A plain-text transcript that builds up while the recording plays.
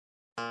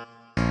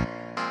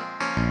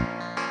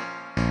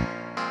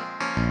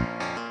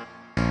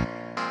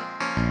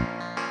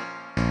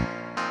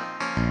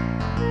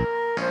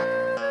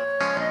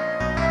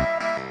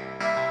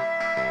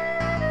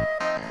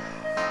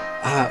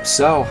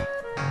So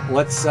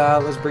let's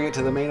bring it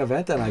to the main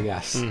event then, I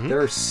guess. Mm-hmm.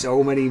 There are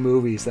so many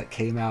movies that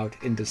came out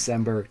in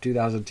December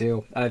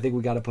 2002, and I think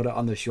we got to put it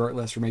on the short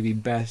list for maybe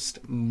best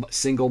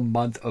single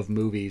month of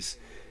movies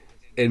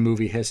in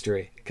movie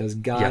history, because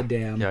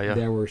goddamn,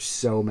 there were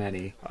so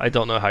many. I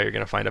don't know how you're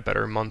going to find a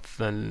better month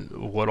than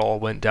what all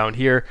went down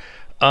here.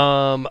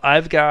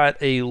 I've got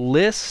a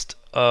list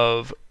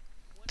of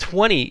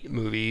 20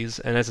 movies,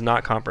 and it's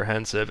not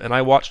comprehensive, and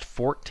I watched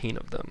 14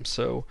 of them.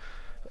 So,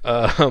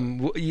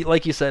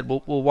 like you said,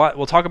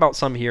 we'll talk about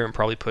some here and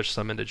probably push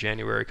some into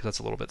January because that's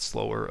a little bit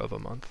slower of a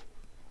month.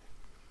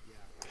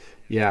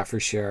 Yeah, for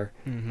sure.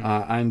 Mm-hmm.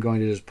 I'm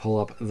going to just pull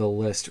up the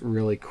list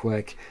really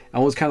quick.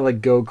 And we'll kind of like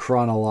go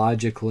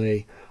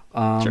chronologically.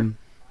 Sure.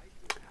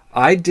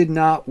 I did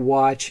not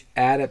watch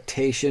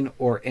Adaptation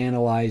or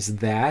Analyze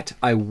That.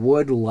 I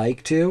would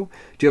like to.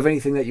 Do you have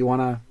anything that you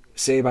want to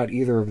say about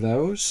either of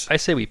those? I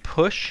say we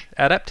push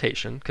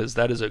Adaptation because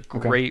that is a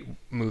great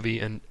movie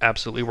and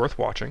absolutely worth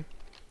watching.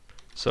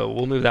 So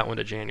we'll move that one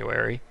to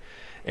January.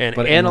 And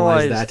but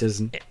Analyze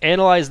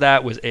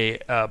That was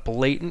a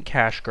blatant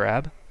cash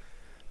grab.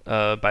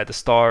 By the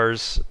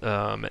stars,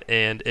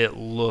 and it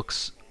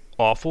looks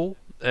awful.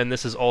 And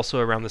this is also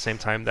around the same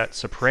time that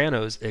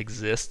Sopranos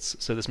exists,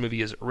 so this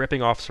movie is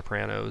ripping off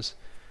Sopranos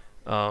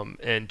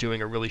and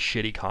doing a really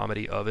shitty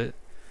comedy of it.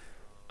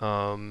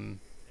 And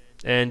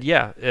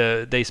yeah,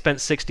 they spent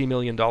 $60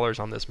 million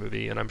on this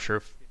movie, and I'm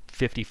sure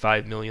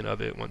 $55 million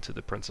of it went to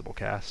the principal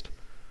cast.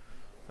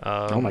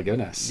 Oh my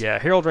goodness! Yeah,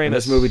 Harold Ramis.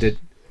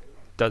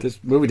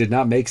 This movie did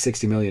not make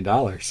 $60 million.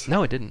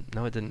 No, it didn't.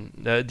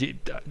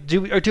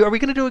 Are we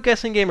going to do a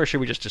guessing game, or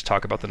should we just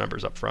talk about the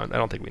numbers up front? I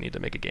don't think we need to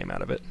make a game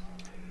out of it.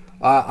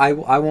 I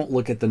won't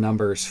look at the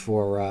numbers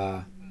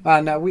for...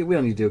 no, we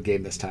don't need to do a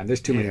game this time.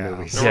 There's too many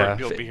movies. Yeah,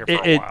 you'll be here for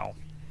a while.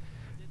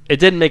 It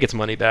didn't make its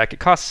money back. It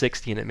cost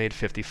 60 and it made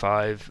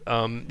 55.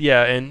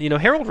 Yeah, and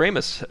Harold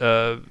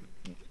Ramis,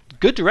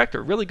 good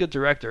director, really good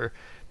director.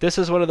 This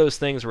is one of those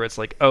things where it's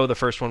like, oh, the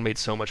first one made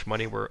so much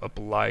money, we're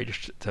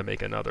obliged to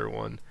make another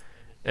one.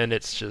 And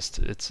it's just,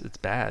 it's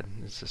bad.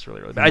 It's just really,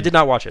 really bad. I did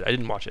not watch it. I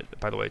didn't watch it,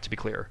 by the way, to be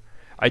clear.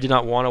 I did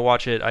not want to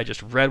watch it. I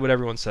just read what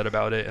everyone said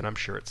about it, and I'm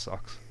sure it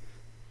sucks.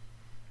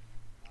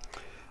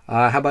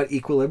 How about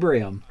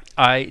Equilibrium?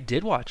 I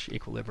did watch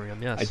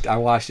Equilibrium, yes. I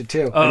watched it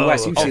too. And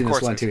Wes, you've seen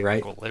this one too, right?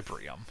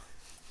 Equilibrium.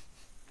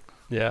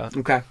 Yeah.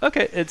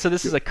 Okay. And so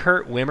this is a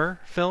Kurt Wimmer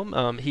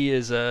film. He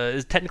is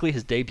technically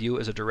his debut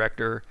as a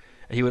director.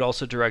 He would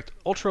also direct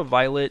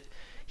Ultraviolet.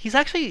 He's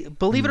actually,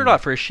 believe it or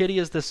not, for as shitty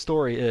as this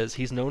story is,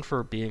 he's known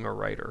for being a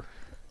writer.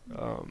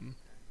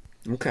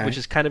 Which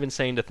is kind of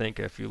insane to think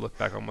if you look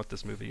back on what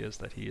this movie is,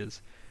 that he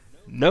is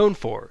known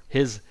for.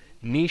 His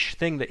niche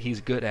thing that he's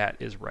good at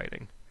is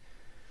writing.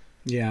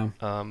 Yeah.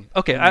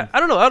 Okay, I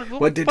don't know.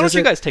 Why don't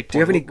you guys take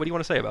point? What do you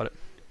want to say about it?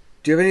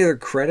 Do you have any other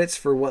credits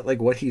for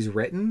what he's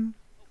written?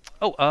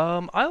 Oh,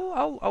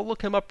 I'll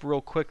look him up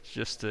real quick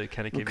just to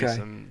kind of give you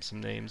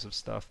some names of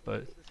stuff,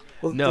 but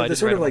no, I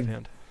didn't write it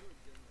offhand.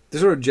 The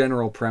sort of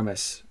general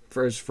premise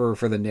for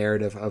the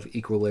narrative of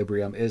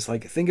Equilibrium is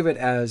like, think of it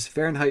as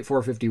Fahrenheit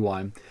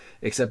 451,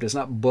 except it's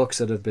not books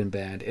that have been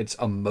banned, it's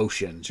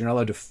emotions. You're not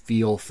allowed to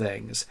feel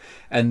things,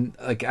 and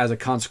like as a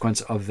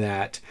consequence of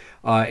that,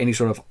 any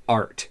sort of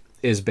art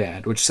is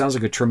banned, which sounds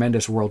like a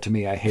tremendous world to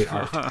me. I hate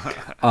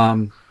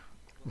art.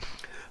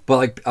 But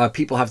like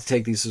people have to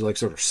take these like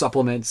sort of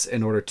supplements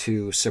in order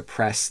to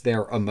suppress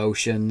their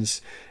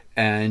emotions.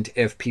 And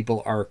if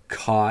people are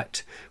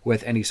caught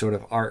with any sort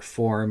of art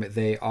form,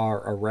 they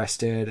are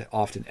arrested,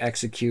 often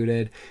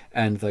executed,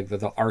 and like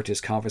the art is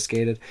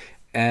confiscated.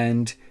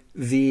 And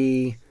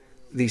the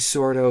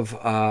sort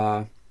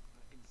of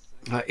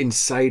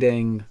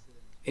inciting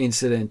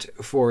incident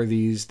for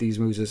these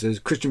movies is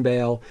Christian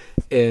Bale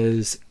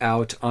is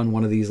out on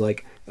one of these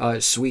like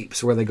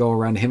sweeps where they go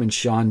around. Him and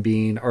Sean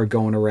Bean are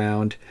going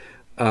around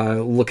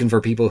looking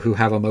for people who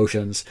have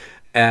emotions,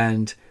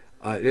 and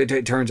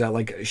it turns out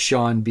like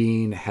Sean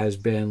Bean has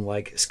been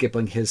like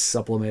skipping his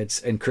supplements,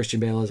 and Christian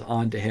Bale is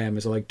on to him,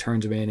 and so like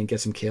turns him in and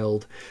gets him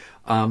killed.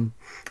 And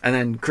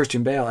then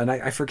Christian Bale, and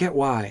I forget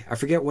why. I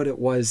forget what it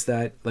was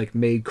that like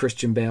made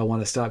Christian Bale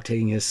want to stop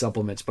taking his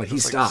supplements, but he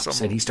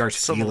stops and he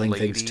starts feeling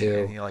things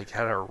too. And he like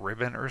had a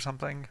ribbon or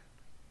something.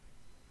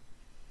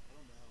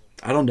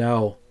 I don't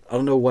know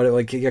what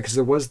it because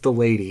there was the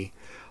lady.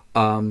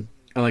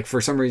 And like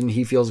for some reason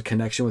he feels a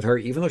connection with her,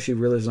 even though she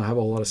really doesn't have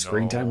a lot of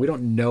screen time. We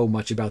don't know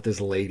much about this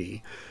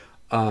lady,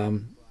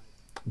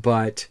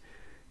 but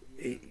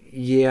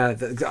yeah,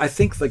 I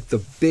think like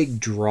the big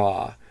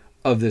draw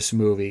of this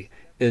movie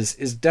is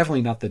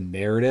definitely not the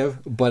narrative,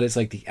 but it's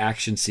like the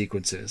action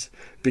sequences,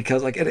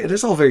 because like it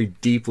is all very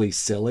deeply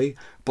silly,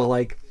 but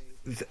like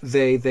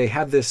they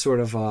have this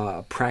sort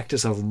of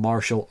practice of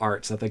martial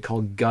arts that they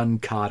call gun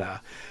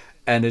kata,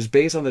 and is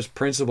based on this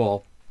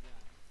principle.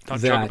 Don't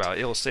joke about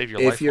it. It'll save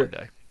your life one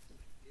day.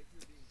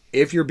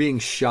 If you're being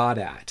shot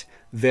at,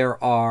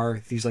 there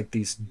are these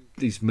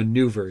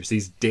maneuvers,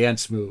 these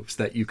dance moves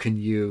that you can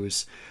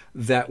use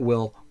that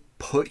will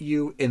put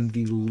you in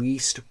the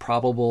least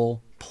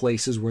probable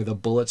places where the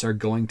bullets are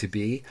going to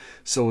be.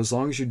 So as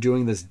long as you're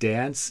doing this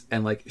dance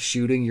and like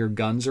shooting your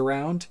guns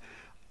around,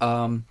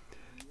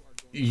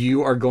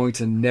 you are going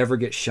to never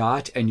get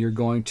shot, and you're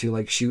going to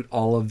like shoot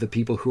all of the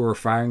people who are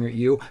firing at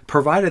you,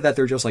 provided that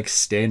they're just like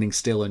standing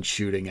still and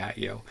shooting at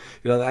you.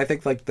 I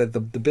think like the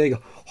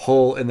big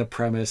hole in the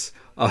premise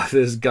of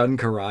this gun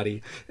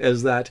karate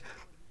is that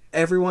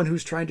everyone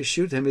who's trying to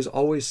shoot him is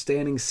always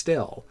standing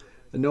still.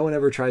 No one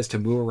ever tries to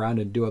move around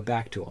and do it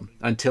back to him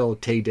until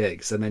Tay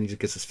Diggs, and then he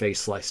just gets his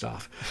face sliced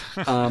off.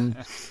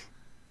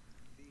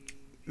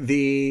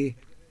 There's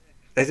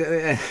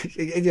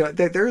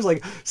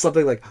like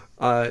something like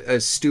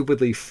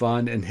stupidly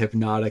fun and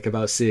hypnotic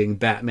about seeing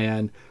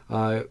Batman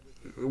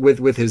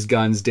with his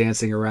guns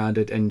dancing around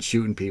it and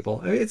shooting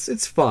people.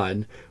 It's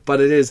fun, but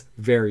it is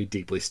very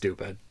deeply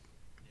stupid.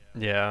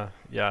 Yeah,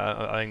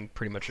 I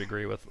pretty much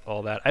agree with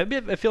all that. I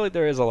feel like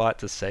there is a lot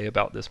to say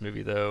about this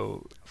movie,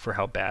 though, for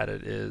how bad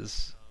it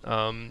is.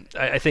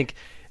 I think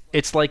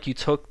it's like you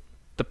took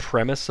the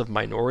premise of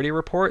Minority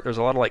Report. There's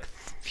a lot of like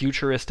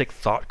futuristic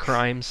thought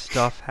crime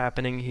stuff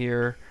happening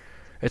here.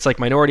 It's like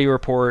Minority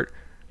Report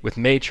with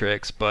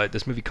Matrix, but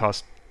this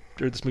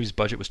movie's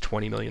budget was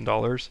 $20 million,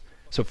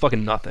 so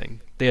fucking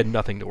nothing. They had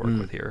nothing to work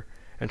with here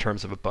in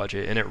terms of a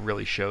budget, and it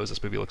really shows.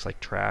 This movie looks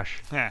like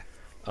trash.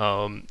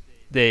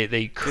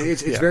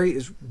 It's very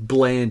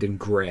bland and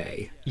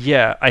gray.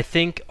 Yeah, I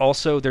think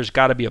also there's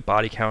got to be a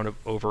body count of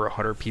over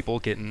 100 people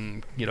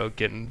getting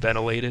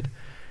ventilated,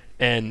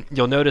 and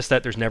you'll notice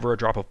that there's never a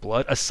drop of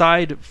blood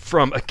aside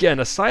from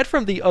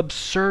the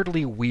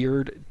absurdly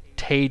weird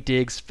Tay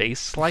Diggs face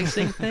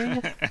slicing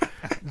thing.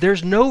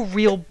 There's no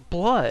real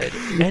blood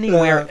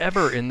anywhere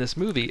ever in this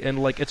movie,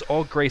 and like it's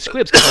all gray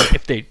squibs.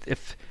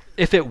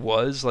 If it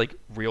was like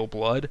real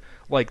blood,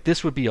 like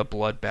this would be a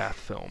bloodbath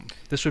film.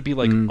 This would be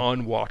like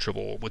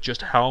unwatchable with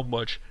just how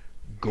much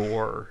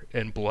gore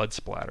and blood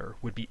splatter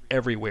would be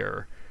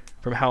everywhere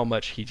from how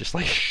much he just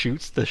like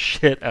shoots the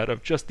shit out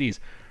of just these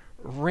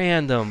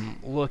random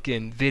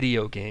looking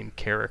video game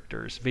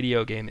characters,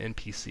 video game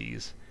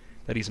NPCs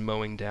that he's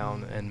mowing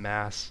down en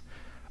masse.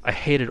 I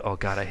hated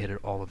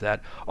all of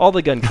that. All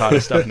the gun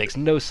kata stuff makes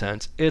no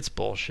sense. It's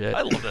bullshit.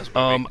 I love this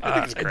movie. I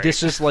think it's great.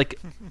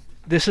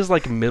 This is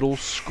like middle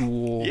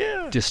school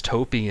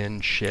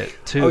dystopian shit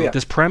too. Oh, yeah.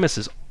 This premise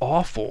is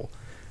awful.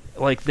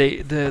 Like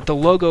the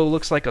logo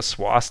looks like a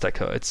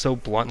swastika. It's so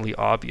bluntly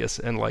obvious,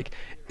 and like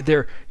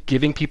they're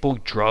giving people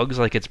drugs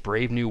like it's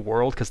Brave New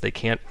World because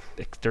they're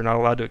not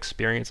allowed to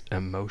experience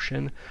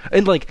emotion.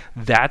 And like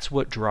that's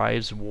what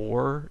drives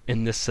war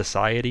in this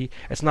society.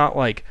 It's not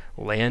like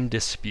land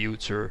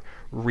disputes or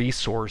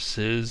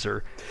resources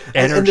or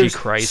energy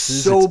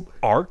crises. It's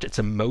art, it's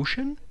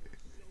emotion.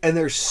 And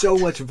there's so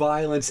much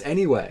violence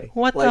anyway.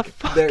 What like, the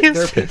fuck there is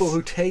are this? people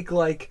who take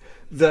like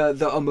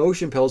the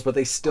emotion pills, but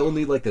they still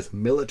need like this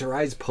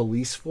militarized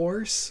police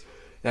force.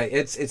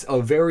 It's a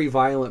very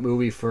violent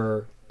movie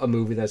for a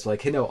movie that's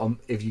like, hey, no,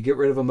 if you get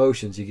rid of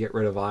emotions, you get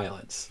rid of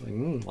violence.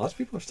 Like, lots of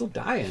people are still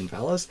dying,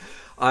 fellas.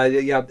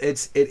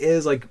 It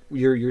is like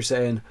you're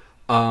saying.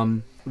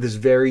 This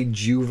very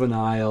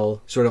juvenile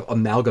sort of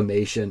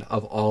amalgamation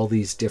of all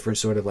these different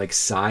sort of like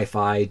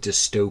sci-fi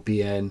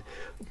dystopian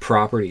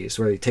properties,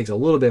 where he takes a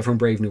little bit from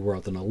Brave New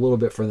World and a little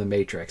bit from The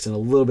Matrix and a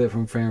little bit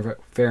from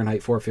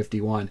Fahrenheit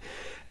 451,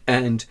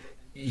 and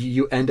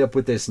you end up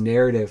with this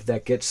narrative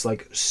that gets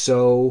like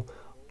so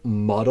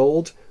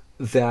muddled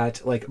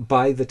that like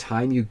by the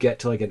time you get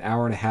to like an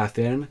hour and a half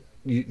in,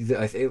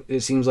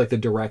 it seems like the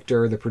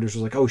director, the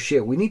producer's like, oh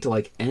shit, we need to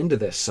like end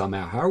this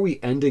somehow. How are we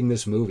ending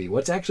this movie?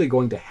 What's actually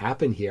going to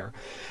happen here?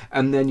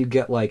 And then you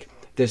get like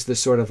this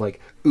sort of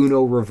like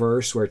Uno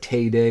reverse where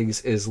Tay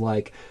Diggs is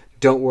like,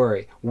 don't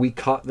worry, we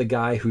caught the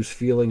guy who's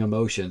feeling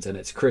emotions, and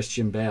it's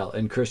Christian Bale.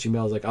 And Christian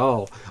Bale's like,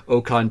 au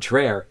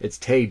contraire, it's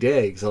Tay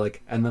Diggs.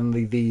 Like, and then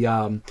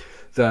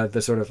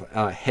the sort of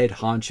head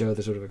honcho,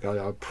 the sort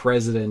of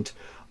president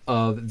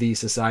of the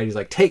societies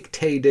like, take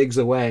Tay Diggs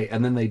away,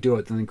 and then they do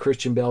it, and then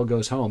Christian Bale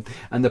goes home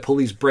and the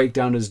police break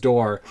down his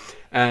door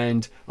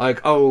and like,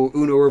 oh,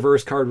 Uno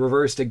reverse card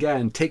reversed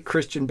again, take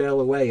Christian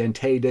Bale away, and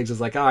Tay Diggs is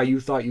like, you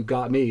thought you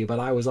got me, but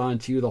I was on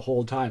to you the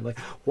whole time. Like,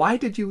 why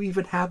did you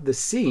even have the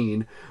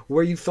scene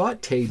where you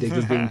thought Tay Diggs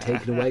was being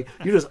taken away?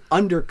 You just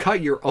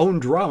undercut your own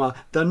drama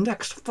the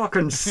next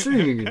fucking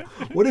scene.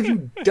 What have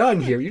you done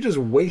here? You just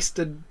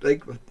wasted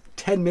like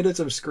 10 minutes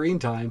of screen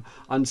time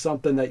on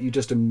something that you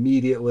just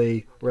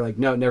immediately were like,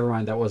 no, never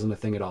mind, that wasn't a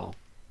thing at all.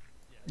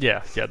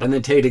 Yeah. And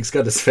then Tay Diggs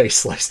got his face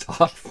sliced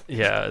off.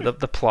 Yeah,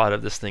 the plot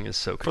of this thing is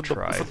so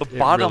contrived. For the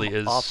bottom it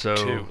really is up so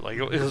too. Like,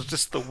 it was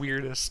just the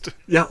weirdest.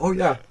 Yeah. Oh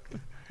yeah.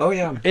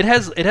 It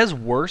has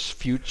worse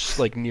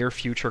near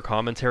future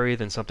commentary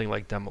than something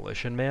like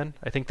Demolition Man.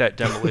 I think that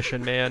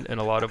Demolition Man in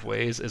a lot of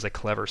ways is a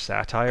clever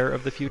satire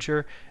of the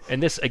future,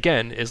 and this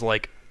again is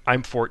like,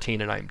 I'm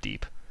 14 and I'm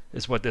deep,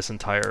 is what this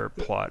entire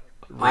plot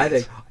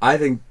reads. I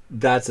think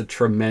that's a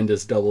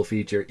tremendous double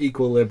feature.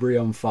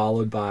 Equilibrium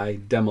followed by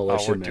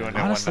Demolition Man.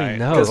 Honestly,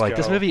 no. Like,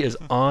 this movie is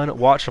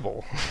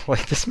unwatchable.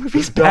 Like, this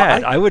movie's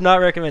bad. I would not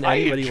recommend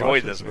anybody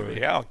watch this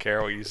movie. I don't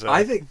care what you say.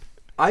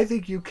 I I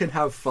think you can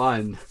have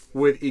fun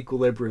with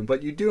Equilibrium,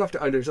 but you do have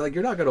to understand, like,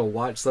 you're not going to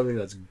watch something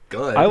that's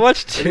good. I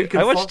watched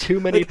too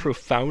many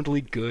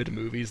profoundly good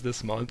movies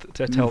this month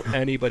to tell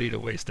anybody to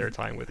waste their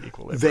time with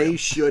Equilibrium. They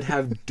should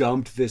have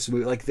dumped this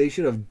movie. Like, they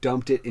should have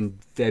dumped it in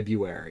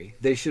February.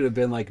 They should have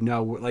been like,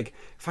 no, like,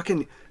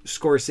 fucking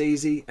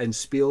Scorsese and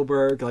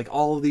Spielberg, like,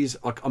 all of these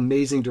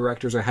amazing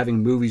directors are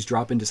having movies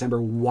drop in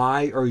December.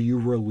 Why are you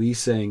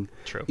releasing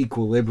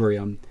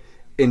Equilibrium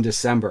in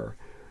December?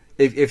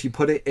 If you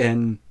put it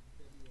in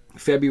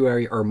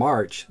February or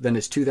March, then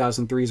it's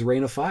 2003's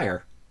Reign of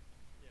Fire.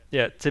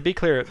 Yeah, to be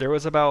clear, there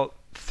was about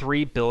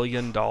 $3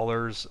 billion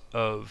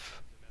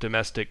of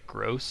domestic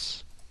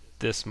gross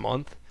this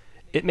month.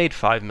 It made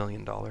 $5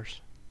 million.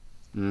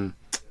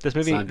 This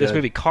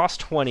movie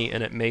cost 20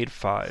 and it made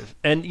 5.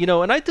 And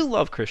and I do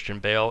love Christian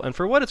Bale, and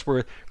for what it's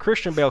worth,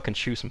 Christian Bale can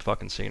chew some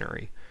fucking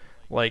scenery.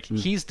 Like,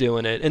 he's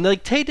doing it. And,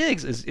 like, Taye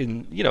Diggs is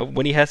in,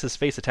 when he has his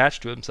face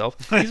attached to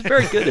himself, he's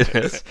very good at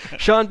this.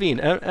 Sean Bean,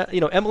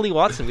 Emily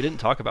Watson, we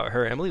didn't talk about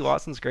her. Emily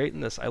Watson's great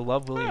in this. I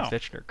love William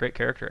Fichtner. Great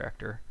character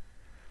actor.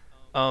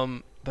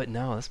 But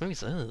no, this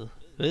movie's, Oh,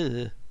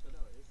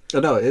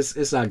 no,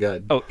 it's not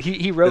good. Oh,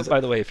 he wrote,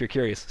 by the way, if you're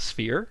curious,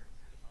 Sphere,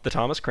 The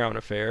Thomas Crown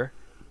Affair,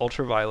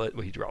 Ultraviolet.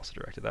 Well, he also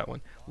directed that one.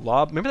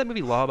 Remember that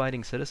movie, Law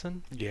Abiding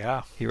Citizen?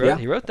 Yeah. He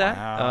wrote that.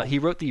 Wow. He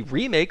wrote the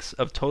remakes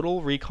of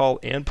Total Recall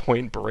and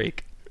Point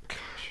Break.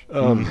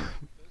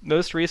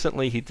 Most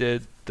recently, he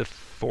did the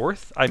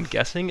fourth, I'm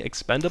guessing,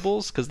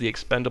 Expendables, because the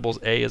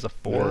Expendables A is a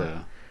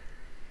 4.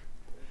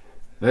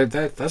 Yeah.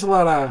 That's a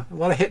lot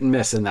of hit and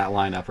miss in that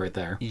lineup right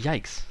there.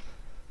 Yikes.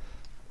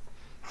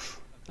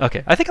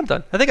 Okay, I think I'm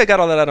done. I think I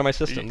got all that out of my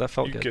system. That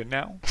felt good. You good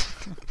now?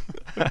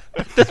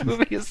 This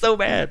movie is so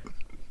bad.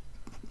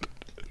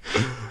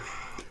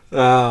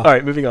 All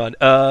right, moving on.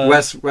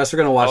 Wes, we're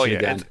gonna watch it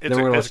again. Then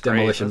we're gonna watch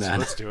Demolition Man.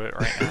 Let's do it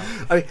right now.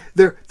 I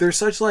mean, they're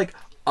such like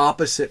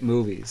opposite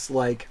movies.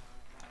 Like,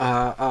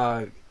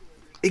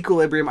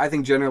 Equilibrium, I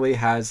think generally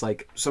has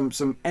like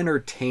some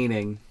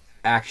entertaining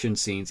action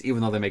scenes,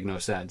 even though they make no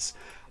sense,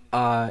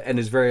 and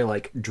is very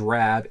like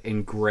drab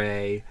and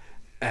gray,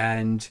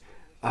 and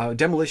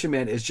Demolition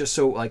Man is just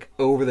so like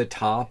over the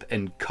top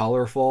and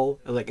colorful.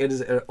 Like, it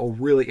is a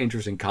really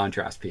interesting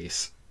contrast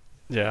piece.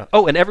 Yeah.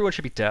 Oh, and everyone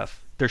should be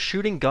deaf. They're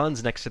shooting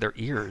guns next to their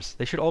ears.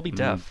 They should all be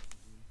deaf.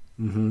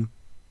 Mm-hmm.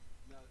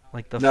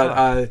 Like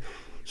fuck?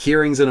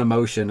 Hearing's an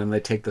emotion, and they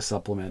take the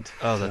supplement.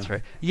 Oh, that's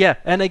right. Yeah,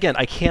 and again,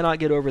 I cannot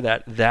get over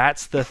that.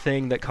 That's the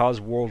thing that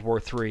caused World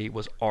War III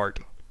was art.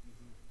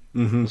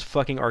 It was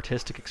fucking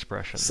artistic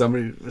expression.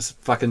 Somebody just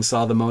fucking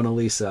saw the Mona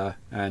Lisa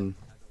and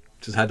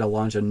just had to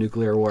launch a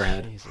nuclear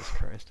warhead. Jesus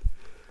Christ.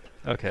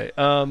 Okay,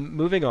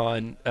 moving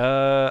on.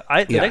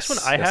 The next one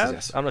I have, I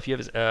don't know if you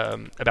have, is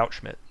About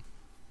Schmidt.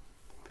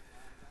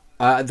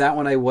 That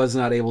one I was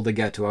not able to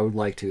get to. I would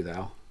like to,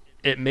 though.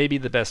 It may be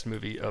the best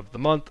movie of the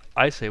month.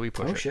 I say we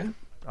push it. Shit.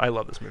 I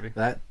love this movie.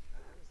 That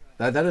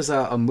is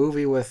a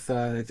movie with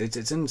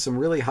it's in some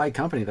really high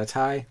company. That's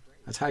high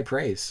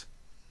praise.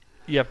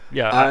 Yep.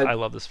 Yeah. I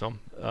love this film.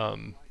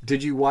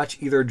 Did you watch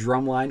either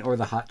Drumline or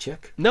The Hot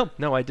Chick? No,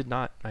 I did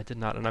not,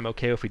 and I'm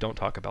okay if we don't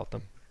talk about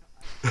them.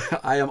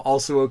 I am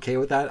also okay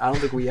with that. I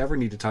don't think we ever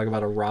need to talk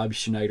about a Rob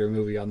Schneider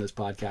movie on this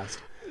podcast.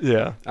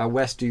 Yeah.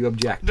 Wes, do you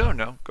object?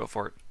 No, go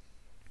for it.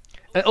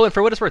 And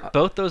for what it's worth,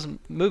 both those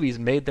movies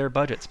made their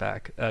budgets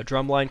back.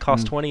 Drumline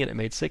cost 20 and it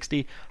made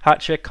 60. Hot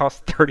Chick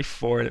cost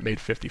 34 and it made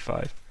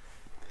 55.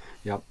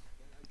 Yep.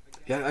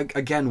 Yeah.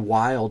 Again,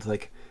 wild.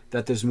 Like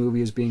that this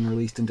movie is being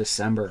released in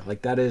December.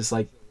 Like that is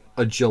like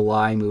a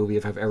July movie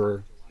if I've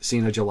ever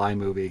seen a July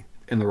movie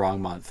in the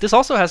wrong month. This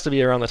also has to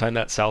be around the time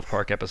that South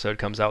Park episode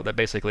comes out that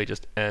basically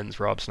just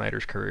ends Rob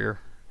Schneider's career,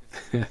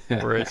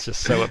 where it's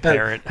just so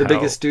apparent the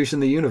biggest douche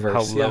in the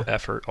universe. How low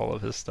effort all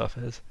of his stuff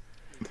is.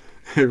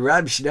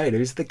 Rob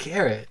Schneider's the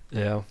carrot.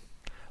 Yeah.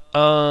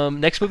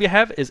 Next movie I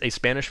have is a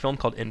Spanish film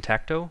called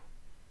Intacto.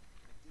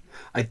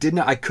 I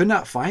could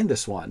not find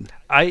this one.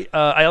 I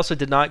also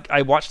did not.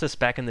 I watched this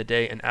back in the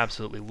day and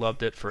absolutely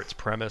loved it for its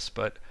premise,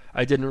 but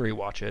I didn't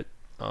rewatch it.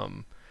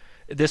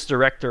 This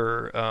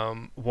director,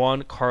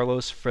 Juan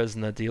Carlos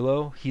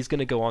Fresnadillo, he's going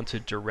to go on to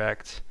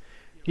direct.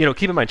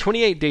 Keep in mind,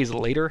 28 Days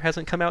Later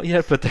hasn't come out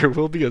yet, but there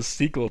will be a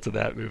sequel to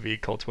that movie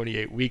called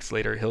 28 Weeks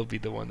Later. He'll be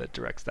the one that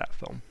directs that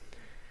film.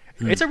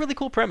 It's a really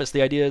cool premise.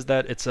 The idea is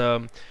that it's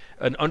an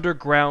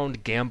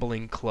underground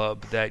gambling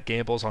club that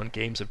gambles on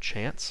games of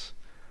chance,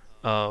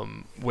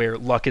 where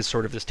luck is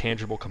sort of this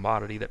tangible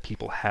commodity that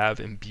people have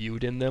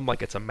imbued in them,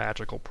 like it's a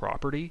magical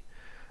property.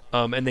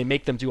 And they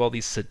make them do all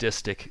these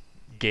sadistic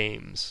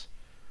games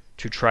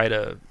to try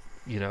to,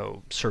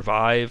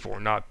 survive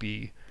or not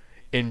be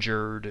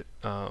injured.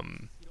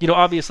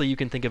 Obviously you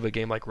can think of a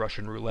game like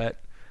Russian Roulette.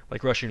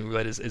 Like Russian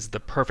Roulette is the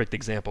perfect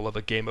example of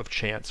a game of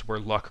chance where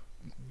luck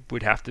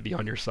would have to be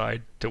on your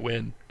side to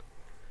win.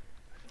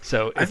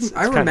 So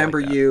I remember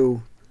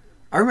you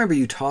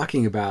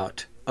talking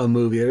about a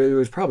movie. It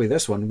was probably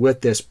this one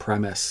with this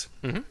premise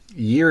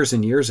years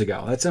and years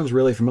ago. That sounds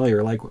really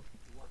familiar. Like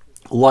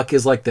luck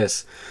is like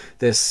this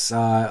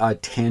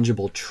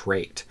tangible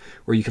trait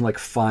where you can like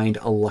find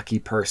a lucky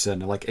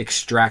person and like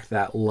extract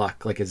that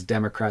luck like it's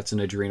Democrats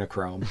and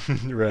adrenochrome.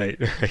 Right,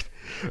 right.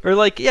 Or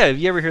like, yeah, have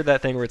you ever heard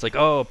that thing where it's like,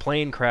 oh, a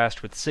plane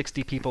crashed with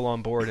 60 people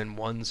on board and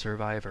one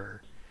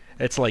survivor?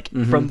 It's like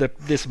from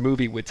this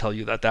movie would tell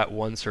you that that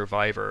one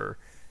survivor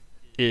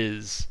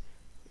is,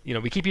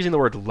 we keep using the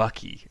word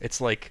lucky. It's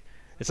like,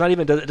 it's not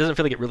even, it doesn't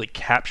feel like it really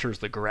captures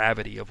the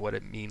gravity of what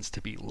it means to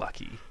be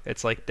lucky.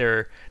 It's like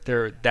they're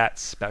that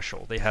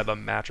special. They have a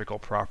magical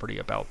property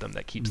about them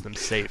that keeps them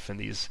safe in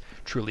these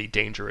truly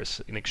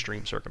dangerous and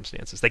extreme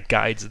circumstances, that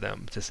guides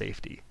them to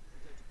safety.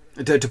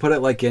 To put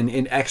it like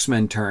in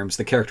X-Men terms,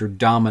 the character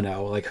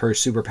Domino, like her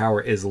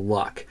superpower is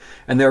luck.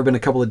 And there have been a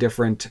couple of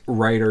different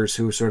writers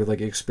who sort of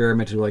like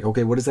experimented with like,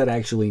 okay, what does that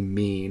actually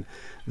mean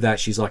that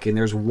she's lucky? And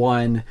there's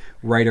one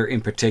writer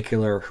in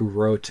particular who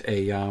wrote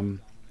a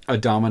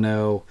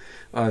Domino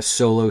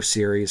solo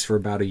series for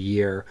about a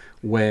year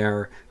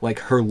where like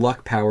her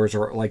luck powers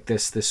are like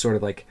this sort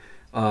of like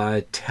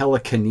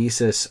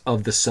telekinesis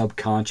of the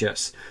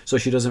subconscious. So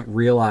she doesn't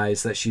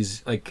realize that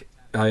she's like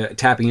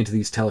tapping into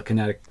these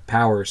telekinetic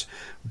powers,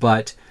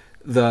 but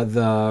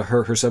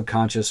her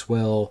subconscious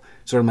will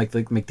sort of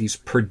make these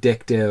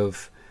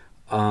predictive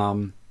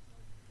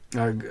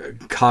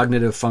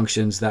cognitive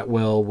functions that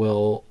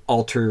will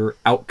alter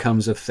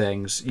outcomes of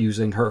things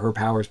using her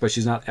powers, but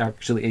she's not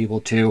actually able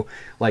to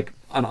like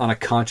on a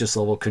conscious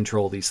level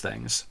control these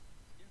things.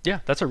 Yeah,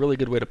 that's a really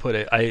good way to put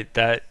it.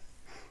 That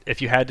if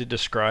you had to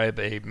describe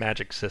a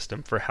magic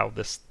system for how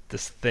this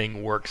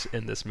thing works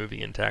in this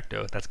movie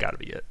Intacto, that's got to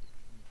be it.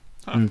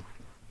 Huh.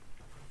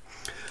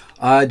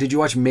 Did you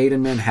watch Made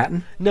in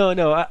Manhattan?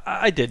 No,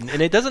 I didn't, and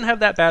it doesn't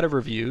have that bad of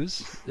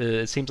reviews.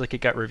 It seems like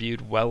it got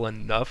reviewed well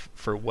enough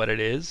for what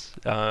it is.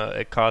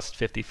 It cost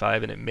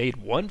 $55 and it made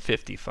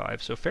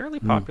 $155, so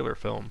fairly popular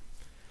film.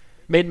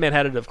 Made in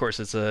Manhattan, of course,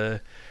 is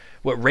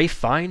what Ralph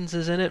Fiennes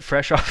is in it,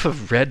 fresh off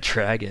of Red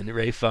Dragon.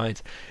 Ralph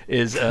Fiennes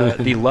is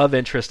the love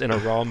interest in a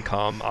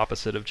rom-com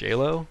opposite of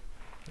J-Lo.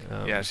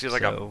 Yeah, she's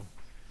like a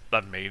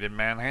Made in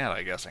Manhattan,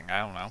 I guessing. I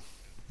don't know.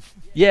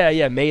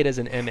 Yeah, maid as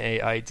an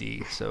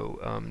MAID.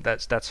 So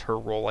that's her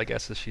role, I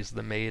guess, is she's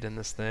the maid in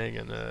this thing,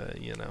 and I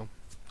don't know,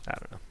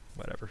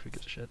 whatever. Who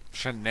gives a shit?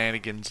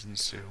 Shenanigans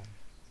ensue.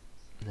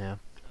 Yeah.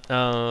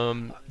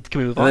 Can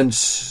we move on? And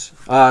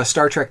then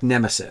Star Trek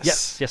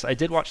Nemesis. Yes, I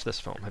did watch this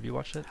film. Have you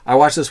watched it? I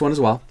watched this one as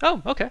well.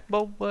 Oh, okay.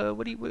 Well,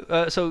 what do you?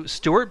 So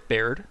Stuart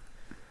Baird,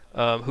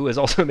 who has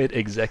also made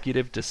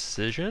Executive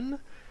Decision,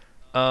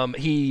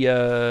 he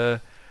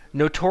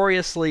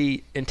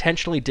notoriously,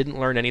 intentionally didn't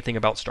learn anything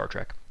about Star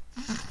Trek.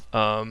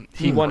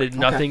 He wanted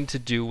nothing to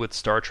do with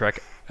Star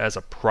Trek as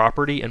a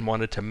property and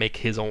wanted to make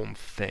his own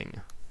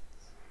thing.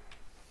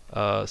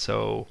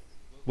 So,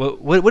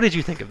 what did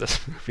you think of this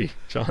movie,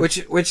 John?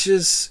 Which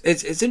is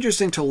it's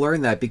interesting to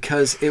learn that,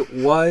 because it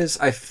was,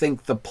 I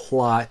think, the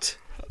plot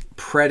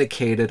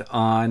predicated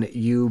on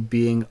you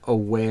being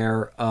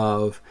aware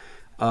of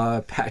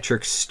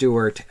Patrick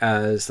Stewart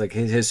as like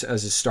his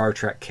as a Star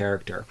Trek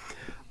character.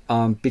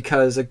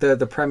 Because like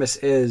the premise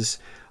is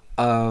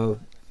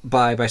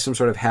by some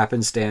sort of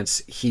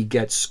happenstance he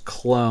gets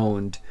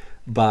cloned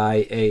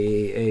by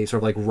a sort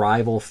of like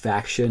rival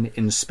faction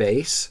in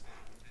space,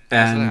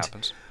 and that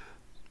happens.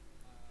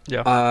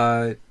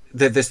 Yeah.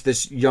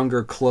 This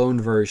younger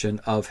clone version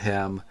of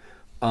him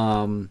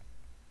got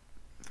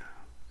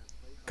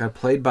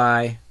played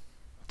by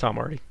Tom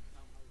Hardy.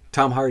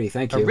 Tom Hardy.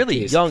 Thank you. A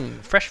really Jeez. young,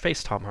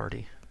 fresh-faced Tom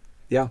Hardy.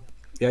 Yeah.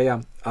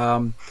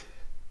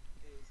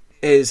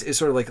 Is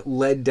sort of like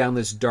led down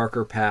this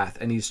darker path,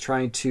 and he's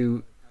trying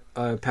to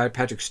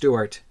Patrick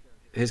Stewart,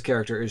 his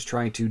character, is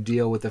trying to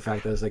deal with the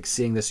fact that it's like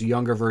seeing this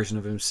younger version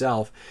of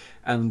himself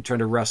and trying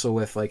to wrestle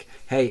with like,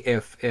 hey,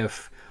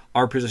 if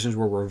our positions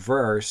were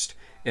reversed,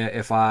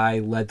 if I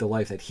led the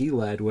life that he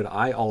led, would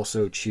I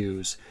also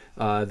choose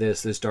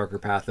this darker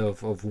path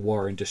of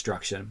war and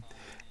destruction?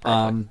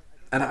 And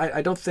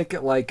I don't think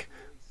it like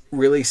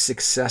really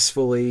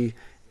successfully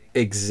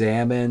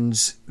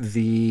examines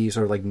the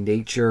sort of like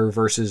nature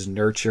versus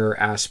nurture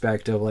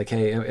aspect of like,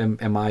 hey,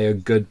 am I a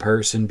good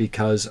person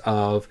because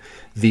of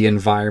the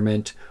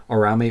environment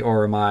around me,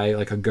 or am I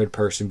like a good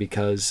person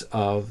because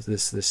of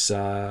this it's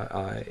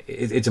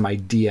in my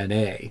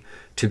DNA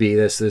to be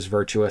this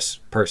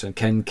virtuous person?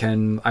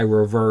 Can I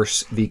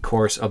reverse the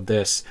course of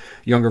this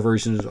younger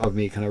version of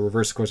me? Can I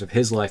reverse the course of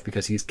his life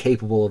because he's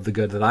capable of the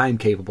good that I'm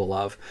capable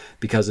of,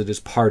 because it is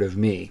part of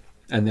me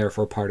and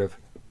therefore part of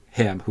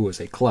him who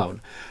is a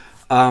clone?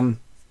 I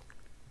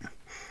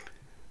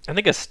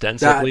think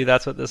ostensibly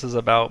that's what this is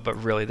about,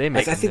 but really they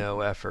make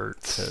no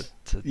effort to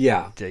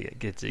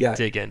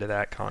dig into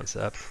that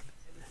concept.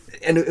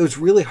 And it was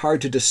really hard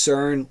to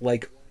discern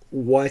like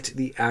what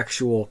the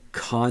actual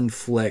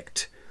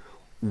conflict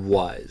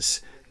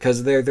was,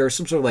 because there's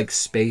some sort of like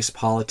space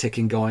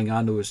politicking going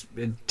on that was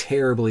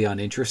terribly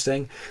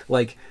uninteresting.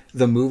 Like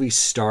the movie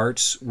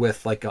starts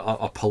with like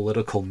a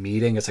political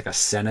meeting. It's like a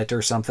Senate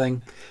or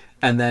something.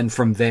 And then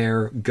from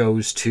there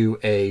goes to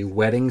a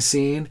wedding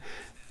scene.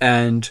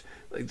 And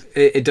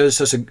it does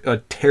such a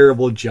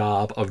terrible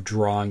job of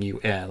drawing you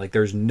in. Like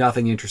there's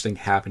nothing interesting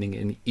happening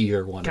in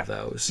either one of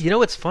those. You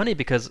know, it's funny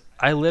because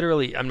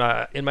I'm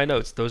not in my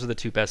notes. Those are the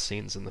two best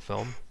scenes in the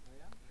film.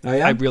 Oh,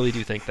 yeah? I really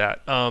do think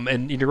that.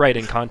 And you're right,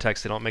 in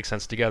context, they don't make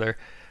sense together.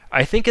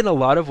 I think in a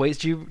lot of ways,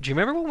 do you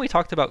remember when we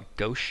talked about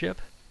Ghost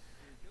Ship?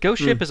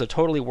 Ghost Ship is a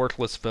totally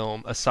worthless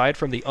film, aside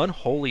from the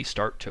unholy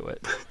start to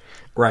it.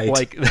 Right.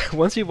 Like,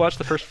 once you watch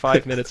the first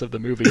 5 minutes of the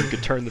movie, you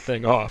could turn the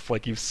thing off.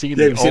 Like, you've seen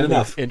the only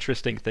enough.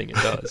 Interesting thing it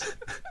does.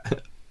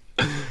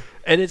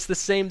 And it's the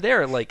same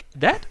there. Like,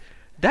 that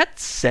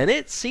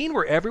Senate scene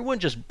where everyone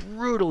just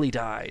brutally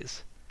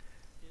dies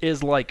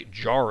is, like,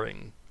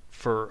 jarring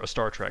for a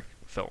Star Trek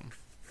film.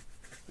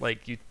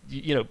 Like,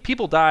 you know,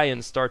 people die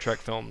in Star Trek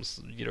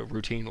films, you know,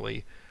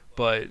 routinely,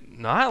 but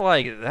not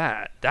like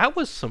that. That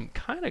was some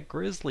kind of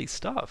grisly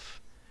stuff.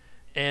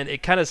 And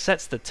it kind of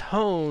sets the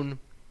tone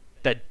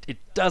that it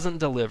doesn't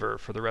deliver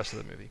for the rest of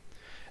the movie.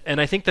 And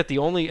I think that the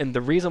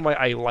reason why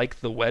I like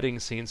the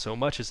wedding scene so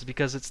much is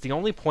because it's the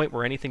only point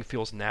where anything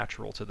feels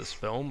natural to this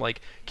film.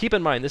 Like, keep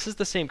in mind, this is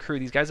the same crew.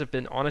 These guys have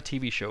been on a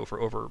TV show for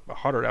over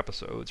 100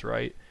 episodes,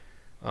 right?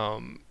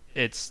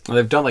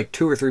 They've done like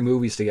 2 or 3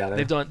 movies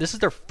together. This is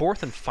their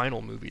 4th and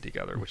final movie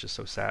together, which is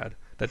so sad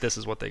that this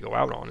is what they go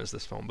out on, is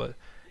this film. But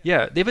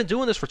yeah, they've been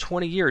doing this for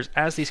 20 years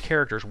as these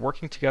characters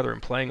working together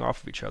and playing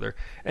off of each other.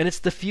 And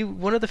it's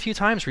one of the few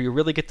times where you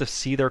really get to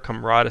see their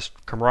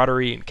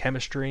camaraderie and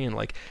chemistry and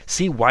like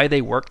see why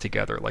they work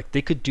together. Like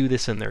they could do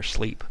this in their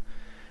sleep.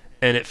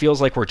 And it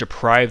feels like we're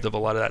deprived of a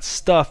lot of that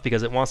stuff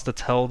because it wants to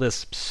tell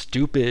this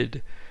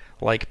stupid,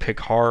 like,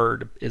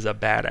 Picard is a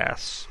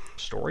badass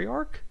story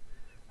arc,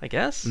 I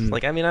guess.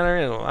 Like, I mean,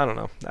 I don't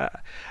know.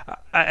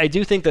 I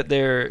do think that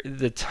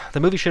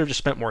the movie should have just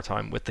spent more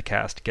time with the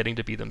cast, getting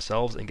to be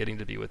themselves and getting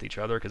to be with each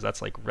other, because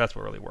that's what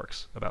really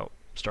works about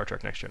Star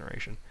Trek Next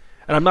Generation.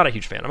 And I'm not a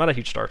huge fan. I'm not a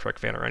huge Star Trek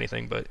fan or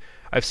anything, but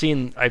I've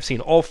seen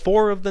all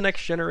 4 of the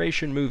Next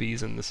Generation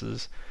movies, and this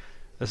is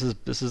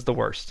the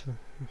worst.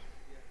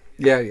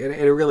 Yeah,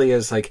 it really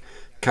is like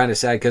kind of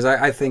sad because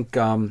I think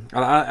I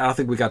don't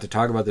think we got to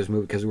talk about this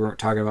movie because we weren't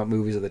talking about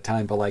movies at the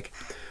time, but like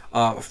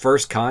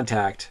First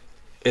Contact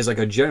is like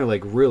a generally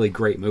like really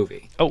great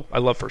movie. Oh, I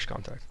love First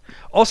Contact.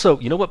 Also,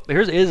 you know what?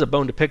 Here's a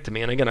bone to pick to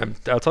me, and again,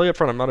 I'll tell you up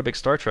front, I'm not a big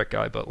Star Trek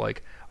guy, but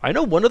like I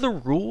know one of the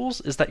rules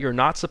is that you're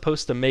not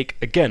supposed to make,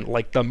 again,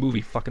 like the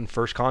movie fucking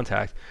First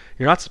Contact,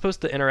 you're not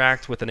supposed to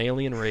interact with an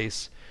alien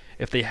race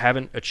if they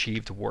haven't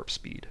achieved warp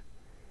speed.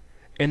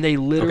 And they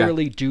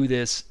literally do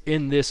this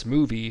in this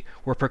movie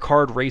where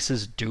Picard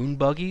races dune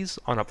buggies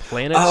on a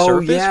planet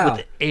surface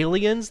with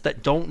aliens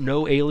that don't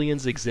know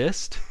aliens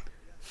exist.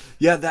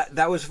 Yeah,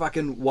 that was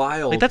fucking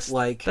wild. That's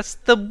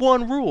the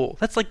one rule.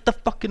 That's like the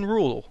fucking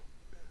rule.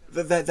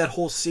 That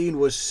whole scene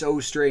was so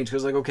strange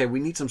because like, okay, we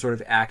need some sort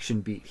of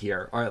action beat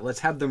here. All right,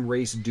 let's have them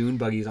race dune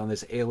buggies on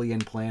this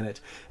alien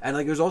planet. And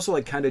like it was also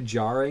like kind of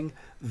jarring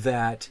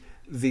that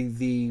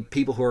the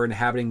people who are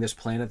inhabiting this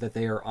planet that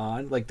they are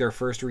on, like their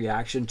first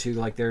reaction to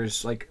like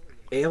there's like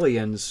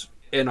aliens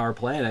in our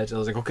planet. I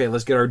was like, okay,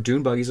 let's get our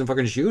dune buggies and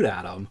fucking shoot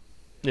at them.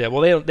 Yeah,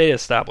 well, they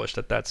established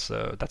that's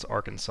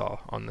Arkansas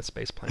on the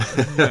space planet.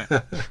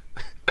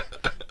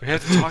 We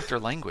have to talk their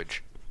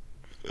language.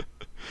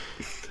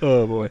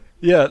 Oh boy.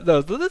 Yeah,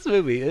 no, this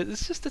movie, I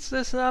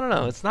don't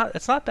know. It's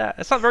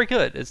not very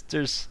good.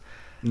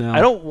 No.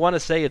 I don't want to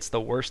say it's the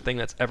worst thing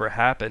that's ever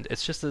happened.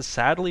 It's just a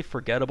sadly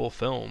forgettable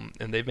film,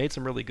 and they've made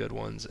some really good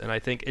ones. And I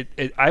think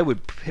I would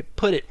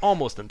put it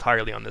almost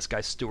entirely on this guy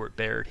Stuart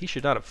Baird. He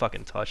should not have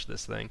fucking touched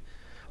this thing.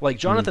 Like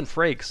Jonathan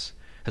Frakes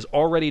has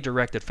already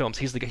directed films.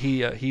 He's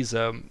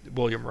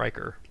William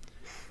Riker.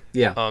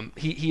 Yeah.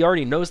 He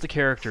already knows the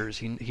characters.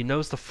 He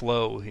knows the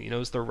flow. He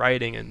knows the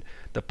writing and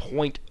the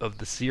point of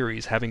the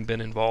series, having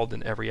been involved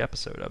in every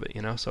episode of it.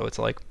 You know, so it's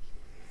like.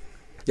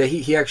 Yeah,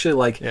 he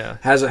actually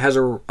has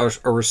a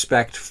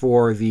respect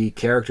for the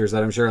characters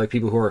that I'm sure like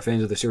people who are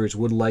fans of the series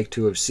would like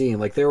to have seen.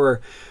 Like there were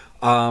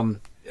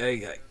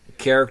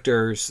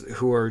characters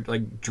who are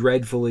like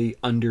dreadfully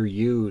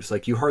underused.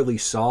 Like you hardly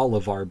saw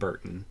LeVar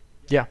Burton.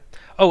 Yeah.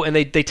 Oh, and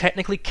they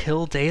technically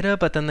kill Data,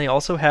 but then they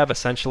also have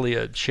essentially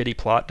a shitty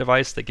plot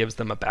device that gives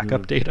them a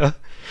backup Data.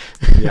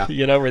 Yeah.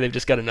 You know, where they've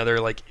just got another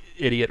like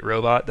idiot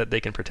robot that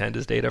they can pretend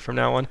is Data from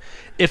now on.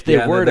 If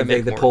they were to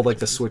make they pull like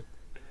the switch.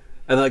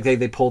 And like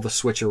they pull the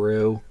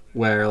switcheroo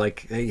where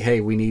like hey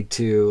we need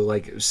to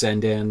like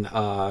send in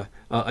a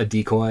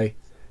decoy,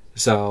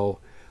 so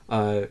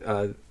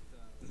the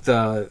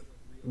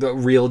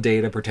real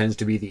Data pretends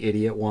to be the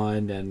idiot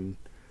one and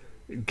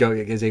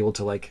is able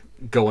to like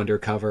go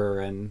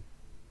undercover and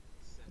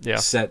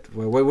set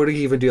what do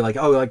he even do like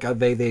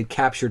they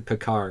captured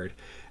Picard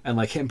and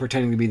like him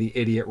pretending to be the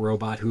idiot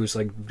robot who's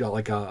like got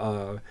like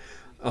a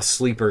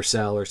sleeper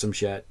cell or some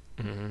shit.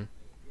 Mm-hmm.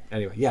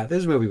 Anyway, yeah,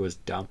 this movie was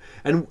dumb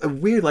and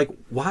weird. Like,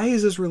 why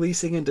is this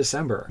releasing in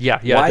December? Yeah.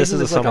 This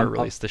is a summer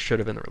release. This should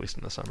have been released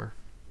in the summer.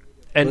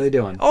 And what are they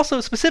doing?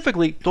 Also,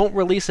 specifically, don't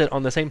release it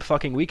on the same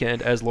fucking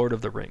weekend as Lord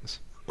of the Rings.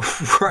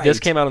 Right.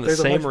 This came out on the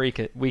same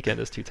weekend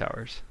as Two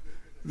Towers.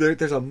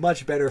 There's a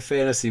much better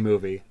fantasy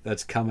movie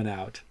that's coming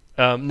out.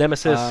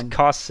 Nemesis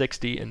cost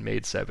 60 and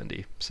made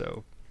 70.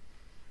 So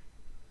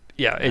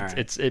yeah,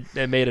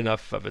 it made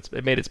enough of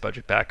it made its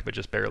budget back, but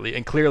just barely,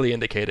 and clearly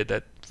indicated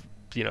that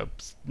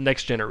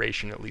next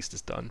generation at least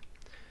is done.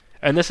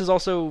 And this is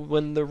also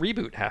when the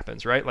reboot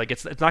happens, right? Like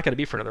it's not going to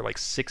be for another like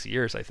 6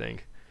 years, I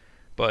think.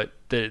 But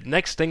the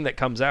next thing that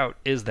comes out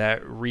is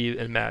that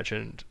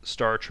reimagined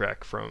Star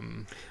Trek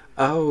from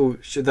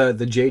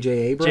the J.J.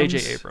 Abrams?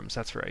 J.J. Abrams,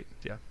 that's right.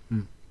 Yeah.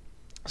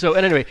 So,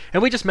 and anyway,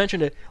 and we just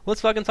mentioned it.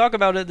 Let's fucking talk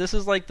about it. This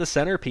is like the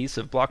centerpiece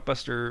of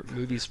blockbuster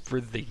movies for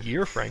the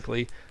year,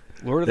 frankly.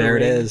 Lord of the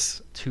Rings, it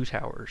is. Two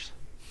Towers.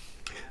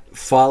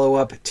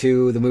 Follow-up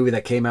to the movie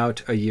that came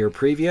out a year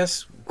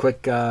previous.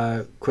 Quick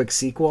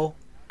sequel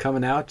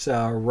coming out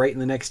right in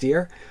the next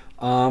year.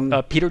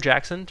 Peter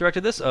Jackson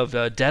directed this, of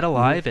Dead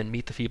Alive and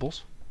Meet the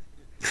Feebles.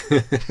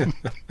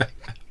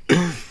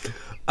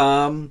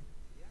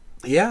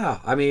 Yeah,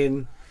 I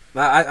mean,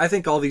 I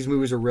think all these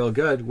movies are real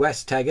good.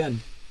 Wes, tag in.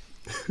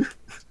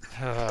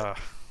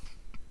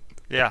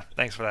 Yeah,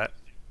 thanks for that.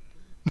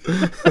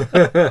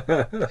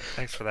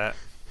 Thanks for that.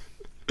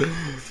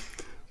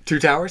 Two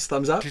Towers,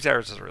 thumbs up? Two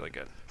Towers is really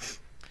good.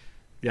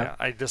 Yeah,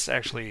 I just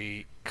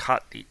actually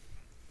caught the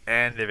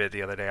end of it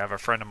the other day. I have a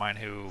friend of mine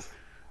who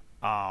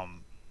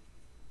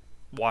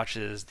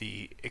watches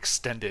the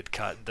extended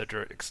cut,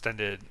 the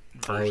extended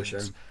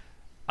versions.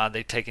 Oh, sure.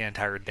 They take an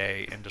entire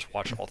day and just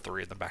watch all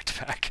three of them back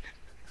to back.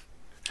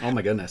 Oh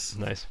my goodness.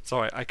 Nice.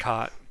 So I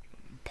caught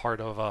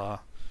part of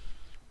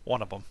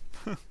one of them.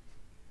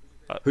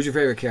 Who's your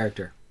favorite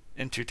character?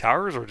 In Two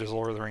Towers or just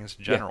Lord of the Rings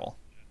in general?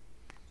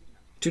 Yeah.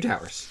 Two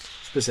Towers,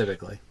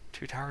 specifically.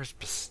 Two Towers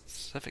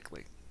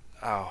specifically?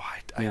 Oh,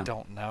 I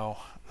don't know.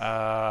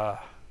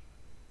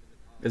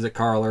 Is it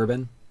Carl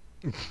Urban?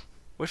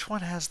 Which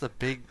one has the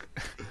big...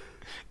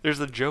 There's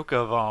the joke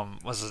of,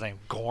 what's his name?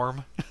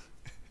 Gorm?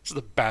 It's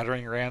the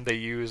battering ram they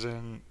use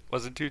in...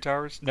 Was it Two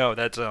Towers? No,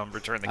 that's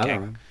Return of the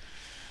King.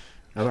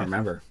 I don't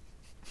remember.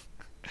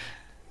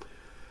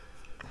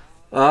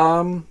 I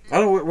don't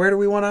know, where do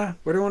we want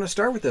to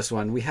start with this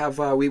one? We have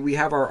we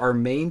have our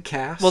main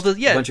cast. Well,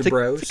 a bunch of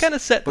bros to kind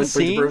of set the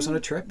scene. Bunch of bros on a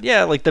trip.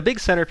 Yeah, like the big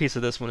centerpiece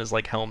of this one is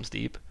like Helm's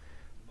Deep,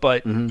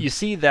 but you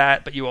see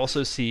that, but you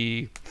also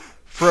see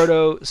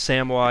Frodo,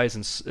 Samwise,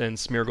 and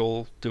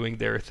Smeargle doing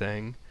their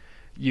thing.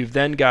 You've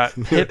then got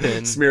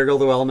Pippin. Smeargle,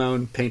 the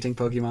well-known painting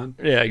Pokemon.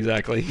 Yeah,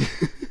 exactly.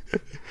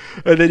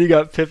 And then you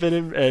got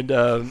Pippin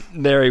and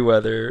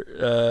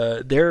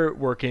Merryweather. They're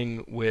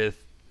working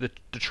with the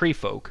tree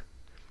folk.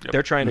 Yep.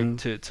 They're trying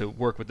to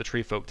work with the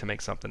tree folk to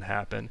make something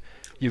happen.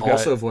 You've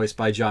also voiced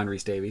by John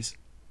Rhys Davies.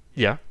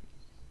 Yeah.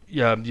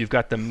 You've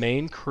got the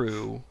main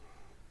crew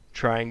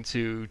trying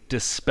to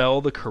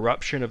dispel the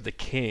corruption of the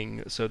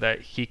king so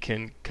that he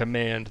can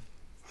command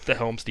the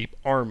Helm's Deep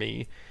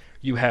army.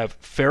 You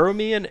have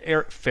Faramir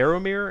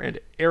and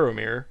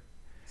Aramir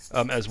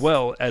as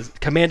well as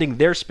commanding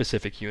their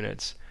specific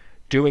units,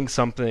 doing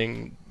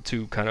something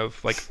to kind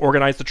of like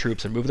organize the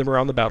troops and move them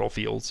around the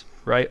battlefields,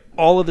 right?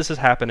 All of this is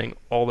happening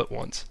all at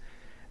once.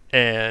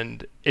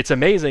 And it's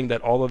amazing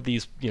that all of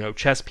these,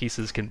 chess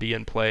pieces can be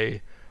in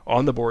play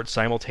on the board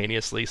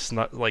simultaneously,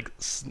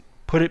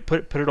 put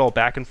it all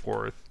back and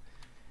forth.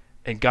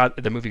 And God,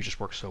 the movie just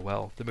works so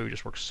well. The movie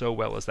just works so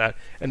well as that.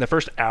 And the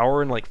first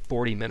hour and like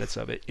 40 minutes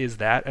of it is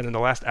that, and then the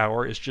last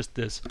hour is just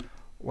this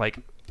like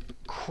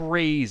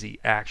crazy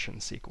action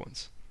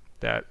sequence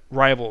that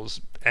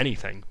rivals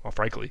anything, well,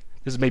 frankly.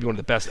 This is maybe one of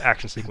the best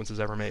action sequences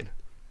ever made.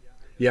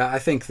 Yeah, I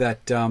think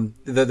that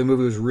the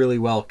movie was really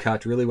well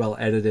cut, really well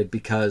edited,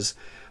 because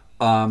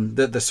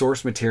the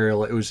source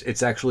material,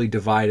 it's actually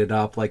divided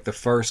up. Like the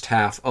first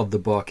half of the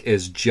book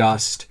is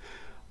just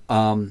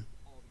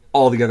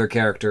all the other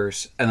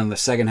characters, and then the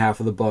second half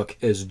of the book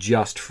is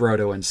just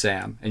Frodo and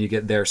Sam, and you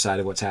get their side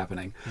of what's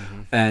happening.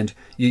 And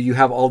you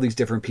have all these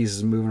different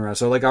pieces moving around.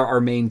 So like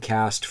our main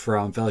cast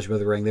from Fellowship of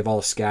the Ring, they've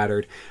all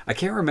scattered. I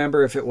can't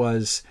remember if it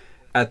was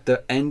at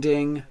the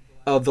ending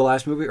of the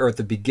last movie or at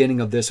the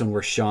beginning of this one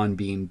where Sean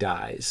Bean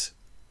dies.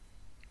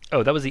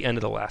 Oh, that was the end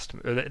of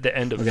the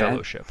end of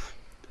Fellowship.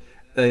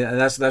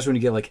 And that's when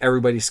you get like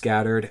everybody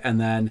scattered,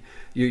 and then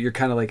you're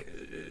kind of like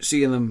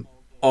seeing them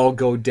all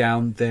go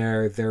down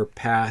their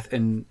path,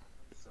 and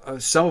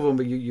some of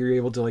them you're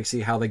able to like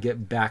see how they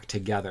get back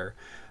together.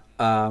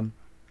 But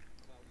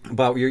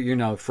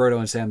Frodo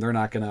and Sam, we're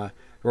not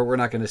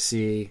gonna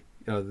see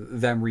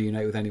them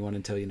reunite with anyone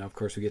until of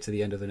course we get to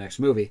the end of the next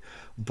movie.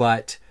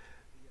 But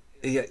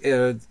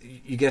you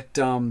get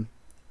all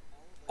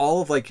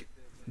of like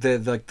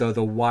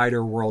the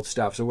wider world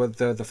stuff. So what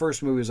the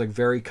first movie is like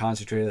very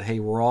concentrated. Hey,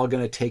 we're all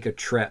gonna take a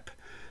trip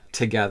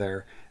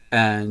together.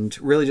 And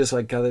really just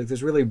like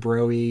this really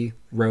bro-y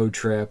road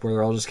trip where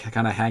they're all just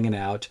kind of hanging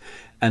out,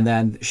 and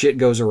then shit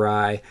goes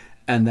awry,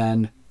 and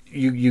then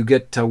you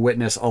get to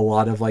witness a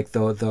lot of like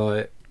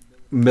the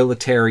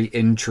military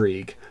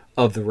intrigue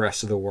of the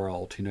rest of the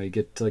world. You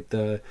get to like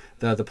the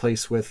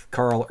place with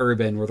Carl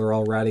Urban where they're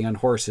all riding on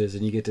horses,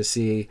 and you get to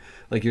see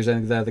like you're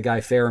saying the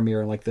guy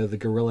Faramir and like the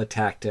guerrilla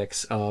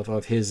tactics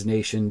of his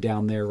nation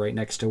down there right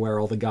next to where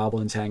all the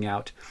goblins hang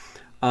out.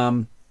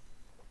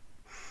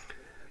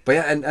 But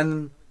yeah, and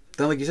then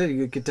like you said,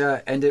 you could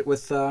end it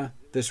with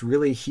this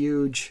really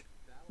huge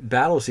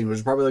battle scene, which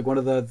is probably like one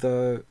of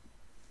the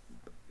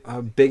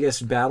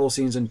biggest battle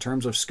scenes in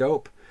terms of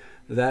scope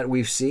that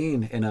we've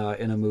seen in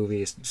a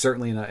movie,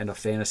 certainly in a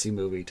fantasy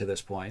movie to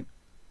this point.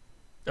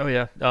 Oh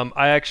yeah.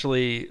 I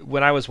actually,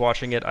 when I was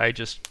watching it, I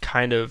just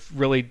kind of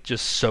really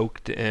just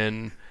soaked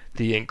in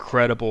the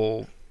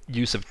incredible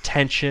use of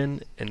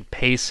tension and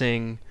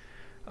pacing,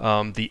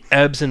 the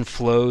ebbs and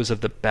flows of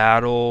the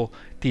battle,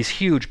 these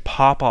huge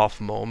pop-off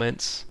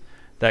moments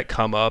that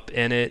come up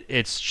in it.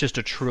 It's just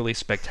a truly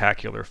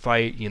spectacular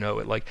fight.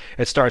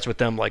 It starts with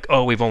them like,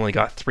 oh, we've only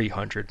got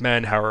 300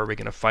 men. How are we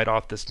going to fight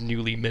off this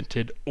newly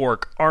minted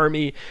orc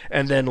army?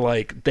 And then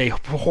like they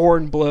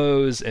horn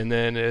blows, and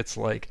then it's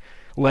like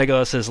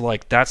Legolas is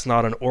like, that's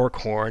not an orc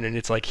horn, and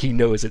it's like he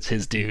knows it's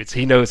his dudes.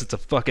 He knows it's a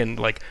fucking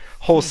like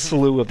whole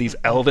slew of these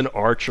elven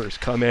archers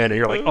come in, and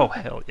you're like, oh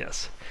hell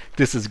yes,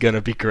 this is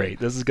gonna be great.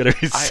 This is gonna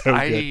be so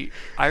good.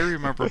 I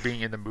remember being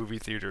in the movie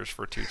theaters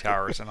for Two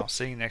Towers, and I was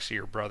sitting next to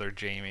your brother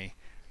Jamie,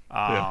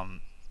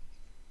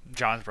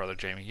 John's brother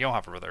Jamie. You don't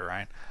have a brother,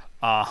 Ryan.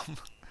 I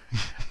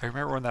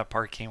remember when that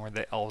part came where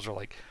the elves are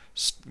like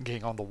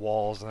getting on the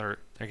walls and they're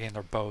getting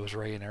their bows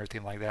ready and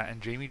everything like that,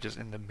 and Jamie just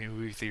in the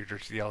movie theater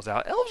just yells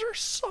out, "Elves are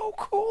so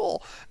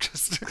cool!"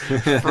 Just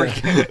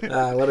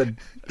freaking.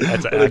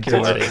 That's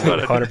accurate,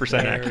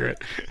 100%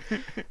 accurate.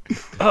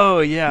 Oh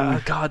yeah,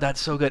 God,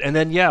 that's so good. And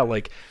then yeah,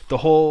 like the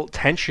whole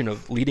tension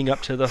of leading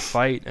up to the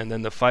fight, and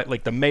then the fight,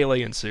 like the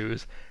melee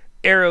ensues.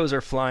 Arrows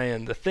are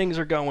flying, the things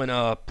are going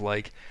up,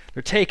 like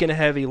they're taking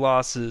heavy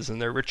losses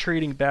and they're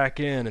retreating back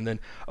in, and then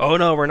oh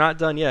no, we're not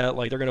done yet.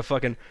 Like they're gonna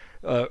fucking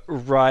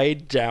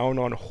ride down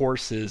on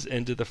horses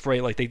into the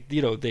fray. Like they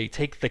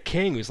take the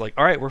king who's like,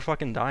 all right, we're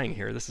fucking dying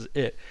here. This is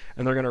it.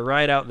 And they're gonna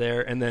ride out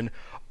there, and then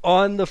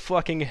on the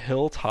fucking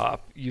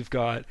hilltop, you've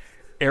got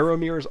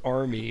Aramir's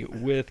army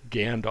with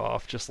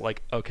Gandalf, just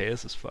like, okay,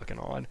 this is fucking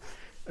on.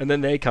 And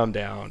then they come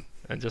down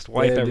and just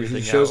wipe everything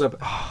out. He shows up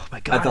my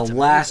God, at the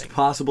last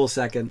possible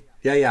second.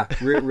 Yeah,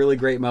 really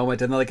great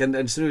moment. And like, and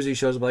as soon as he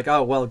shows up, like,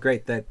 oh well,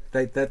 great, they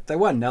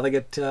won. Now they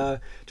get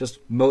just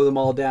mow them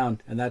all down,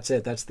 and that's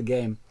it. That's the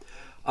game.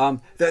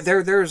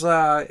 There's if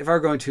I were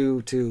going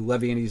to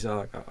levy any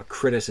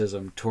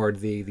criticism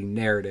toward the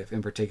narrative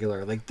in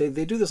particular, like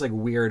they do this like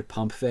weird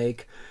pump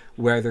fake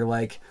where they're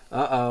like,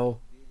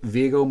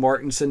 Viggo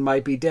Mortensen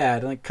might be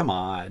dead. I'm like, come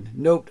on.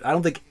 Nope. I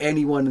don't think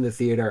anyone in the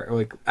theater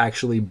like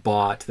actually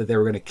bought that they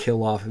were going to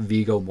kill off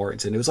Viggo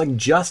Mortensen. It was like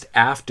just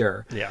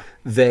after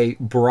they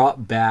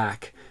brought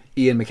back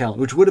Ian McKellen,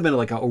 which would have been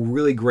like a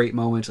really great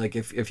moment. Like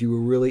if you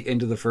were really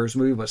into the first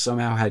movie, but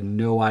somehow had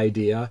no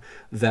idea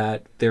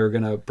that they were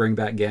going to bring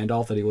back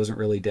Gandalf, that he wasn't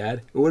really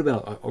dead. It would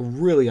have been a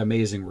really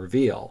amazing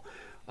reveal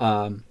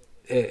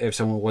if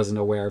someone wasn't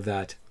aware of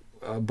that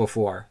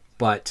before.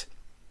 But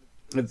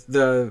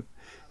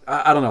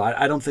I don't know.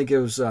 I don't think it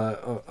was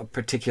a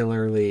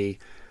particularly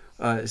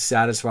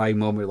satisfying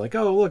moment. Like,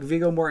 oh, look,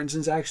 Viggo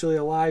Mortensen's actually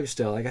alive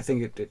still. Like, I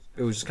think it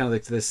was just kind of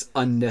like this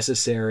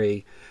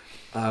unnecessary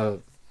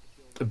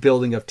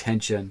building of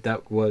tension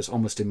that was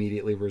almost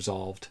immediately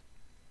resolved.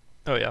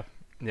 Oh, yeah.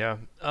 Yeah.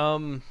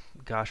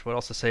 Gosh, what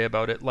else to say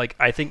about it? Like,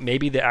 I think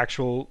maybe the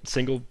actual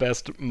single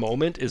best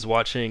moment is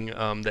watching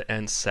the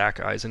end sack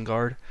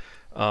Isengard.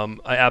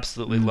 I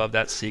absolutely love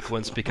that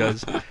sequence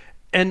because...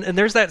 And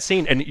there's that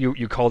scene, and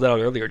you called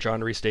out earlier,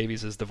 John Rhys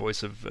Davies is the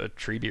voice of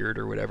Treebeard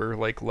or whatever,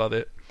 like, love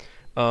it.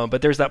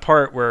 But there's that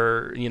part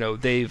where,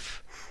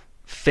 they've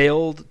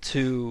failed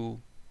to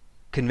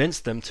convince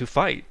them to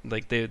fight.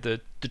 Like, the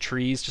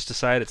trees just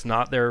decide it's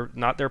not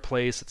their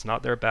place, it's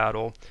not their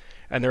battle.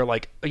 And they're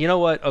like, you know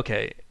what,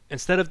 okay,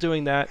 instead of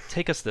doing that,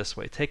 take us this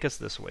way, take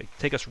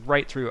us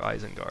right through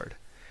Isengard.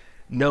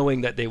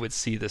 Knowing that they would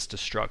see this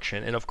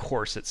destruction, and of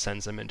course it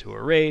sends them into a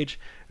rage,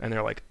 and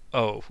they're like,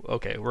 "Oh,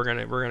 okay, we're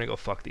gonna go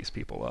fuck these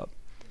people up."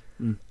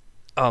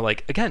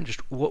 Like again,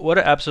 just what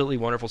an absolutely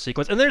wonderful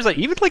sequence. And there's like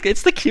even like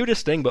it's the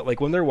cutest thing, but like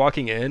when they're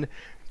walking in,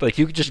 like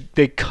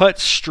they cut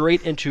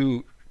straight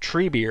into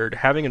Treebeard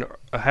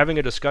having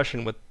a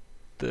discussion with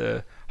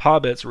the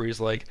hobbits where he's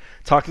like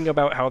talking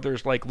about how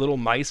there's like little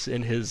mice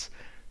in his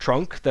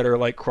trunk that are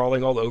like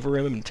crawling all over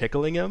him and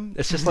tickling him.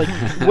 It's just like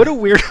what a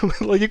weird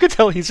like you could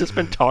tell he's just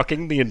been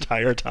talking the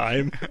entire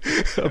time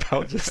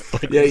about just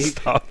like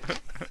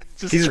stuff.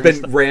 He's just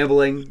been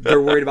rambling.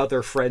 They're worried about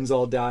their friends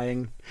all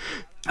dying.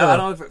 I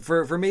don't know,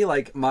 for me,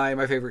 like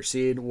my favorite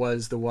scene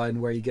was the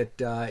one where you get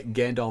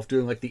Gandalf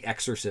doing like the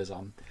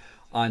exorcism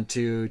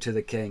onto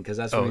the king, because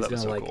that's when he's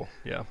gonna like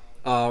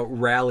cool.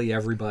 Rally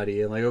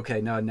everybody and like,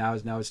 okay, now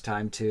it's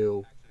time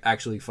to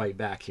actually fight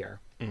back here.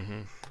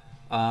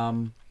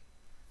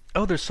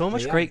 There's so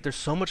much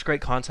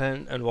great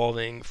content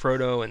involving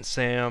Frodo and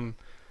Sam.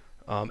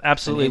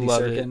 Absolutely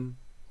love it.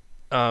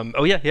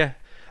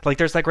 Like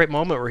there's that great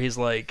moment where he's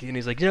like, do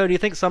you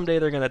think someday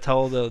they're gonna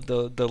tell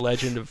the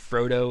legend of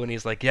Frodo? And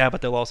he's like, yeah,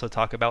 but they'll also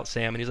talk about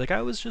Sam. And he's like,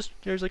 I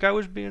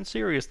was being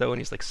serious though.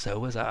 And he's like, so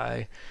was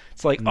I.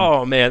 It's like,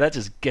 oh man, that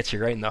just gets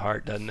you right in the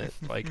heart, doesn't it?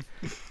 Like,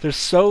 there's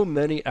so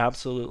many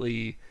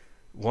absolutely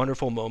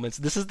wonderful moments.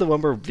 This is the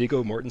one where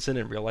Viggo Mortensen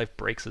in real life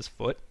breaks his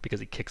foot because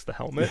he kicks the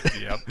helmet.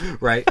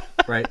 Yep. Right.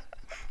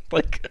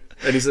 Like,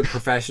 And he's a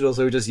professional,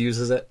 so he just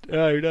uses it.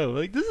 I know.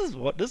 Like, this is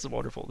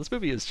wonderful. This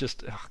movie is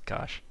just, oh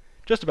gosh,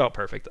 just about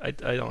perfect. I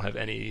don't have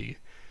any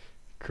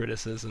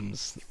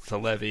criticisms to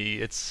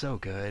levy. It's so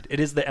good. It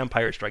is the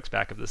Empire Strikes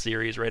Back of the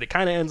series, right? It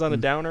kind of ends on a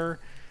downer.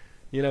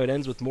 It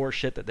ends with more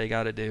shit that they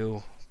got to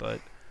do, but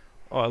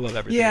I love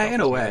everything. Yeah, about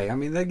in a this way. movie. I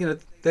mean,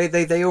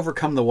 they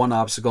overcome the one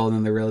obstacle, and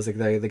then they realize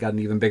they got an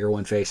even bigger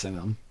one facing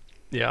them.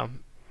 Yeah.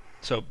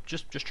 So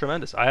just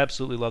tremendous. I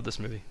absolutely love this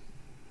movie.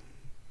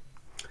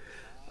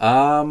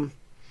 And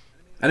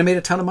it made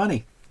a ton of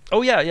money.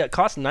 Oh yeah. It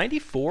cost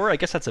 $94. I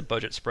guess that's a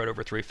budget spread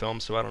over 3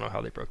 films, so I don't know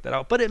how they broke that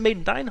out. But it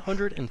made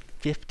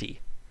 $950.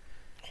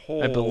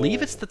 I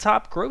believe it's the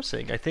top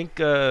grossing. I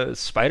think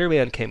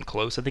Spider-Man came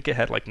close. I think it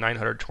had like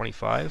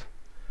 925.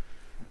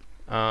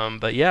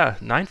 But yeah,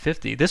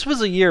 950. This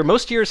was a year.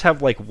 Most years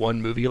have like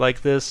one movie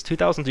like this.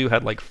 2002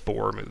 had like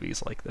 4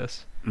 movies like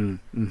this.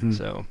 Mm-hmm.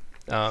 So,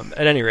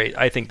 at any rate,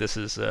 I think this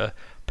is a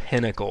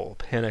pinnacle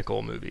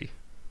movie.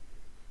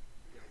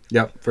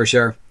 Yep, for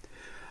sure.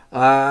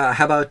 How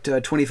about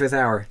 25th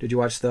Hour? Did you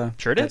watch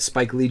Sure did. that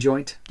Spike Lee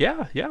joint?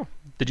 Yeah.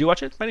 Did you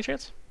watch it by any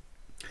chance?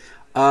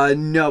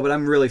 No, but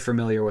I'm really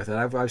familiar with it.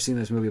 I've seen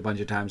this movie a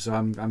bunch of times, so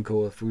I'm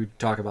cool if we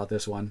talk about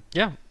this one.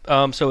 Yeah.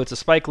 So it's a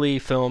Spike Lee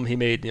film. He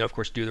made, of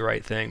course, Do the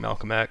Right Thing,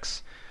 Malcolm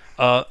X.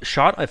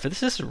 Shot, if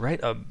this is right,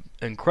 an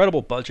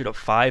incredible budget of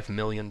 $5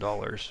 million.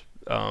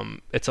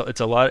 It's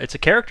a lot. It's a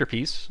character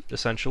piece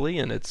essentially,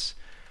 and it's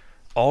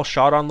all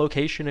shot on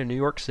location in New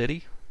York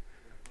City.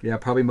 Yeah,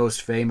 probably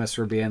most famous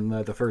for being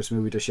the first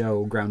movie to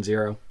show Ground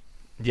Zero.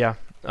 Yeah.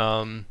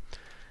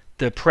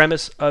 The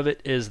premise of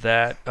it is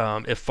that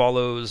it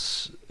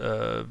follows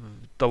the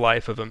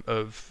life of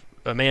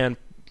a man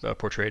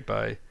portrayed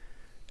by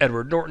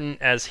Edward Norton.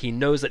 As he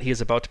knows that he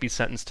is about to be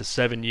sentenced to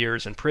 7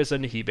 years in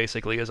prison, he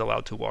basically is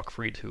allowed to walk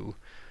free to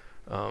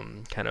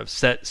kind of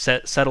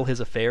settle his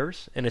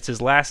affairs. And it's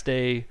his last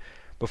day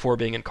before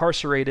being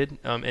incarcerated,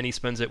 and he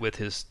spends it with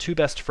his 2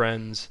 best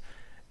friends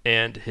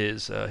and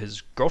his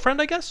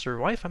girlfriend, I guess, or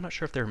wife. I'm not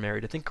sure if they're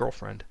married. I think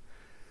girlfriend.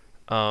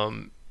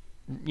 So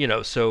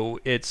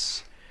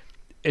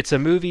it's a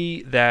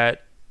movie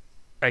that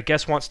I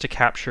guess wants to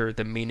capture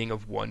the meaning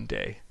of one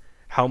day,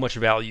 how much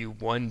value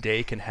one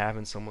day can have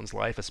in someone's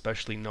life,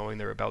 especially knowing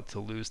they're about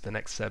to lose the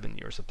next 7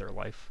 years of their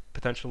life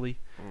potentially.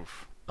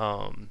 Oof.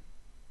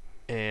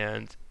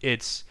 And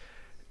it's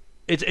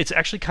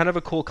actually kind of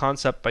a cool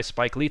concept by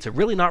Spike Lee to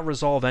really not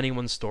resolve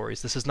anyone's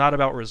stories. This is not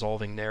about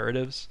resolving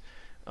narratives.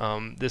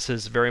 This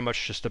is very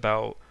much just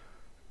about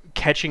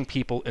catching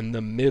people in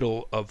the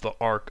middle of the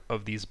arc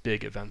of these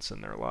big events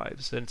in their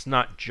lives. And it's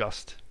not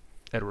just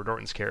Edward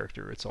Norton's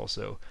character. It's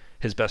also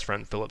his best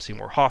friend, Philip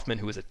Seymour Hoffman,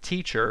 who is a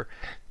teacher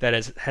that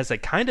has a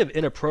kind of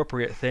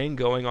inappropriate thing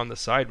going on the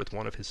side with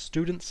one of his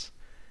students.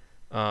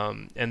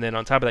 And then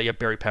on top of that, you have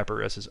Barry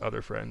Pepper as his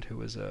other friend,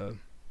 who is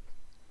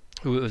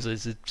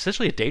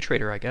essentially a day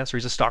trader, I guess, or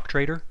he's a stock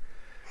trader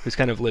who's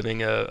kind of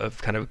living a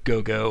kind of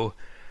go-go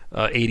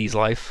 80s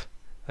life,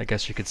 I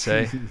guess you could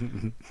say.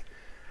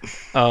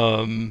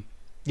 I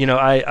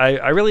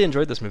really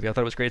enjoyed this movie. I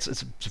thought it was great.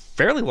 It's a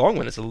fairly long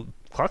one. It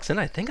clocks in,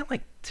 I think, at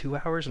like 2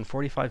 hours and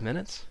 45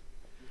 minutes.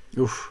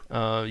 Oof.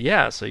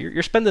 Yeah, so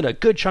you're spending a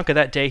good chunk of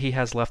that day he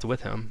has left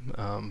with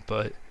him.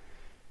 But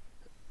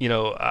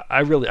I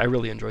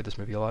really enjoyed this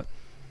movie a lot.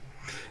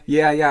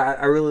 Yeah,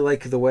 I really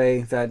like the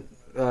way that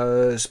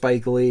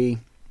Spike Lee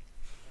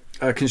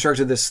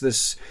constructed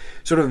this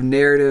sort of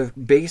narrative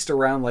based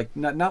around like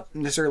not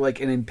necessarily like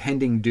an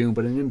impending doom,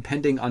 but an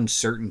impending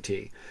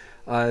uncertainty.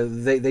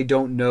 They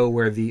don't know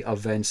where the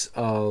events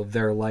of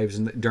their lives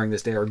during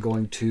this day are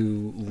going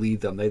to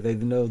lead them. They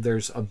know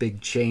there's a big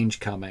change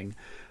coming,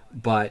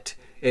 but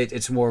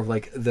it's more of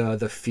like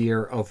the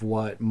fear of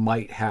what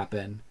might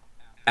happen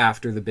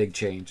after the big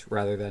change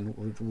rather than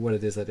what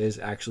it is that is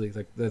actually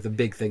like the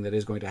big thing that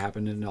is going to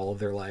happen in all of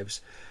their lives.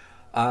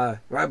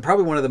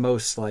 Probably one of the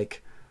most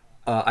like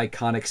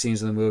iconic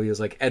scenes in the movie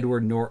is like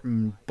Edward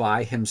Norton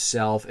by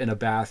himself in a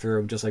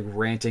bathroom just like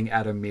ranting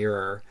at a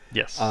mirror.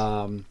 Yes.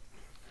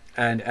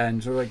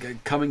 And sort of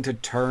like coming to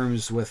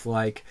terms with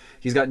like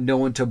he's got no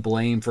one to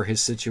blame for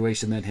his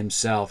situation than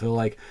himself. He'll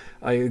like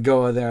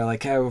go in there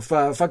like, hey,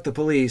 fuck the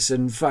police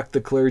and fuck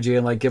the clergy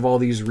and like give all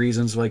these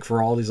reasons like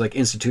for all these like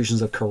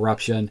institutions of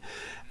corruption,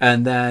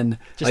 and then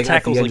just like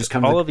tackles at the end, like just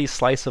comes all of these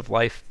slice of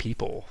life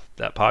people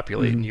that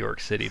populate New York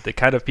City, the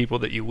kind of people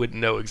that you wouldn't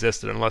know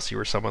existed unless you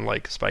were someone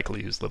like Spike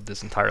Lee who's lived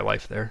his entire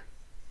life there.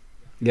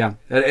 Yeah,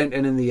 and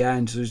in the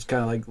end, so just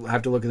kind of like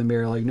have to look in the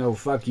mirror like, no,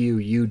 fuck you,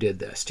 you did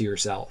this to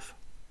yourself.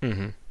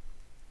 Mm-hmm.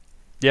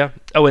 Yeah.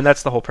 Oh, and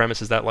that's the whole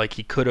premise is that like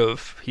he could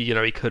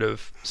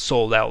have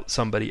sold out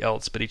somebody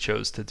else, but he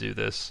chose to do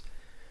this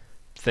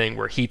thing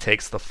where he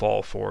takes the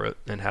fall for it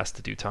and has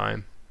to do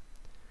time.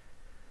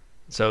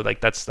 So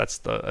like that's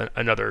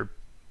another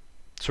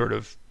sort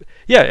of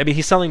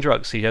he's selling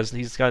drugs.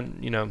 He's got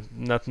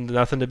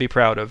nothing to be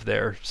proud of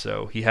there.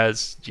 So he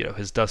has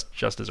his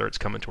just desserts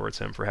coming towards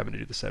him for having to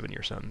do the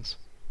 7-year sentence.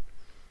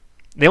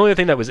 The only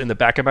thing that was in the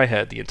back of my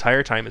head the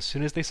entire time, as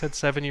soon as they said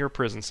 7-year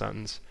prison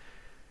sentence,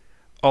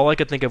 all I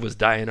could think of was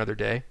Die Another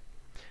Day,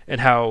 and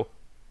how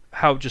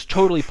just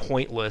totally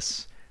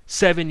pointless.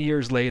 7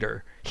 years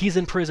later, he's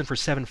in prison for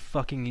 7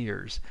 fucking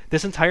years.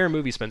 This entire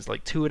movie spends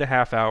like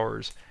 2.5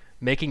 hours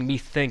making me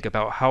think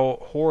about how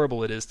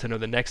horrible it is to know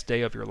the next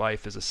day of your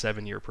life is a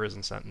 7-year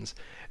prison sentence,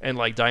 and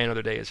like Die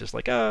Another Day is just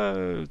like,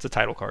 it's a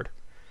title card.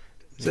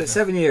 So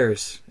 7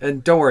 years,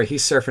 and don't worry,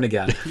 he's surfing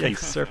again. Yeah,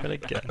 he's surfing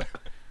again.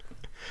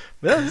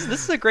 Well, this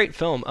is a great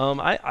film.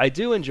 I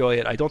do enjoy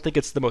it. I don't think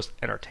it's the most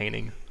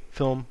entertaining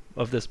film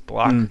of this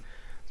block,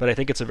 but I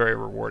think it's a very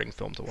rewarding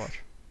film to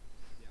watch.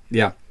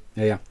 Yeah.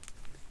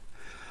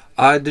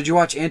 Did you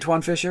watch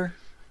Antoine Fisher?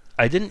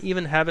 I didn't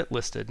even have it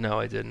listed. No,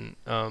 I didn't.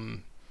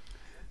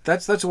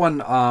 That's one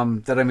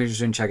that I'm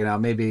interested in checking out.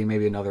 Maybe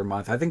another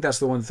month. I think that's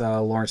the one with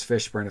Lawrence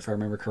Fishburne, if I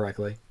remember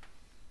correctly.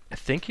 I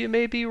think you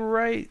may be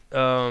right.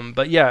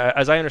 But yeah,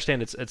 as I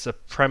understand, it's a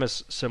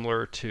premise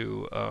similar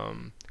to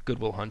Good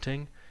Will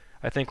Hunting.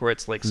 I think where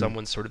it's like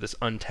someone's sort of this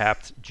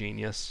untapped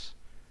genius.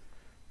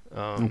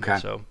 Okay.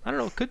 So I don't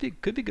know. Could be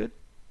good.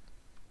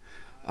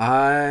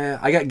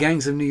 I got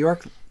Gangs of New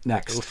York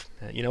next. Oof.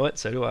 You know what?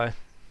 So do I.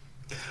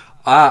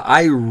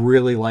 I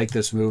really like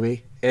this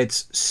movie.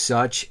 It's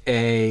such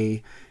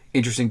a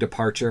interesting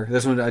departure.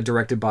 This one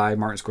directed by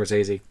Martin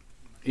Scorsese.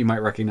 You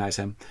might recognize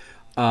him.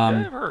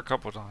 Yeah, I've heard a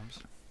couple of times.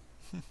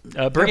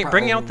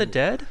 Bringing Out the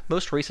Dead,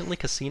 most recently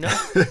Casino.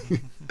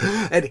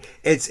 And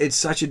it's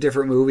such a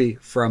different movie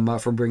from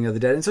Bringing Out the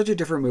Dead, and such a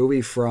different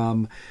movie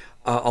from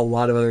a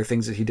lot of other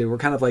things that he did. We're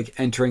kind of like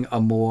entering a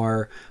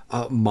more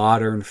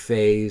modern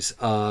phase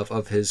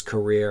of his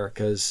career,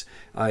 because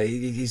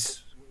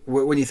he's,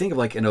 when you think of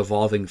like an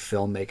evolving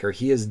filmmaker,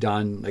 he has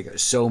done like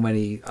so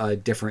many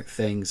different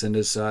things, and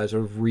has sort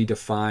of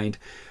redefined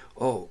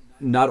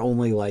not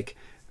only like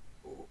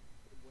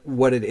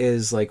what it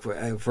is like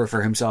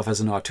for himself as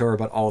an auteur,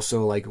 but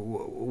also like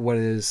what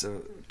it is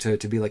to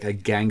be like a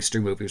gangster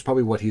movie. It's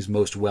probably what he's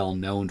most well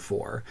known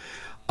for.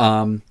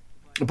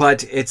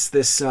 But it's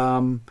this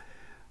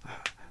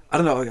I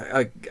don't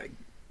know,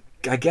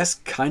 I guess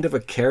kind of a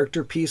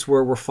character piece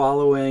where we're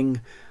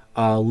following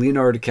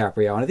Leonardo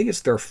DiCaprio, and I think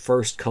it's their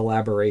first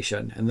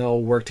collaboration, and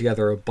they'll work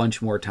together a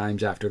bunch more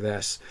times after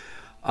this.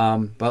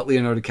 But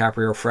Leonardo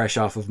DiCaprio, fresh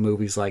off of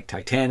movies like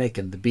Titanic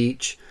and The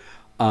Beach,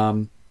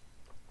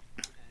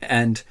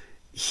 and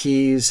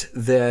he's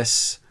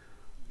this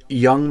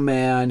young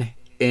man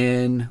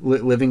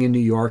living in New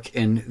York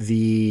in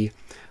the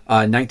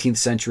 19th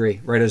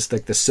century, right as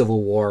like the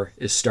Civil War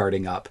is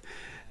starting up.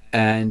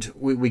 And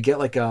we get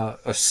like a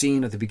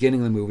scene at the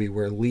beginning of the movie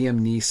where Liam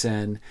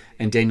Neeson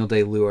and Daniel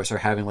Day-Lewis are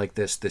having like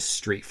this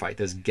street fight,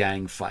 this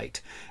gang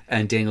fight.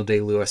 And Daniel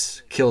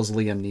Day-Lewis kills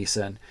Liam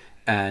Neeson,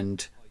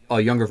 and a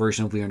younger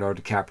version of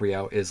Leonardo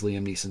DiCaprio is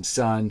Liam Neeson's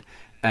son,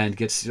 and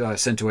gets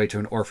sent away to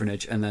an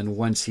orphanage. And then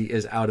once he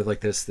is out of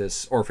like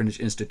this orphanage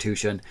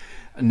institution,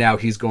 now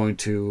he's going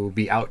to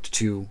be out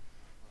to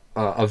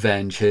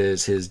avenge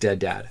his dead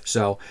dad.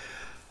 So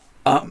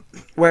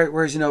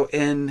whereas, you know,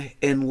 in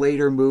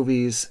later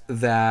movies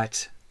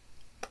that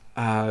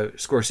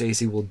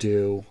Scorsese will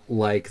do,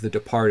 like The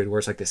Departed, where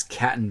it's like this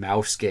cat and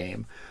mouse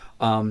game,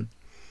 Gangs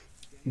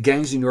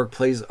of New York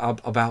plays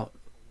about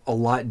a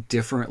lot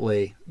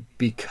differently,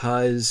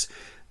 because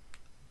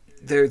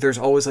there's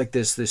always like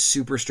this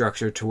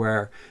superstructure to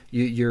where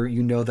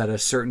you know that at a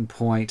certain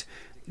point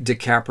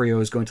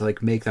DiCaprio is going to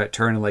like make that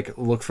turn and like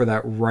look for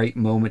that right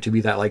moment to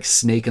be that like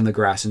snake in the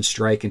grass and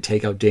strike and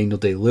take out Daniel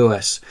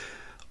Day-Lewis.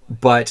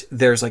 But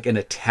there's like an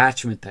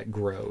attachment that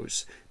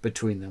grows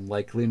between them.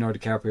 Like Leonardo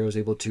DiCaprio is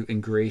able to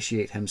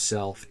ingratiate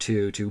himself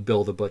to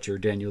Bill the Butcher,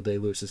 Daniel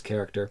Day-Lewis's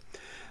character.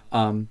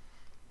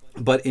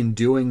 But in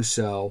doing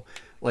so,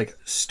 like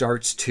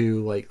starts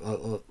to like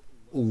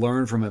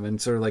learn from him,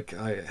 and sort of like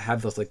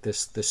have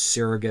this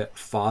surrogate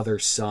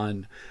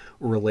father-son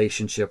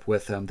relationship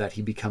with him that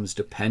he becomes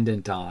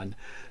dependent on.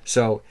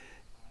 So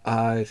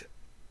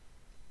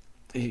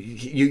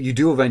you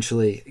do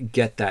eventually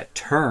get that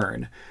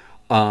turn,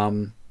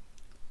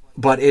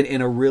 but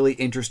in a really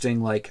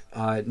interesting like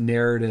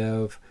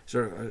narrative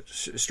sort of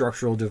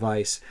structural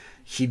device,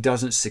 he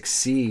doesn't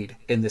succeed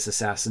in this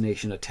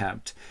assassination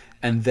attempt,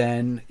 and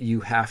then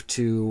you have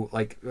to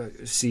like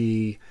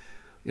see,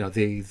 you know,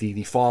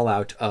 the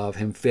fallout of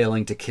him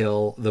failing to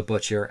kill the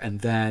butcher,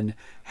 and then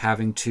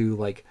having to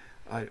like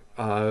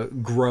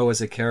grow as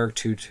a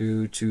character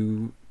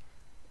to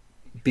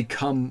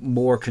become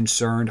more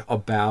concerned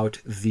about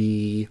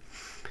the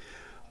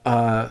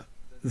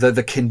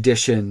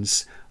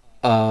conditions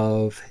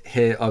of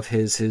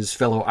his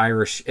fellow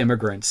Irish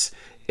immigrants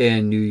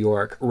in New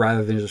York,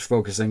 rather than just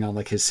focusing on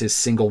like his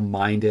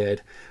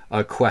single-minded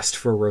quest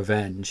for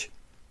revenge.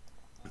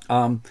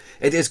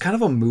 It is kind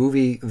of a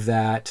movie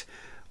that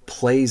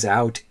plays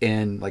out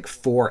in like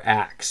 4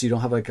 acts. You don't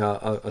have like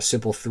a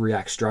simple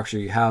 3-act structure.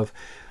 You have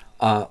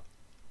at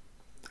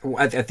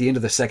the end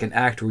of the second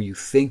act, where you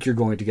think you're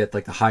going to get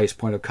like the highest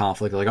point of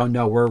conflict, like, oh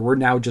no, we're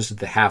now just at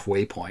the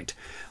halfway point.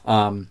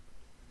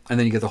 and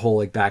then you get the whole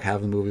like back half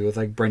of the movie with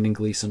like Brendan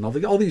Gleeson,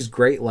 all these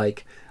great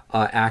like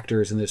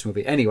actors in this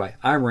movie. Anyway,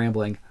 I'm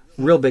rambling.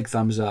 Real big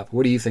thumbs up.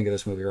 What do you think of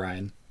this movie,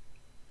 Ryan?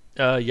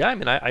 Yeah, I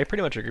mean, I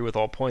pretty much agree with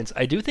all points.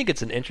 I do think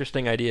it's an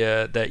interesting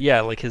idea that,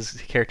 yeah, like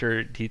his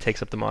character, he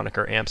takes up the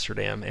moniker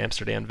Amsterdam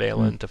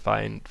Valen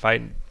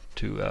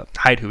to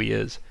hide who he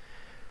is.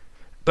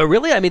 But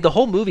really, I mean, the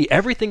whole movie,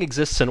 everything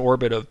exists in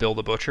orbit of Bill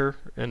the Butcher,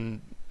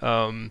 and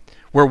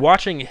we're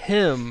watching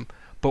him,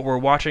 but we're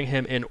watching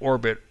him in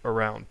orbit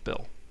around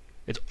Bill.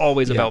 It's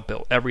always about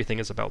Bill. Everything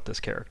is about this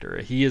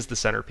character. He is the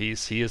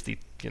centerpiece. He is the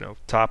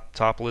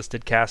top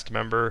listed cast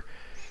member.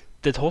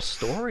 The whole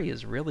story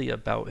is really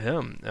about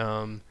him.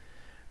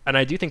 And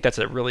I do think that's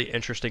a really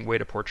interesting way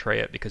to portray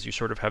it, because you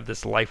sort of have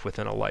this life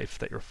within a life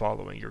that you're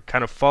following. You're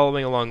kind of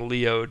following along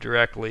Leo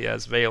directly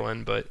as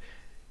Valen, but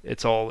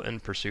it's all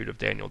in pursuit of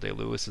Daniel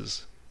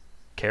Day-Lewis's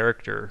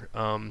character.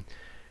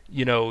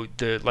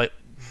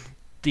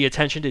 The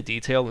attention to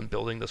detail in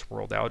building this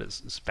world out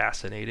is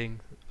fascinating.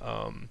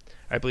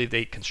 I believe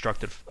they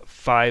constructed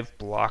 5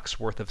 blocks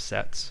worth of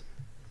sets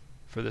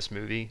for this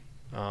movie.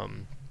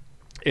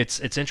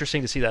 It's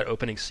interesting to see that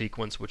opening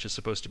sequence, which is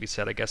supposed to be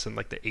set, I guess, in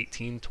like the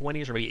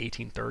 1820s or maybe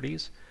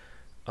 1830s.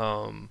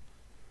 And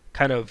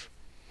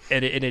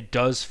it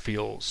does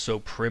feel so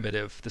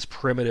primitive. This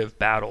primitive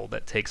battle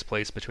that takes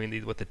place between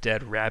the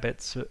dead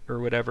rabbits or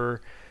whatever,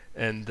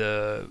 and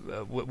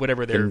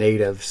whatever the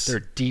natives, their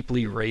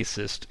deeply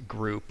racist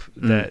group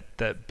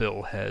that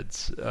Bill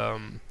heads.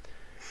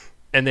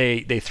 And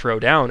they throw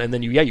down, and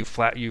then you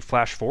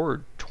flash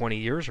forward 20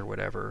 years or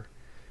whatever,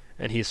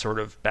 and he's sort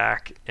of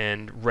back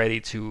and ready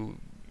to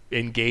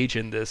engage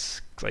in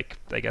this, like,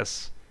 I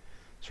guess,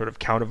 sort of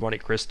Count of Monte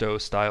Cristo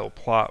style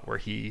plot where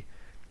he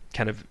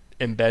kind of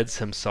embeds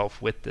himself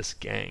with this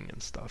gang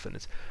and stuff, and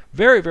it's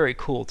very, very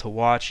cool to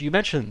watch. You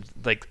mentioned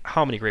like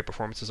how many great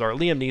performances are.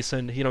 Liam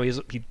Neeson,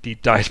 he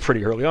dies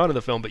pretty early on in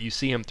the film, but you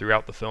see him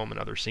throughout the film and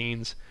other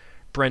scenes.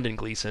 Brendan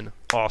Gleeson,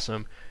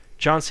 awesome.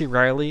 John C.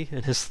 Reilly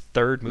in his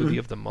 3rd movie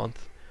of the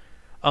month.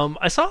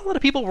 I saw a lot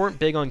of people weren't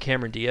big on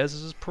Cameron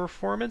Diaz's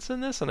performance in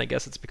this, and I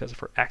guess it's because of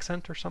her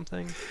accent or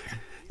something.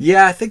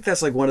 Yeah, I think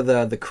that's like one of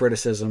the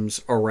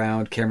criticisms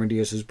around Cameron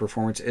Diaz's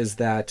performance is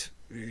that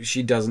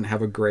she doesn't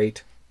have a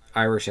great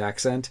Irish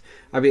accent.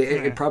 I mean,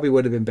 it probably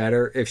would have been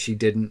better if she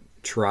didn't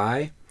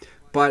try.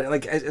 But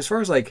like as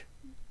far as like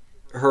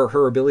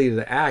her ability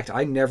to act,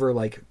 I never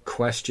like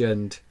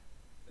questioned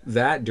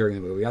that during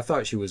the movie. I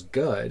thought she was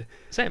good.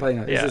 Same. But,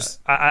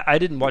 I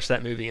didn't watch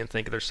that movie and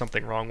think there's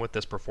something wrong with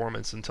this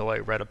performance until I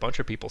read a bunch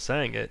of people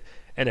saying it.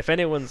 And if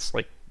anyone's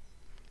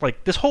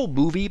like this whole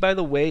movie, by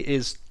the way,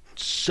 is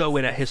so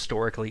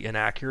historically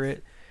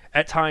inaccurate.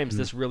 At times,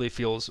 this really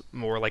feels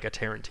more like a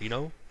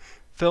Tarantino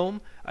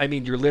film. I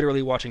mean, you're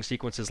literally watching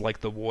sequences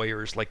like The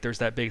Warriors. Like, there's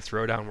that big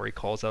throwdown where he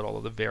calls out all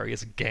of the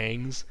various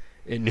gangs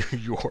in New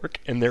York,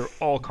 and they're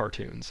all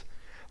cartoons.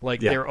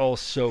 They're all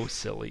so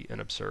silly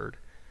and absurd.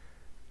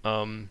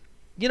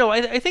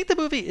 I think the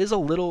movie is a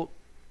little...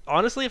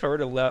 Honestly, if I were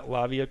to let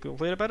Lavia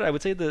complain about it, I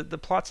would say the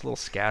plot's a little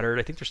scattered.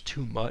 I think there's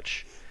too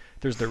much.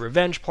 There's the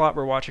revenge plot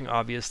we're watching,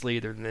 obviously.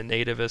 There's the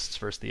nativists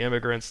versus the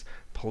immigrants,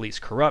 police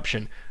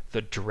corruption,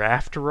 the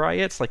draft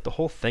riots, like the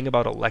whole thing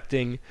about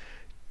electing...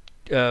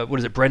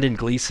 Brendan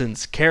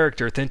Gleeson's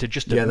character, then to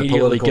just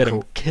immediately get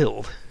him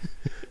killed.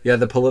 Yeah,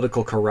 the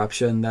political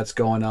corruption that's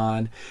going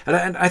on.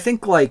 And I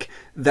think, like,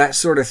 that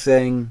sort of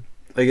thing...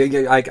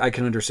 Like, I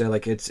can understand,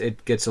 like,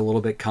 it gets a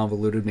little bit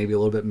convoluted, maybe a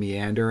little bit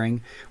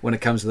meandering when it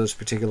comes to those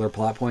particular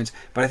plot points.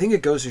 But I think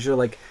it goes to show,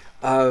 like,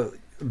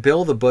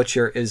 Bill the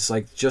Butcher is,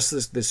 like,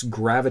 just this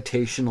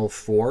gravitational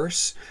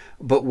force.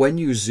 But when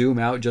you zoom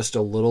out just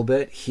a little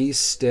bit, he's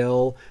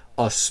still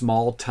a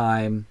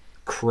small-time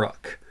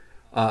crook,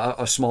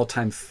 a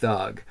small-time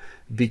thug.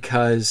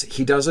 Because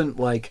he doesn't,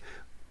 like,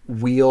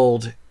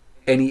 wield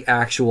any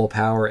actual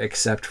power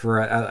except for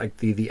like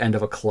the end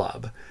of a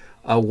club.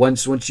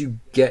 Once you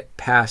get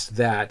past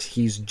that,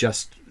 he's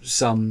just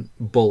some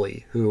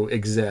bully who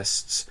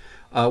exists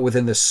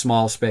within this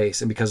small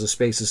space, and because the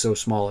space is so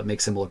small, it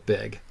makes him look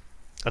big.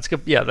 That's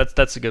good. Yeah,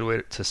 that's a good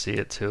way to see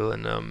it too.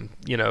 And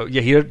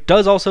he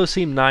does also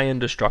seem nigh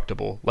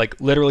indestructible.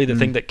 Like, literally, the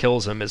thing that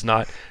kills him is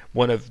not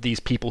one of these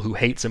people who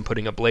hates him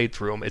putting a blade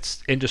through him.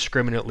 It's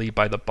indiscriminately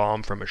by the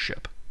bomb from a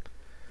ship.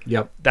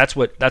 Yep. That's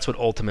what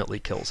ultimately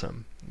kills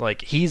him.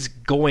 Like, he's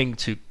going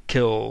to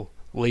kill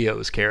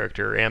Leo's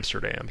character,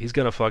 Amsterdam. He's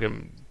gonna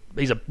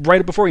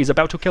right before he's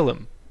about to kill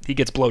him, he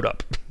gets blowed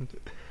up.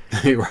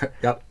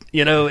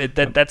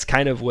 Yep. That's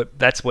kind of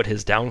what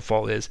his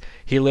downfall is.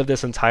 He lived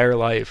this entire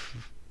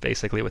life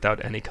basically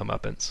without any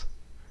comeuppance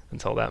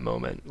until that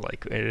moment.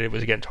 Like, it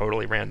was, again,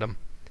 totally random.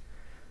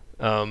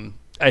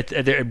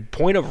 The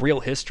point of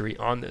real history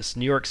on this,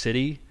 New York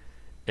City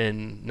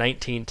in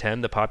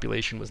 1910, the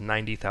population was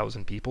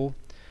 90,000 people.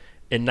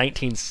 In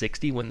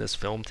 1960, when this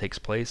film takes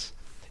place,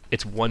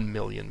 it's 1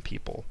 million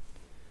people.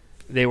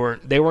 They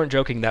weren't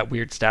joking that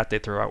weird stat they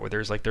throw out where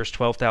there's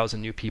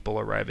 12,000 new people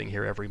arriving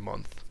here every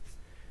month.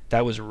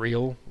 That was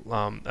real.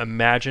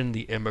 Imagine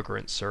the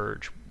immigrant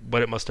surge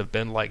what it must have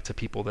been like to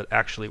people that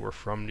actually were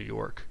from New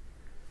York,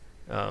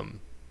 to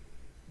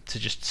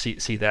just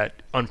see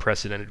that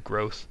unprecedented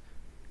growth.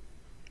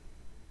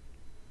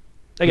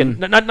 Again,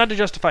 not to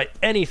justify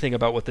anything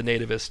about what the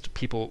nativist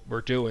people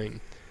were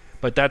doing,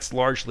 but that's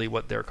largely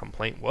what their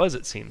complaint was.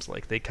 It seems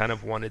like they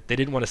didn't want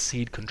to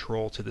cede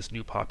control to this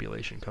new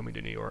population coming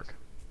to New York.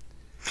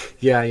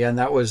 Yeah, and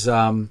that was,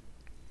 like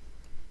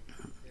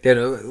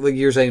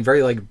you're saying,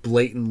 very like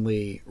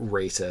blatantly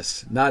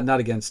racist. Not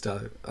against,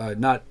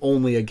 not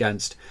only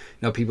against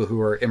people who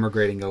are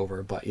immigrating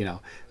over, but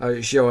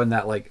showing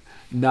that like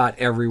not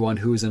everyone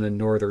who's in a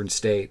northern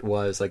state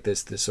was like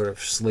this sort of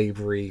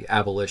slavery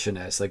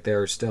abolitionist. Like there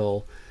are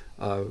still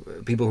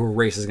people who are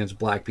racist against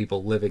black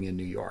people living in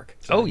New York.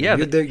 So,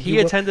 he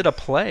attended a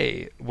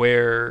play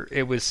where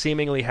it was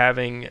seemingly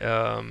having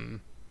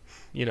kind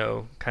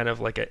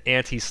of like an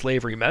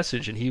anti-slavery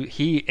message, and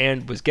he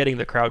was getting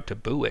the crowd to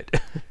boo it.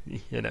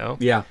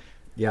 Yeah.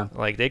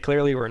 Like they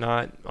clearly were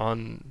not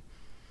on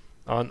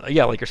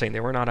like you're saying, they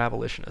were not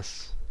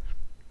abolitionists.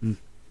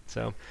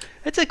 So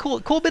it's a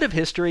cool bit of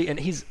history, and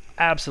he's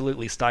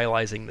absolutely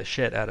stylizing the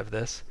shit out of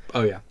this.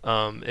 Oh yeah.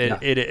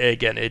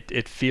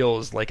 It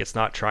feels like it's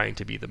not trying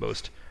to be the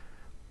most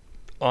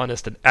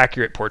honest and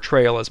accurate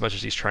portrayal as much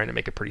as he's trying to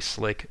make a pretty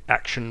slick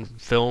action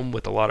film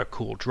with a lot of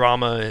cool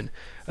drama, and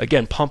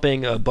again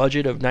pumping a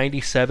budget of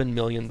 $97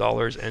 million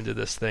into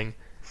this thing.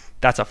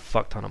 That's a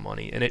fuck ton of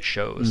money, and it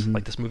shows.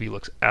 Like this movie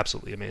looks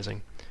absolutely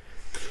amazing.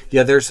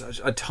 Yeah, there's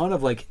a ton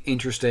of like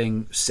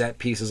interesting set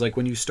pieces. Like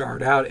when you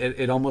start out,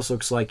 it almost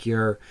looks like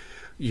you're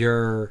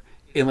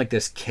in like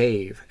this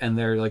cave, and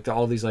there are like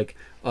all these like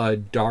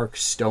dark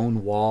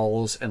stone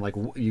walls, and like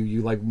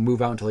you like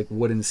move out into like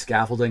wooden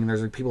scaffolding, and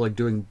there's like people like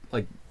doing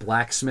like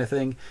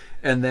blacksmithing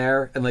in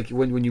there, and like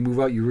when you move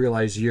out, you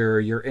realize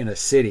you're in a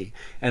city,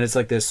 and it's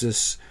like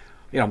this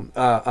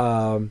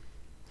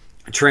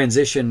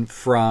transition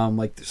from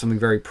like something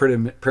very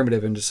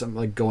primitive into something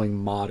like going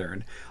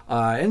modern.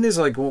 And there's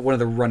like one of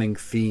the running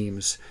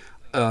themes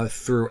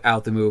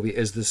throughout the movie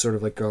is this sort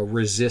of like a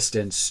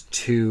resistance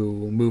to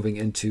moving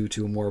into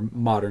a more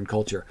modern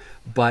culture.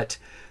 But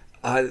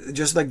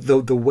just like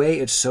the way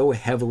it's so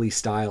heavily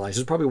stylized,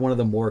 it's probably one of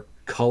the more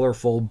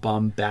colorful,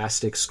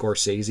 bombastic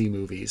Scorsese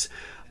movies.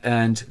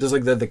 And there's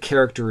like the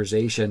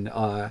characterization,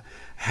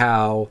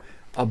 how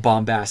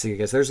bombastic it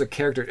gets. There's a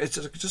character, it's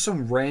just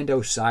some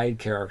rando side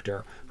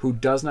character who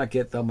does not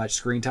get that much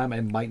screen time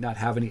and might not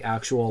have any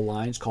actual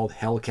lines, called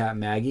Hellcat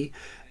Maggie,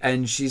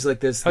 and she's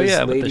like this lady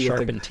with the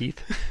sharpened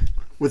teeth,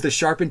 with the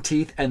sharpened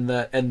teeth and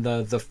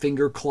the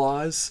finger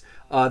claws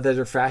that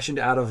are fashioned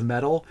out of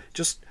metal.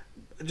 Just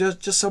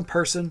some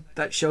person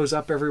that shows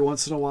up every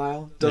once in a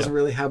while, doesn't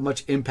really have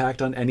much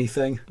impact on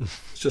anything.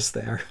 It's just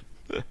there.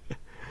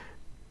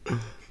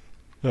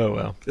 Oh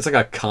well, it's like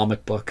a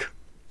comic book.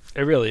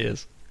 It really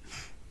is.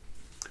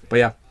 But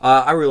yeah,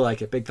 I really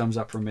like it. Big thumbs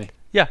up from me.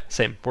 Yeah,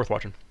 same. Worth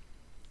watching.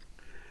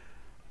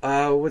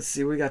 Let's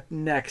see what we got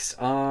next.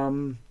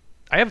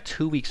 I have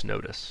 2 weeks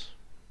notice.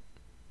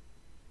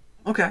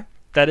 Okay.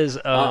 That is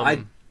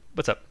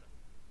what's up?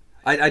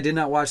 I did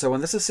not watch that one.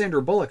 This is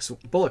Sandra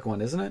Bullock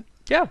one, isn't it?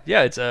 Yeah.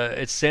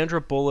 It's Sandra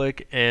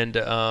Bullock and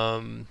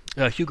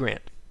Hugh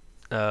Grant.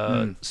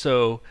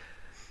 So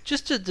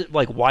just to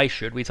like, why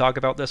should we talk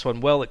about this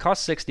one? Well, it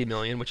cost $60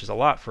 million, which is a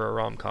lot for a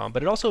rom-com,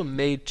 but it also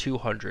made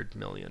 $200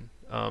 million.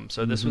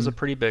 So this was a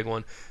pretty big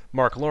one.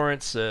 Mark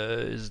Lawrence,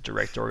 his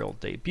directorial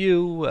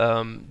debut.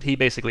 He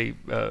basically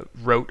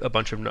wrote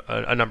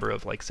a number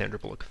of like Sandra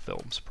Bullock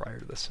films prior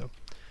to this. So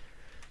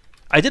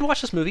I did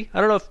watch this movie.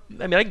 I don't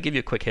know I can give you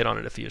a quick hit on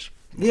it if you just...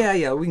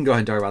 Yeah, we can go ahead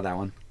and talk about that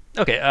one.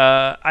 Okay,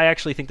 I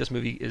actually think this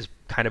movie is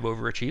kind of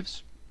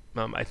overachieves.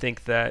 I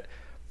think that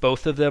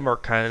both of them are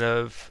kind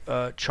of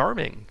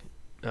charming.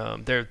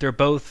 They're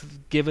both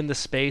given the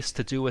space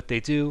to do what they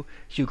do.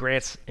 Hugh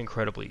Grant's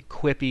incredibly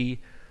quippy.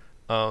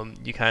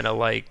 You kind of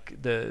like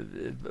the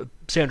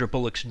Sandra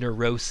Bullock's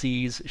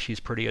neuroses. She's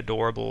pretty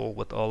adorable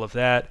with all of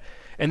that.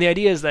 And the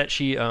idea is that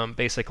she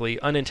basically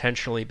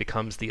unintentionally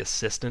becomes the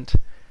assistant.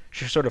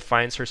 She sort of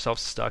finds herself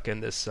stuck in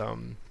this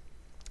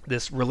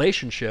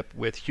relationship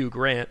with Hugh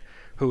Grant,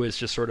 who is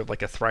just sort of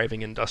like a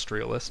thriving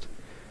industrialist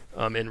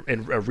and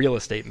a real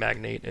estate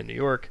magnate in New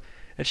York.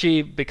 And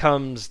she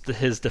becomes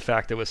his de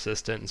facto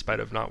assistant in spite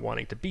of not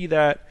wanting to be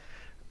that.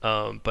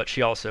 But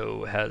she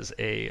also has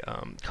a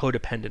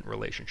codependent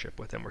relationship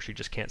with him where she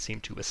just can't seem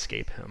to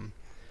escape him.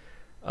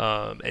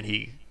 And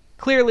he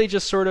clearly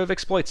just sort of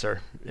exploits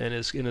her and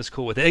is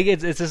cool with it.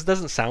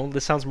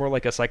 This sounds more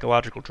like a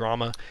psychological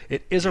drama.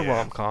 It is a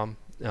rom-com.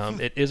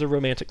 It is a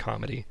romantic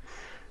comedy.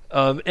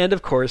 And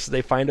of course,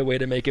 they find a way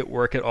to make it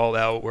work it all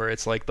out, where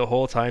it's like the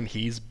whole time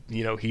he's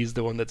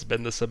the one that's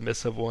been the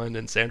submissive one,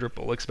 and Sandra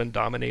Bullock's been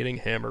dominating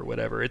him or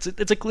whatever. It's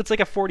like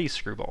a 40s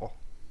screwball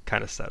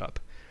kind of setup,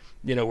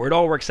 where it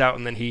all works out,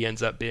 and then he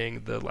ends up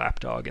being the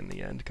lapdog in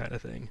the end, kind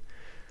of thing.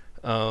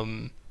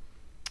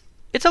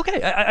 It's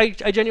okay.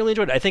 I genuinely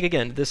enjoyed it. I think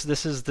again, this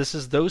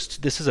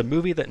is a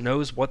movie that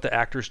knows what the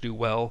actors do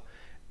well,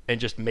 and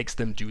just makes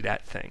them do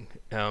that thing.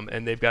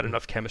 And they've got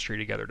enough chemistry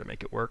together to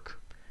make it work.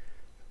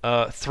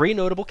 3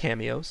 notable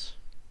cameos.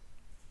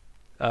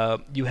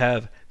 You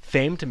have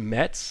famed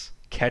Mets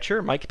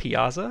catcher Mike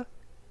Piazza.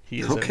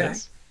 He is in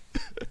this.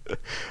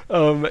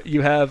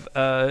 You have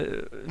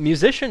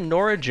musician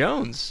Nora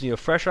Jones,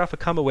 fresh off of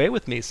Come Away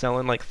With Me,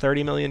 selling like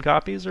 30 million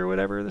copies or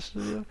whatever this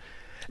is.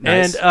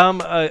 Nice.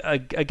 And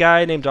a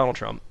guy named Donald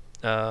Trump.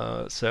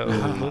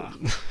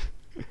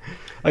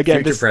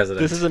 Again, this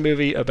is a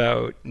movie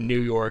about New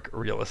York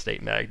real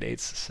estate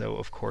magnates, so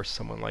of course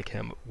someone like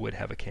him would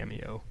have a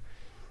cameo.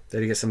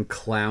 Did he get some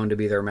clown to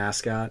be their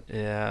mascot?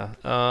 Yeah.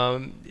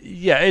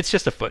 Yeah, it's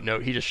just a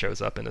footnote. He just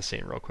shows up in a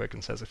scene real quick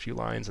and says a few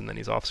lines, and then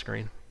he's off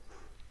screen.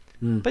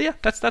 But yeah,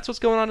 that's what's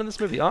going on in this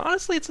movie.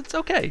 Honestly, it's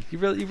okay. You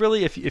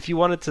really, if you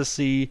wanted to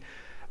see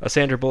a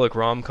Sandra Bullock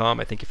rom-com,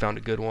 I think you found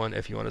a good one.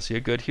 If you want to see a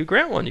good Hugh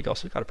Grant one, you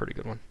also got a pretty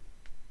good one.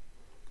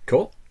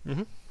 Cool.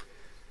 Mm-hmm.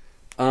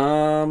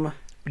 What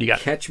do you got?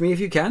 Catch Me If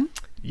You Can.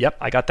 Yep,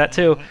 I got that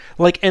too.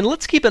 And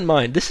let's keep in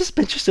mind, this has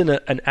been just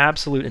an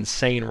absolute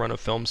insane run of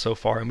films so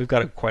far, and we've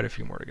got quite a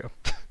few more to go.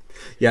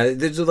 Yeah,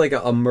 there's like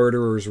a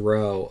murderer's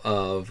row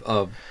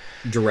of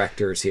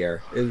directors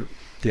here.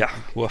 Yeah,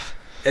 woof.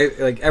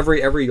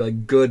 Every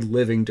like good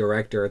living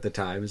director at the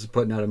time is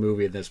putting out a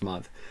movie this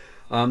month.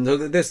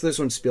 So this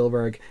one's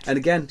Spielberg, and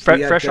again,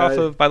 fresh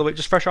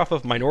off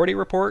of Minority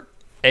Report,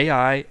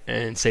 AI,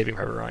 and Saving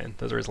Private Ryan.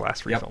 Those are his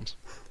last 3 films.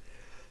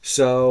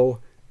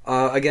 So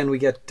again, we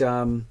get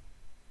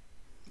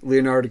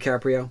Leonardo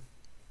DiCaprio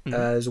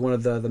as one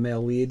of the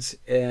male leads,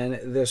 and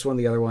this one,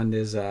 the other one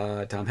is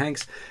Tom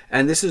Hanks,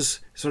 and this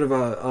is sort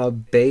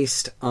of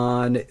based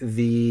on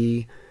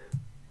the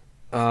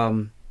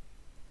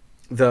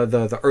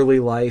early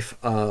life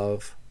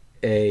of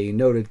a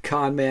noted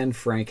con man,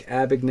 Frank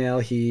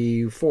Abagnale.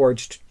 He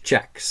forged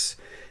checks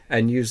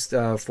and used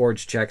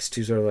forged checks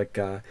to sort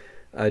of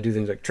do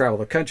things like travel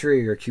the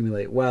country or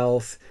accumulate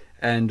wealth,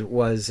 and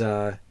was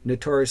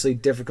notoriously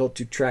difficult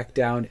to track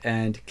down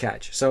and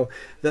catch. So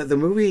the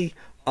movie,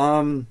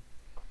 I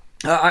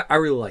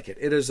really like it.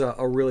 It is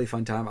a really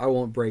fun time. I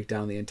won't break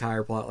down the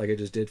entire plot like I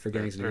just did for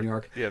Gangs of New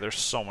York. Yeah, there's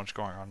so much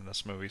going on in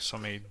this movie. So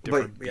many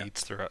different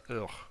beats throughout.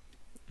 Ugh.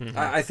 Mm-hmm.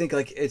 I think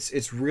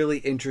it's really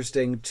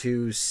interesting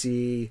to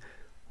see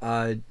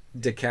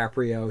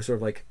DiCaprio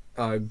sort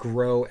of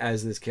grow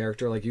as this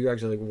character. Like, you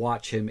actually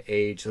watch him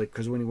age,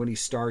 because when he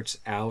starts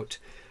out,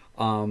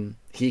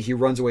 he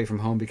runs away from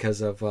home because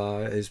of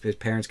his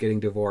parents getting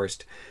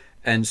divorced,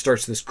 and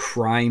starts this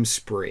crime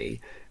spree.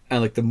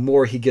 And the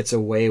more he gets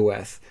away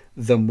with,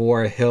 the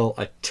more he'll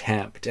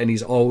attempt, and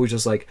he's always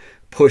just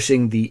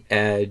pushing the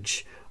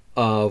edge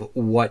of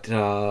what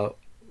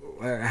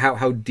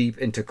how deep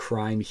into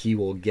crime he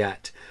will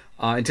get,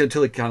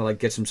 until he kind of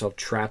gets himself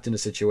trapped in a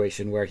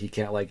situation where he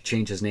can't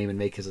change his name and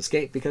make his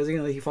escape because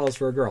he falls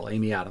for a girl,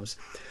 Amy Adams.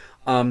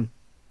 But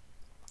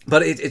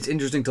it's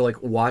interesting to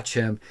watch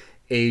him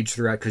age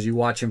throughout, because you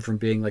watch him from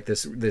being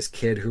this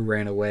kid who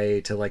ran away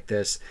to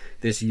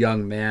this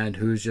young man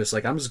who's just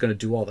I'm just going to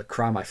do all the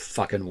crime I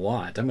fucking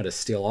want. I'm going to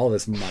steal all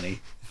this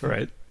money.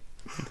 Right.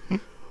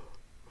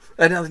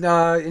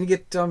 And you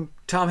get Tom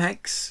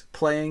Hanks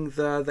playing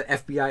the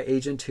FBI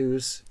agent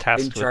who's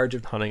tasked in charge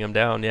of hunting him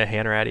down. Yeah,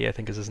 Hanratty, I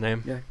think is his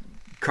name. Yeah,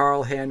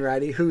 Carl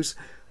Hanratty, who's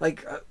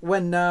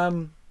when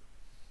I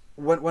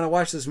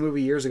watched this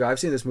movie years ago, I've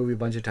seen this movie a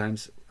bunch of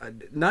times.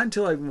 Not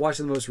until I watched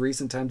it the most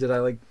recent time did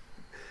I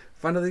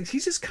find out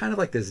he's just kind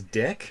of this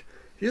dick.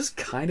 He's just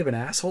kind of an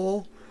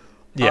asshole.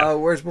 Yeah.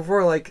 Whereas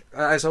before,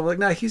 I saw him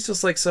no, he's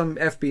just some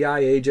FBI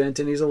agent,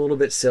 and he's a little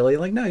bit silly.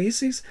 No,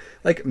 he's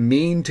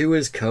mean to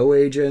his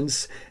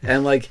co-agents,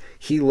 and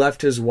he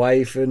left his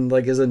wife and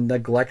is a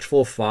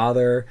neglectful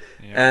father,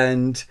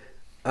 and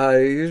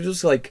you're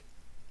just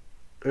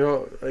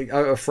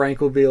Frank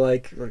will be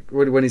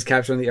when he's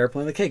captured on the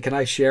airplane, hey, can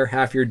I share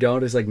half your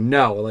donut? He's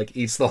no,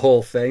 eats the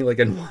whole thing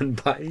in one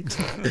bite.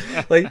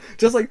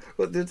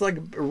 It's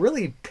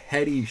really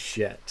petty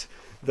shit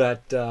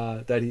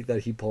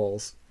that he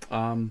pulls.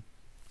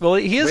 Well,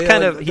 he is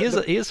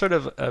he is sort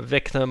of a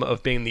victim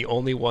of being the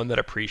only one that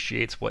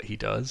appreciates what he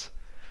does.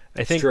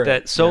 I think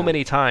that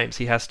many times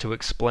he has to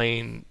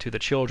explain to the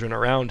children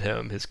around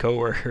him, his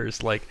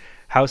coworkers,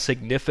 how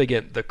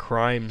significant the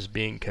crimes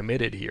being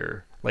committed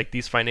here,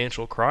 these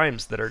financial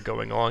crimes that are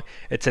going on.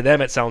 And to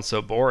them, it sounds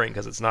so boring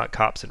because it's not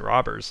cops and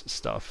robbers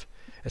stuff.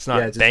 It's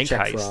not bank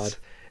heists. Fraud.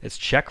 It's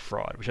check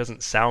fraud, which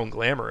doesn't sound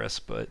glamorous,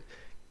 but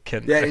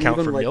can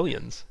account for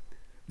millions.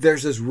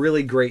 There's this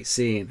really great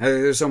scene.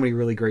 There's so many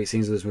really great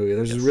scenes in this movie.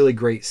 There's this really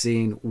great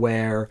scene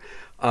where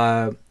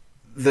the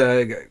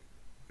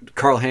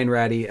Carl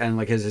Hanratty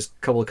and his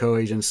couple of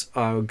co-agents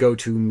go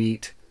to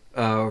meet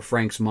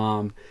Frank's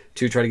mom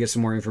to try to get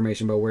some more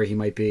information about where he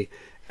might be.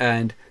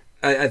 And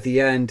at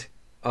the end,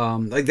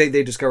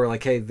 they discover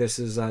hey, this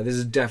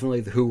is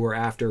definitely who we're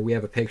after. We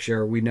have a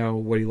picture. We know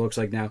what he looks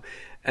like now.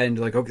 And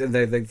okay,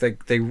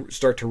 they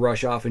start to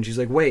rush off, and she's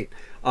wait.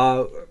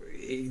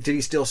 Did he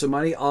steal some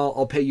money?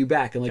 I'll pay you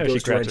back, and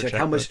goes to write a check.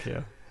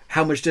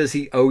 How much does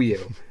he owe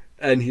you?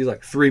 And he's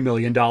like, $3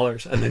 million,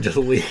 and then just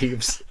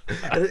leaves.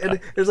 And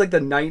it was like the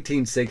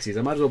 1960s.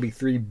 It might as well be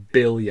 $3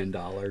 billion.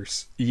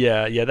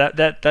 Yeah,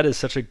 that is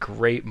such a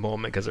great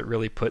moment because it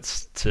really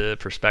puts to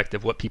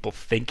perspective what people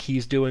think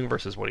he's doing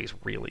versus what he's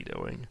really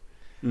doing.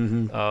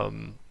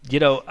 You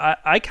know,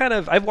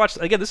 I've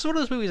watched, again, this is one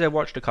of those movies I've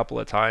watched a couple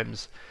of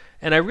times,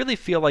 and I really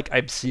feel like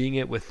I'm seeing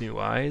it with new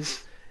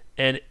eyes.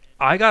 And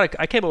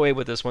I came away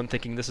with this one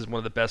thinking this is one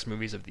of the best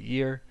movies of the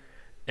year,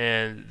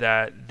 and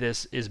that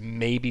this is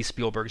maybe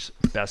Spielberg's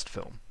best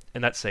film.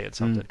 And that's saying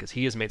something, because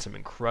he has made some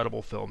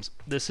incredible films.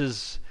 This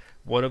is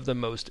one of the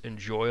most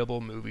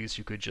enjoyable movies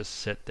you could just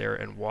sit there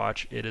and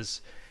watch.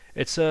 It's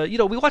you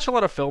know, we watch a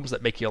lot of films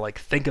that make you like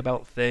think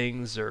about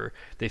things or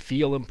they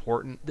feel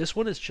important. This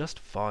one is just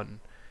fun.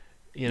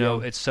 You know,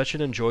 it's such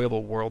an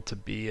enjoyable world to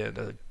be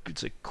in.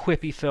 It's a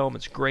quippy film.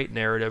 It's great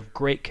narrative,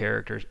 great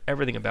characters.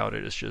 Everything about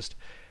it is just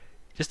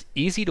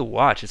easy to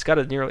watch. It's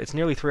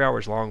nearly 3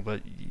 hours long,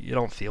 but you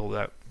don't feel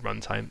that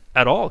runtime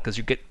at all because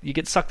you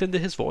get sucked into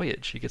his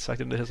voyage. You get sucked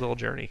into his little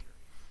journey.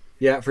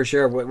 Yeah, for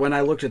sure. When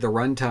I looked at the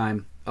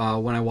runtime,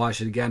 when I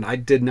watched it again, I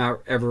did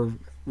not ever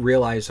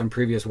realize on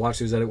previous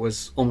watches that it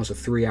was almost a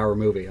 3-hour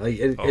movie. Like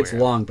it's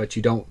long, but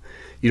you don't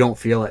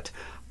feel it.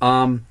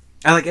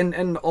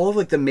 And all of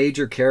like the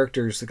major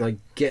characters like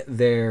get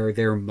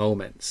their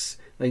moments.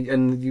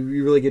 And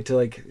you really get to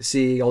like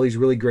see all these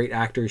really great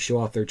actors show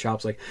off their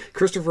chops. Like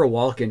Christopher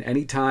Walken,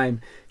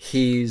 anytime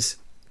he's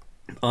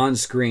on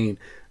screen,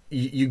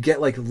 you get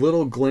like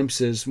little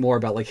glimpses more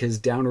about like his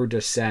downward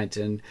descent,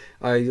 and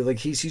like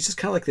he's just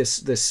kind of like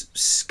this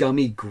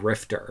scummy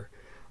grifter.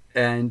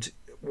 And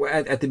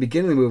at the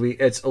beginning of the movie,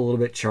 it's a little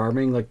bit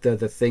charming, like the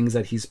things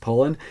that he's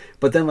pulling.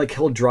 But then like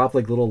he'll drop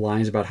like little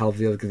lines about how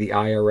the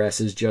IRS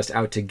is just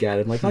out to get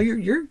him. Like, oh,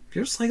 you're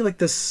just like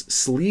this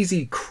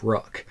sleazy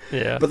crook.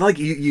 Yeah. But like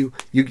you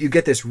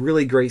get this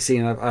really great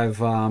scene. I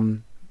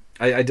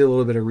did a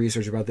little bit of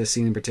research about this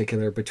scene in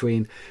particular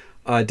between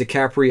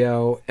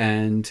DiCaprio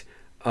and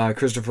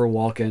Christopher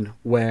Walken,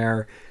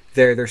 where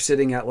they're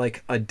sitting at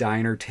like a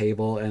diner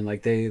table, and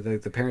like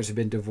the parents have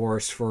been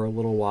divorced for a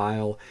little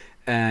while,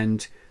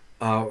 and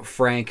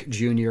Frank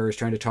Jr. is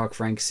trying to talk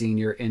Frank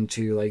Sr.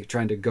 into like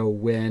trying to go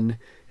win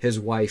his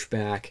wife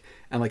back,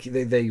 and like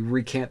they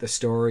recant the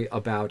story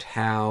about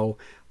how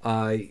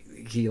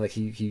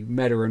he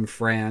met her in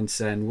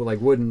France and like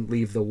wouldn't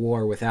leave the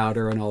war without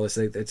her and all this.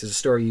 It's a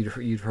story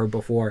you'd heard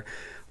before,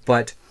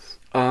 but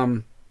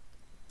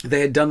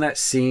they had done that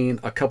scene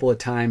a couple of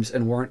times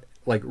and weren't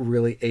like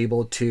really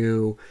able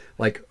to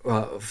like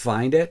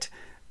find it,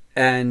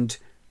 and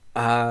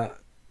then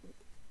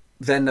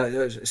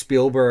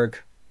Spielberg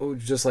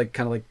just like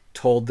kind of like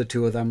told the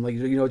two of them, like,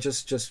 you know,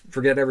 just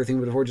forget everything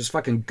before, just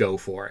fucking go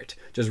for it,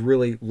 just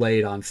really lay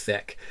it on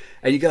thick.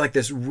 And you get like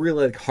this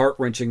really like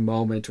heart-wrenching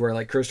moment where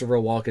like Christopher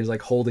Walken is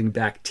like holding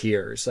back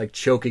tears, like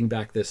choking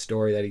back this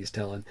story that he's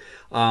telling.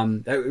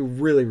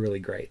 Really, really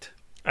great.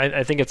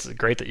 I think it's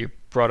great that you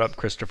brought up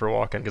Christopher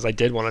Walken, because I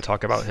did want to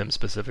talk about him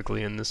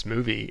specifically in this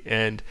movie.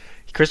 And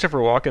Christopher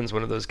Walken's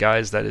one of those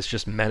guys that is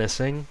just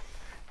menacing,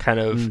 kind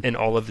of in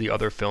all of the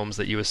other films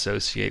that you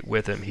associate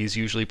with him. He's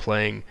usually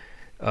playing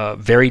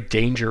very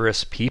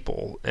dangerous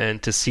people,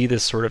 and to see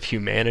this sort of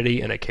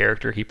humanity in a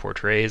character he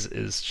portrays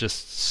is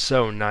just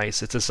so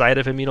nice. It's a side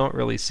of him you don't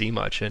really see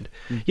much, and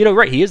you know,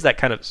 right, he is that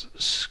kind of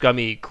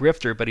scummy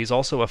grifter, but he's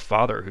also a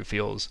father who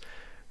feels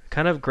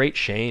kind of great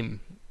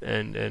shame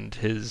and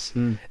his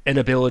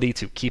inability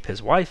to keep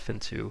his wife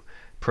and to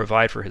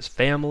provide for his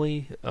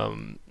family.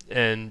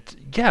 And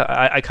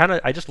yeah,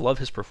 I just love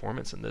his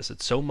performance in this.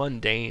 It's so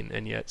mundane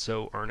and yet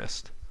so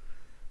earnest.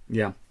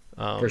 Yeah,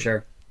 for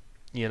sure.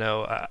 You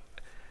know,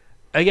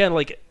 again,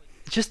 like,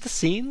 just the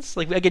scenes.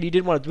 Like, again, we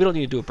don't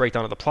need to do a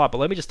breakdown of the plot, but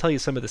let me just tell you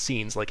some of the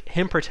scenes. Like,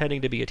 him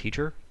pretending to be a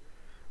teacher.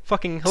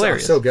 Fucking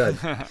hilarious. So good.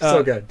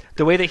 So good.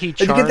 The way that he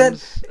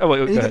charms...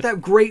 You get that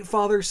great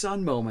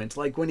father-son moment,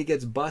 like when he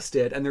gets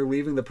busted and they're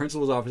leaving the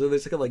principal's office, and they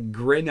just like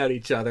grin at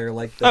each other,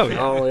 like, he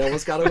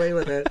almost got away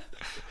with it.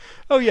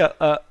 Oh,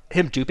 yeah.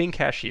 Him duping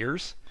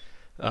cashiers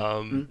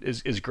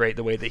is great.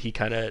 The way that he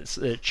kind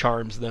of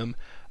charms them.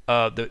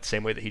 The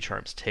same way that he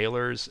charms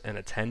tailors and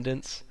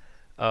attendants.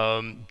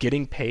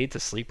 Getting paid to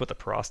sleep with a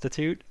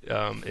prostitute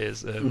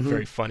is a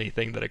very funny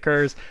thing that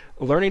occurs.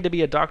 Learning to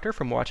be a doctor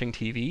from watching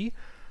TV.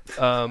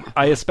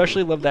 I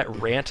especially love that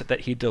rant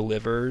that he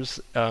delivers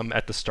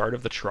at the start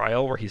of the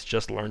trial, where he's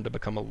just learned to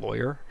become a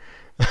lawyer.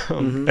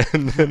 And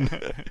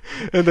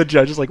the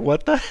judge is like,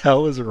 what the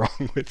hell is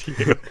wrong with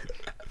you?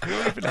 You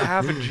don't even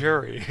have a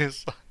jury.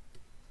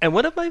 And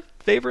one of my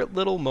favorite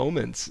little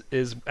moments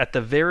is at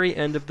the very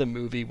end of the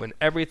movie when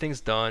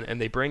everything's done and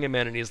they bring him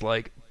in and he's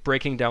like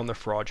breaking down the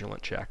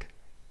fraudulent check.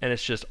 And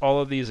it's just all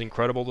of these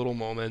incredible little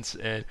moments,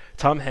 and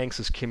Tom Hanks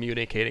is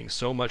communicating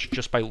so much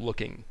just by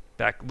looking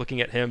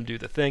at him do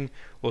the thing,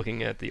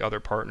 looking at the other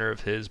partner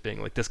of his,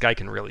 being like, this guy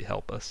can really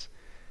help us.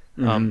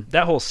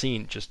 That whole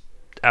scene, just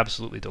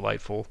absolutely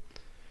delightful.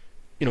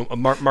 You know,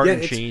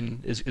 Martin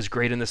Sheen is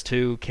great in this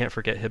too. Can't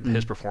forget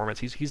his performance.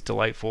 He's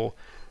delightful.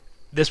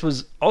 This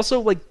was also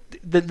like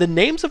the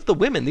names of the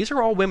women. These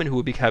are all women who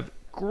would have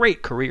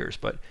great careers,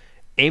 but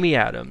Amy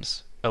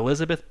Adams,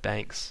 Elizabeth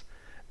Banks,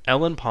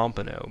 Ellen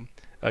Pompano,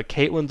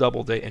 Caitlin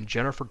Doubleday, and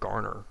Jennifer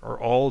Garner are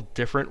all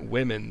different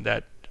women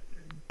that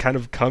kind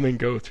of come and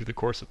go through the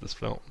course of this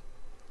film.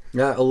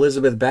 Yeah,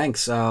 Elizabeth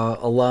Banks,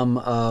 alum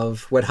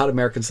of Wet Hot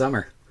American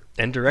Summer.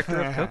 And director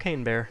of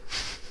Cocaine Bear.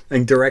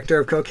 And director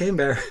of Cocaine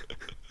Bear.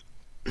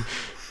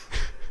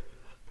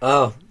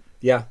 Oh,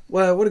 yeah.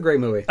 Well, what a great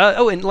movie.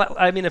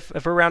 And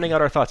if we're rounding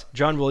out our thoughts,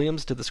 John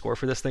Williams did the score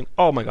for this thing.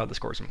 Oh my god, the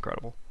score is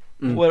incredible.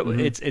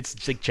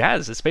 It's like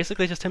jazz. It's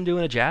basically just him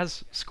doing a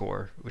jazz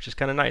score, which is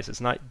kind of nice.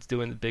 It's not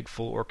doing the big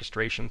full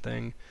orchestration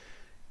thing.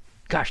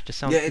 Gosh, it just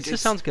sounds good. It's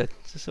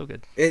just so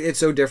good. It's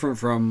so different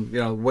from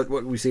what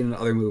we've seen in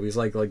other movies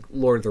like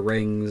Lord of the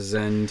Rings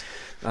and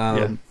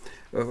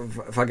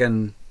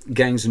fucking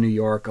Gangs of New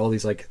York. All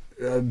these like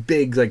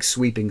big like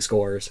sweeping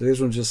scores. This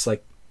one's just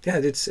like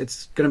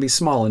it's gonna be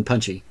small and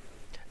punchy.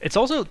 It's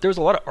also, there's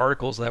a lot of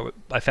articles that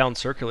I found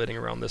circulating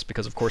around this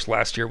because, of course,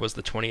 last year was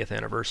the 20th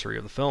anniversary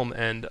of the film,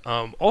 and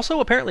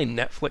also apparently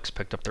Netflix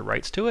picked up the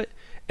rights to it,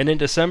 and in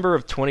December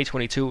of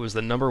 2022 it was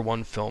the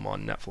 #1 film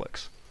on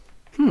Netflix.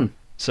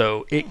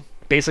 So it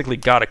basically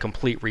got a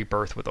complete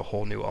rebirth with a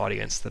whole new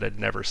audience that had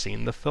never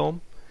seen the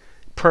film.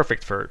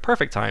 Perfect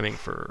timing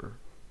for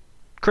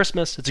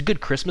Christmas. It's a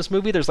good Christmas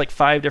movie. There's like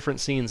 5 different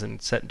scenes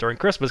set during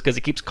Christmas because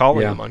he keeps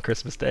calling them on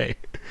Christmas Day.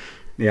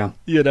 Yeah.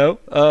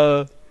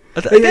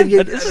 Again,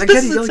 this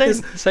is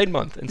insane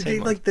month.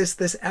 Like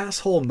this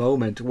asshole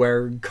moment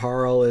where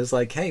Carl is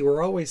like, "Hey,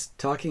 we're always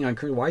talking on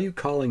Christmas. Why are you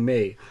calling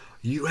me?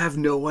 You have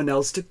no one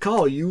else to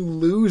call, you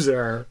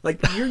loser. Like,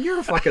 you're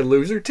a fucking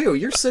loser, too.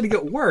 You're sitting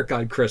at work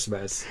on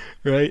Christmas.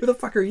 Right. Who the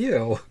fuck are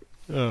you?"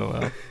 Oh,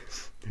 wow.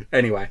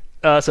 Anyway.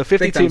 So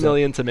 $52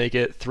 million to make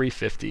it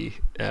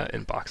 $350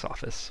 in box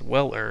office.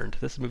 Well earned.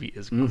 This movie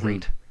is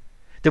great.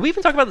 Did we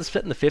even talk about this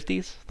set in the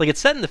 50s? Like, it's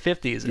set in the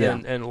 50s,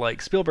 and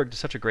like, Spielberg did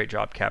such a great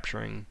job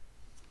capturing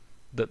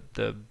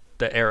the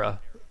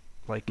era.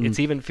 Like, it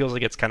even feels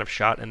like it's kind of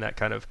shot in that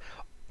kind of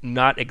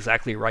not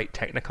exactly right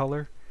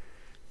Technicolor.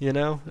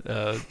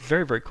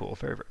 Very, very cool.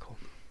 Very, very cool.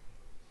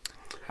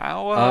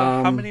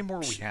 How many more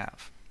we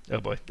have? Oh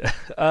boy,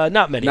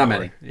 not many. Not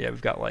many. Yeah,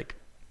 we've got like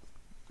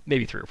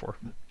maybe 3 or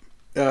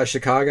 4.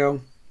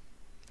 Chicago.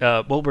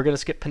 Well, we're gonna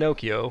skip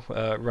Pinocchio.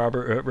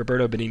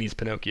 Roberto Benigni's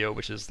Pinocchio,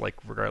 which is like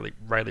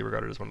widely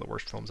regarded as one of the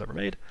worst films ever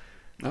made.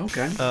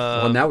 Okay.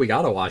 Well, now we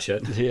gotta watch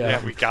it.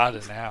 Yeah, we got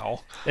it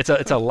now. It's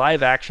a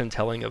live action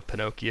telling of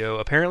Pinocchio.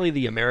 Apparently,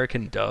 the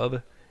American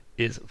dub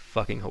is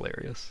fucking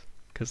hilarious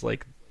because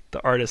like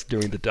the artists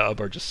doing the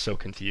dub are just so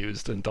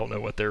confused and don't know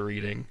what they're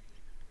reading.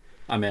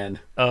 I'm in.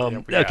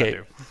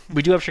 Okay,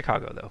 we do have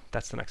Chicago though.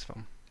 That's the next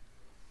film.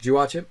 Did you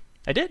watch it?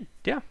 I did.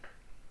 Yeah.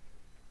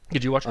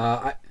 Did you watch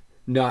it?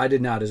 No, I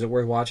did not. Is it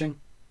worth watching?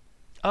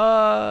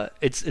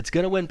 It's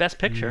gonna win Best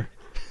Picture.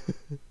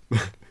 Do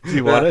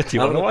you want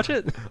to watch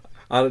it?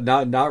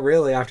 Not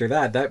really. After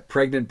that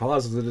pregnant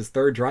pause was in his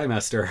 3rd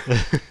trimester.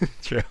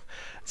 True.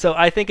 So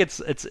I think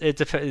it's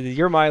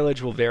your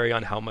mileage will vary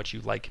on how much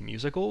you like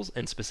musicals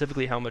and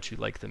specifically how much you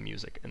like the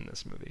music in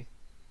this movie.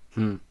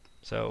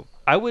 So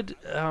I would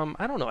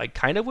I don't know. I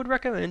kind of would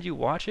recommend you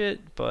watch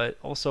it, but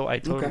also I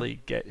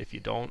totally get if you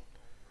don't.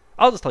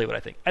 I'll just tell you what I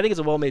think. I think it's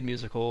a well-made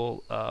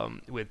musical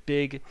with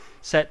big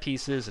set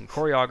pieces and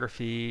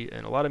choreography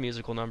and a lot of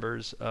musical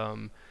numbers.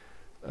 The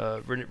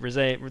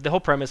whole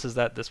premise is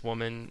that this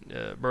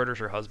woman murders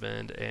her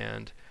husband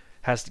and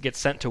has to get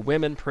sent to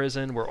women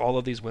prison where all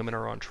of these women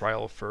are on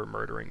trial for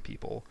murdering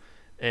people.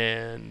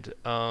 And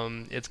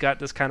it's got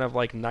this kind of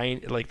like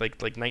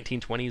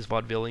 1920s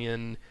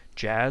vaudevillian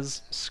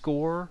jazz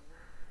score.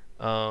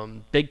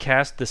 Big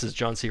cast. This is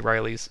John C.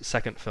 Reilly's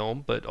 2nd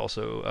film, but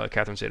also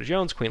Catherine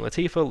Zeta-Jones, Queen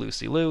Latifah,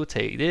 Lucy Liu,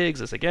 Taye Diggs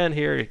is again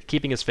here,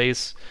 keeping his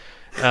face.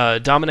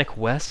 Dominic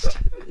West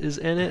is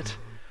in it.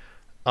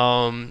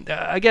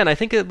 Again, I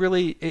think it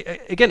really,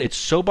 it's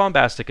so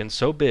bombastic and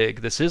so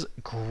big. This is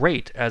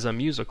great as a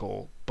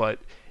musical, but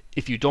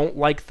if you don't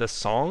like the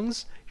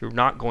songs, you're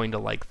not going to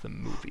like the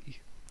movie.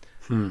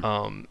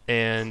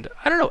 And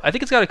I don't know, I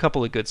think it's got a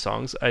couple of good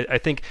songs. I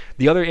think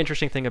the other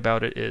interesting thing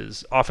about it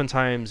is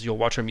oftentimes you'll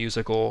watch a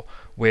musical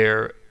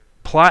where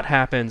plot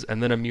happens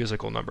and then a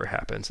musical number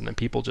happens and then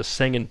people just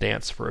sing and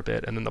dance for a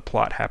bit and then the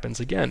plot happens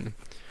again.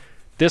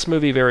 This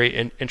movie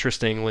very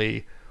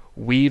interestingly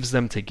weaves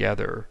them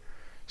together.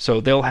 So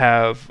they'll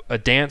have a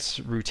dance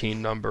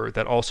routine number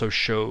that also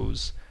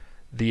shows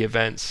the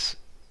events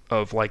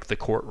of like the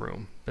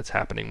courtroom that's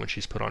happening when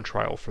she's put on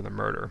trial for the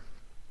murder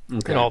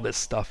and all this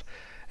stuff.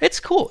 It's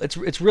cool.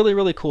 It's really,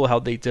 really cool how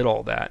they did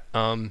all that.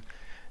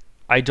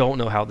 I don't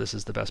know how this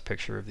is the best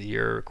picture of the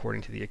year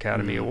according to the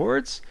Academy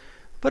Awards,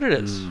 but it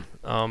is.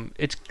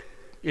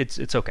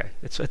 It's okay.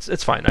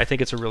 It's fine. I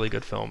think it's a really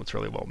good film. It's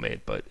really well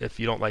made. But if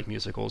you don't like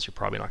musicals, you're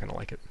probably not going to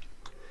like it.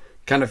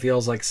 Kind of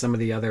feels like some of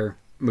the other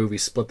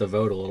movies split the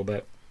vote a little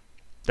bit.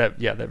 That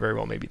very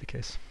well may be the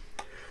case.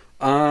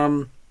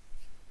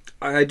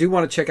 I do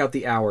want to check out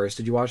The Hours.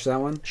 Did you watch that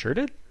one? Sure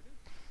did.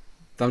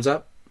 Thumbs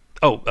up?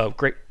 Oh,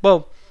 great.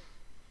 Well,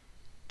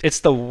 it's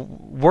the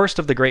worst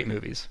of the great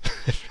movies.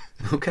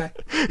 Okay.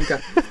 Okay.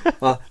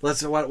 Well, why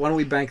don't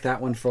we bank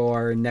that one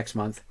for next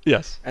month?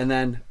 Yes. And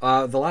then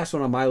the last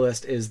one on my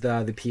list is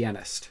the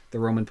Pianist, the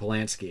Roman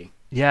Polanski.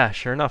 Yeah,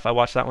 sure enough. I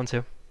watched that one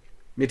too.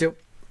 Me too.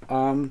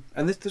 And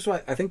this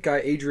one, I think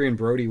Adrian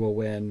Brody will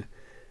win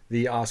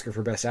the Oscar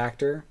for Best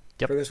Actor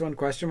for this one?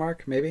 Question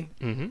mark? Maybe.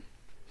 Mm-hmm.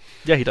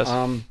 Yeah, he does.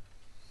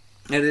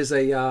 It is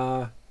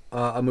a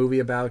movie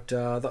about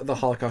the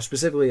Holocaust,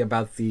 specifically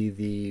about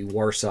the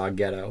Warsaw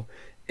Ghetto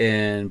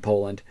in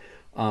Poland.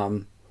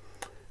 And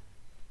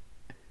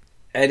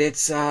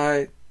it's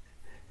it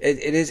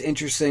is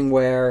interesting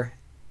where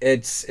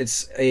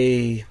it's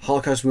a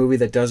Holocaust movie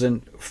that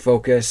doesn't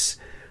focus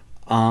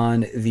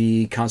on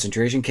the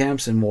concentration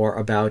camps and more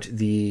about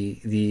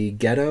the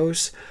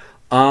ghettos.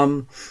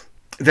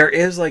 There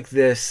is like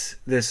this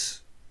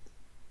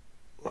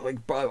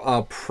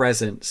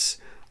presence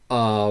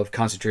of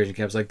concentration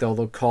camps. Like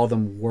they'll call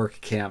them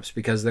work camps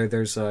because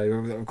there's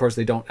of course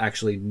they don't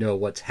actually know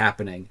what's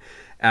happening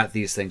at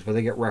these things, but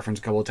they get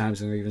referenced a couple of times,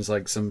 and there even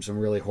like some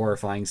really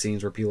horrifying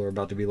scenes where people are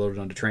about to be loaded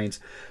onto trains.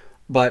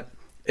 But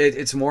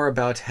it's more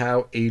about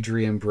how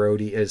Adrian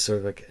Brody is sort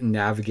of like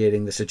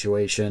navigating the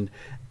situation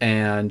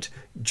and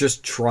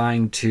just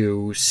trying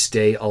to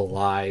stay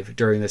alive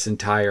during this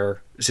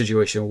entire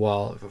situation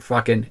while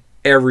fucking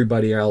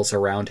everybody else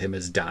around him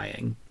is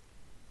dying.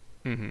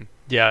 Mm-hmm.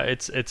 Yeah,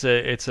 it's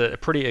a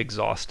pretty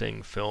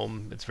exhausting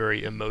film. It's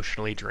very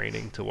emotionally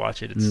draining to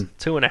watch it. It's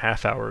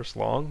 2.5 hours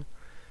long.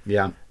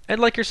 Yeah. And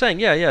like you're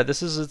saying,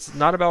 it's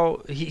not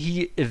about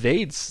he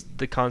evades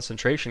the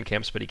concentration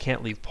camps, but he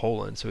can't leave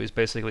Poland, so he's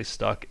basically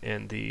stuck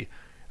in the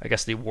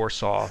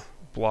Warsaw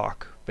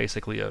block,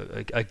 basically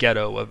a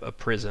ghetto, a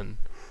prison,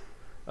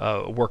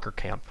 a worker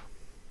camp.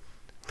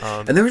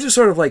 And there was just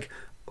sort of like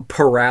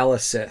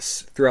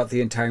paralysis throughout the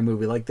entire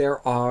movie. Like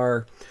there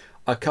are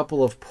a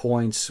couple of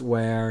points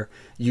where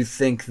you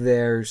think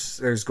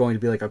there's going to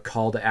be like a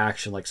call to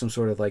action, like some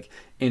sort of like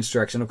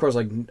instruction. Of course,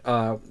 like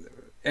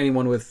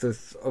anyone with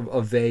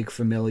a vague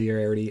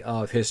familiarity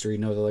of history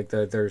knows that like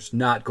there's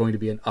not going to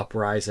be an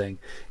uprising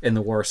in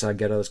the Warsaw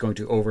Ghetto that's going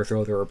to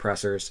overthrow their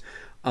oppressors.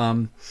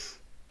 But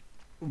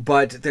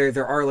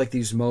there are like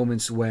these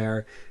moments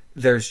where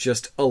there's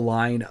just a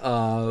line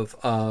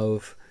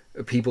of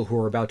people who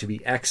are about to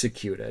be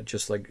executed,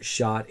 just like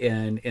shot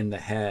in the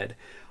head.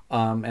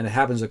 And it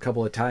happens a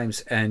couple of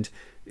times, and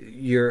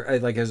you're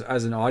like as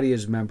an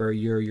audience member,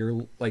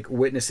 you're like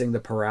witnessing the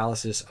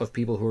paralysis of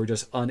people who are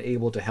just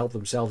unable to help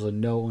themselves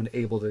and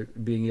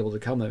being able to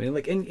come them. And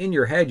like in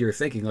your head, you're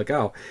thinking like,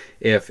 oh,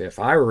 if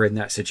I were in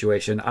that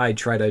situation, I'd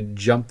try to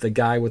jump the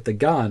guy with the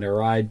gun,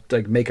 or I'd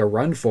like make a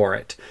run for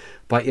it.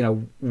 But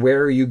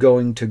where are you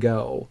going to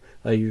go?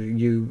 Like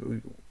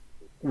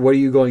what are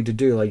you going to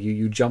do? Like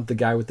you jump the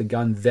guy with the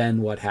gun,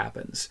 then what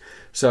happens?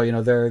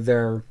 So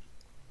they're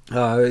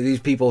these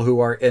people who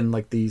are in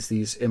like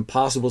these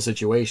impossible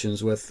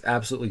situations with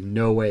absolutely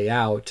no way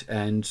out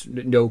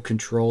and no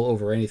control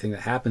over anything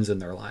that happens in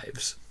their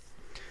lives.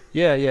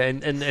 Yeah,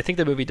 and I think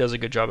the movie does a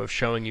good job of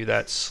showing you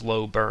that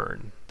slow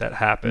burn that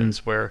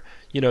happens where,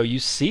 you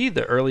see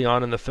the early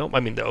on in the film,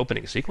 I mean, the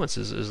opening sequence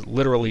is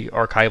literally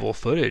archival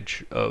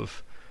footage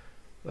of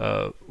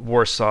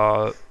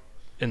Warsaw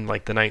in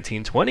like the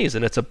 1920s,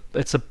 and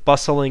it's a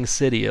bustling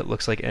city. It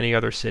looks like any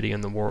other city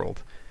in the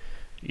world.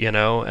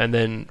 And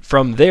then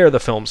from there the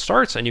film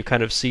starts, and you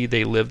kind of see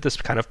they live this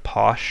kind of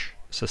posh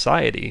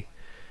society,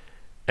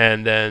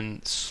 and then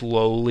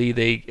slowly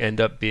they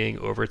end up being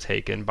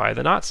overtaken by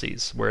the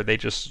Nazis, where they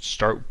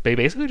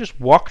basically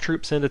just walk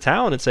troops into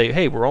town and say,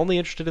 hey, we're only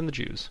interested in the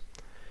Jews,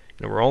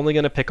 we're only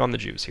going to pick on the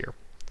Jews here,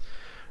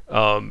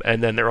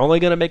 and then they're only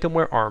going to make them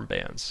wear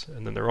armbands,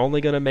 and then they're only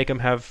going to make them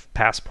have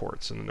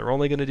passports, and then they're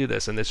only going to do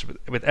this, and this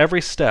with every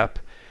step.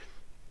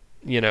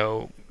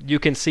 You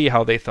can see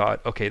how they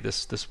thought, okay,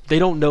 this they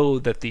don't know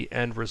that the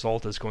end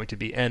result is going to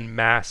be en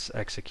masse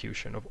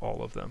execution of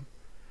all of them.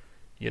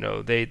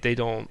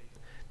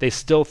 They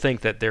still think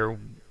that there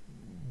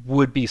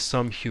would be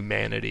some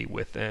humanity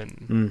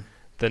within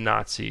the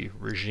Nazi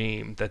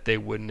regime, that they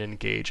wouldn't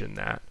engage in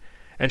that.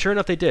 And sure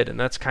enough, they did. And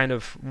that's kind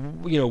of,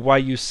 why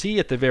you see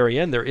at the very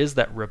end, there is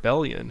that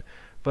rebellion.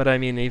 But I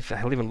mean, I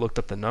haven't even looked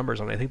up the numbers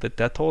on it. I think the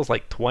death toll is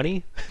like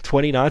 20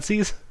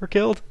 Nazis were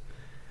killed.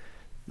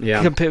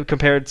 Yeah.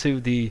 Compared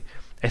to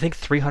I think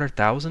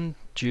 300,000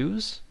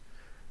 Jews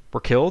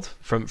were killed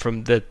from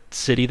the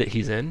city that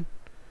he's in.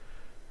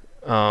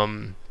 Yeah,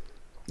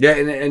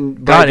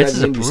 and God, this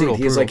is a brutal.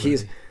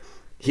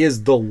 He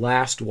is the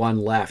last one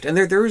left, and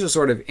there is a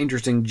sort of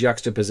interesting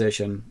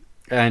juxtaposition,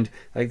 and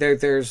like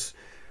there's.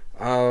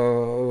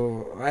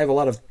 I have a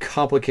lot of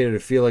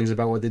complicated feelings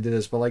about what they did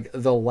this, but like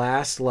the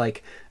last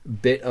like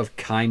bit of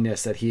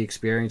kindness that he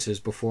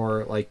experiences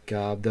before like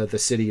the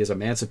city is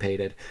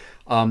emancipated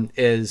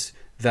is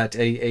that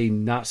a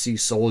Nazi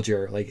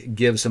soldier like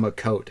gives him a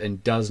coat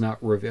and does not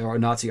reveal, or a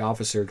Nazi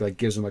officer like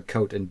gives him a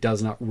coat and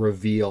does not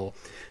reveal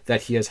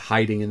that he is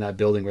hiding in that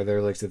building where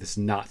they're like this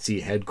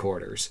Nazi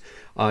headquarters,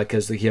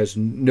 because he has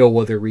no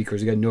other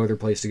recourse. He got no other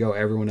place to go.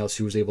 Everyone else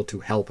who was able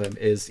to help him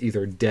is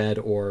either dead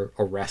or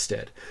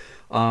arrested.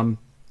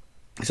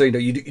 So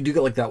you do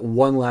get like that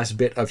one last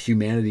bit of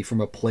humanity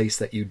from a place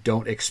that you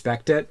don't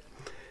expect it.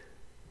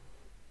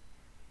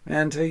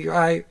 And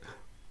I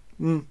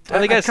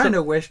kind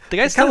of wish the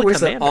guy's still a that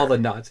commander. all the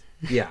Nazis.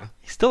 Yeah,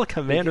 He's still a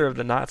commander of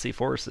the Nazi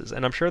forces,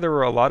 and I'm sure there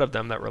were a lot of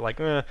them that were like,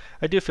 I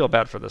do feel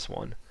bad for this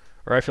one,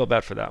 or I feel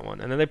bad for that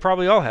one. And then they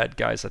probably all had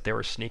guys that they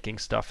were sneaking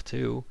stuff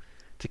to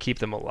keep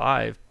them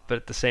alive. But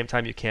at the same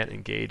time, you can't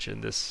engage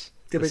in this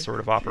sort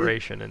of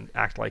operation and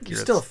act like you're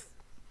still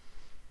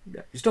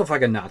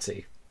fucking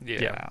Nazi.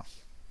 Yeah.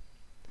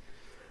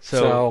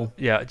 So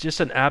yeah, just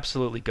an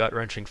absolutely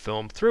gut-wrenching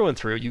film through and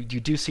through. You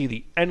do see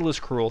the endless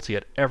cruelty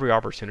at every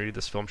opportunity.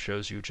 This film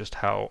shows you just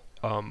how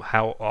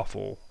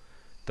awful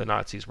the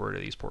Nazis were to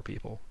these poor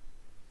people.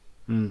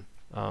 Yeah,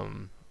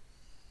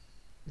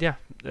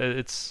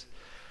 it's,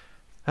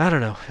 I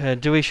don't know.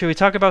 Should we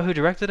talk about who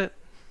directed it?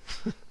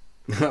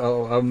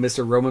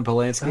 Mr. Roman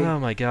Polanski. Oh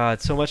my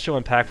God, so much to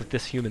unpack with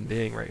this human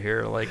being right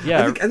here. Like,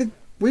 yeah, I think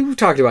we've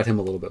talked about him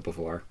a little bit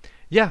before.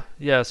 Yeah.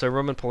 So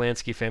Roman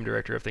Polanski, famed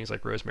director of things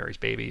like Rosemary's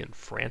Baby and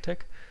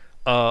Frantic.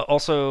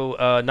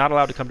 Also, not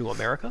allowed to come to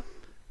America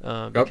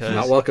because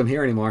not welcome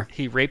here anymore.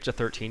 He raped a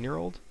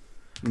 13-year-old.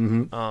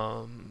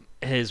 Mm-hmm.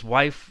 His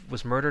wife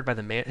was murdered by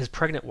his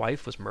pregnant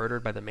wife was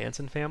murdered by the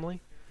Manson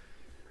family.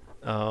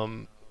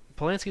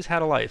 Polanski's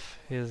had a life.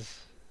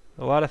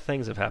 A lot of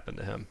things have happened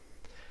to him.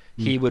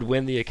 He would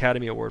win the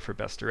Academy Award for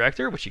Best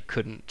Director, which he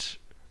couldn't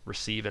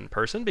receive in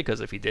person because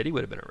if he did, he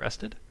would have been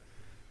arrested.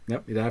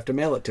 Yep, you'd have to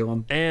mail it to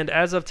him. And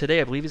as of today,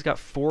 I believe he's got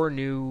 4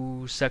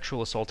 new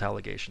sexual assault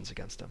allegations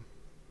against him.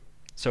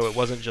 So it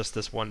wasn't just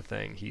this one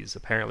thing. He's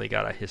apparently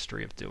got a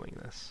history of doing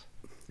this.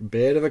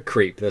 Bit of a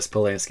creep, this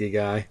Polanski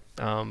guy.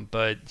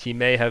 But he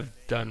may have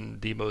done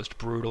the most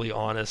brutally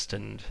honest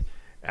and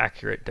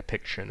accurate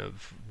depiction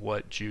of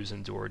what Jews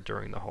endured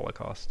during the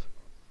Holocaust.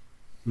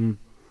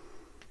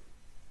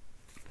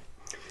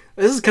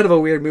 This is kind of a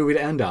weird movie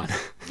to end on.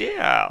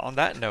 Yeah, on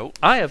that note.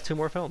 I have 2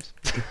 more films.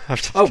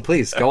 Oh,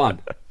 please, go on.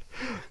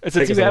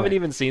 Since you haven't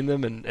even seen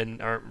them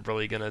and aren't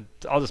really going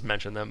to... I'll just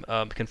mention them.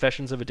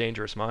 Confessions of a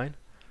Dangerous Mind.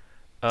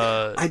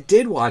 I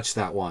did watch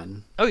that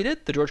one. Oh, you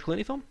did? The George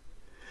Clooney film?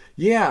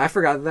 Yeah, I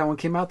forgot that one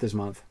came out this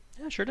month.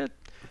 Yeah, sure did.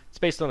 It's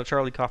based on a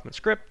Charlie Kaufman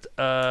script.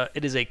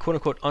 It is a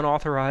quote-unquote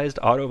unauthorized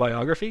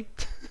autobiography,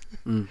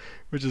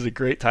 which is a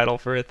great title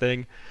for a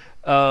thing.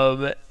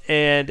 And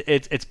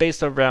it's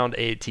based around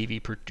a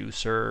TV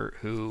producer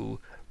who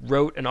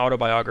wrote an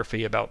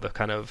autobiography about the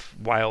kind of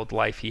wild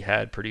life he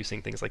had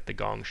producing things like The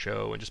Gong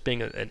Show and just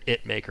being an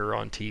it maker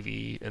on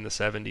TV in the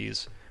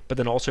 70s. But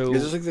then also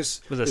was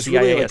a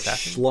CIA really,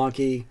 assassin.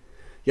 Schlocky.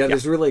 Yeah,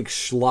 there's really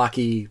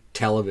schlocky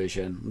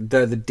television,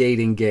 the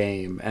dating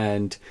game,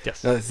 and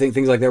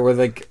things like that, where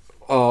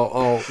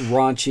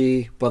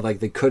raunchy, but like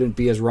they couldn't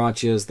be as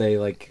raunchy as they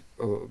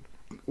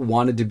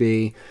wanted to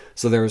be.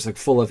 So there was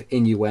full of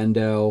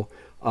innuendo,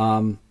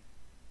 or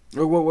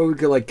what we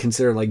could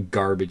consider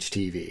garbage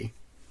TV.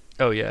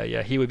 Oh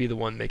yeah. He would be the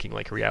one making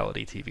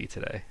reality TV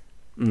today.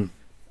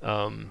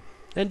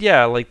 And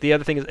yeah, the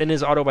other thing is, in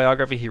his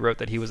autobiography, he wrote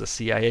that he was a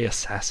CIA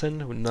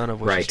assassin, none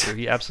of which is true.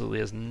 He absolutely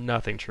has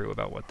nothing true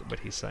about what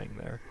he's saying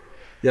there.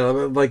 Yeah,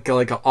 like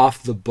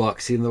off the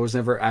books. He was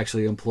never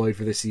actually employed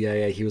for the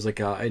CIA. He was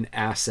an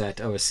asset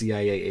of a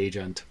CIA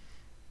agent.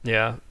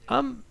 Yeah.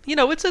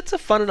 It's a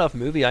fun enough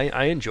movie.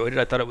 I enjoyed it.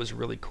 I thought it was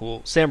really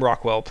cool. Sam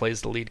Rockwell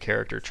plays the lead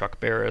character, Chuck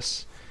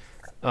Barris.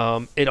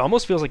 It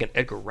almost feels like an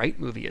Edgar Wright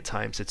movie at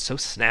times. It's so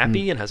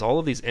snappy and has all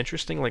of these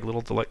interesting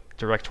little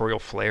directorial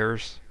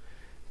flares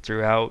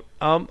throughout.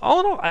 All in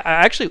all,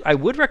 I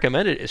would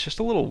recommend it. It's just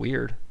a little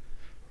weird.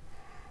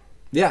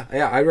 Yeah,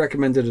 I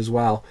recommend it as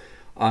well.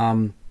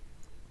 And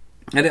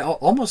it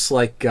almost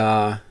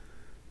I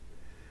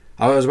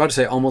was about to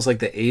say almost like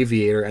The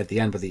Aviator at the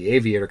end, but The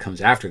Aviator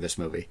comes after this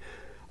movie.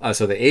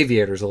 So The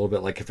Aviator is a little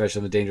bit like Confession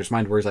of a Dangerous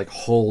Mind, where he's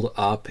holed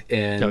up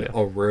in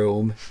a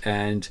room,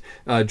 and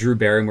Drew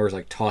Barrymore is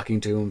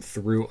talking to him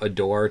through a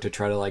door to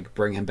try to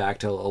bring him back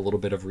to a little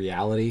bit of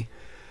reality.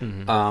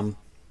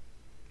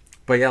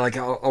 But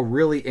yeah, a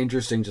really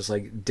interesting just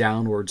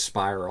downward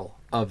spiral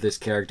of this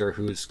character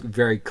who's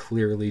very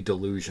clearly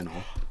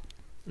delusional.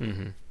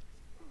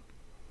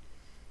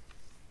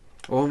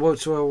 Well, what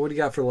do you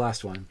got for the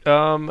last one?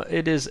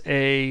 It is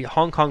a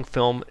Hong Kong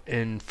film,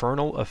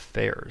 Infernal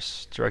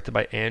Affairs, directed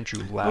by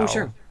Andrew Lau. Oh,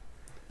 sure.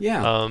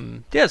 Yeah.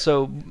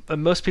 So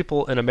most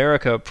people in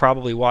America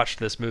probably watched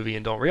this movie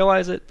and don't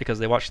realize it because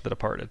they watched The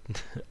Departed.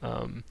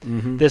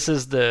 This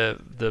is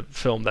the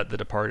film that The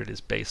Departed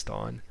is based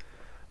on.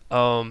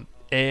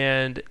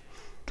 And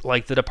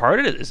The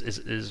Departed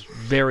is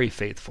very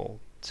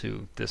faithful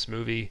to this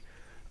movie.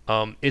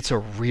 It's a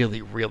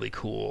really, really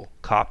cool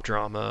cop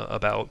drama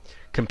about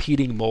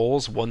competing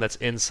moles, one that's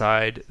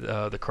inside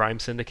the crime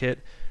syndicate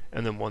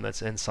and then one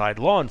that's inside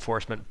law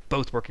enforcement,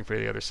 both working for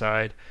the other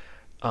side.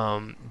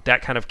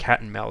 That kind of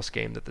cat and mouse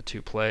game that the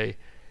two play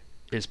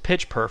is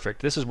pitch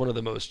perfect. This is one of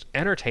the most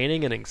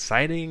entertaining and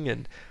exciting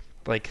and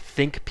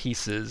think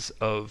pieces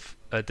of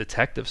a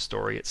detective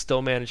story. It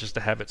still manages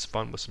to have its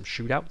fun with some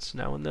shootouts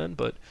now and then,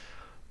 but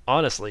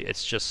honestly,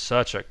 it's just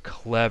such a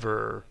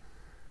clever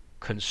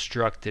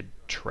constructed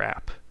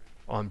trap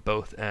on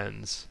both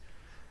ends.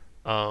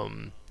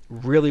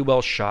 Really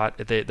well shot.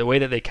 The way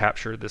that they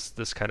capture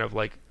this kind of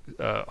like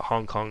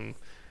Hong Kong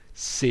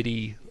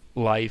city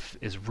life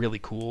is really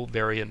cool,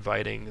 very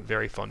inviting,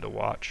 very fun to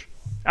watch.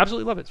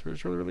 Absolutely love it.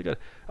 It's really, really good.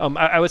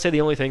 I would say the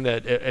only thing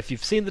that if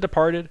you've seen The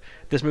Departed,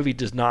 this movie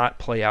does not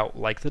play out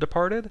like The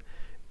Departed,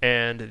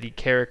 and the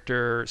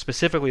character,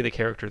 specifically the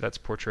character that's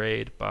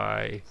portrayed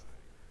by,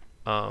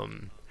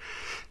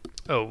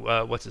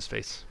 what's his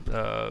face?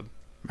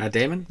 Matt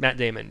Damon. Matt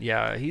Damon.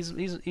 Yeah,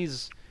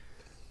 he's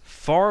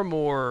far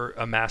more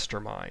a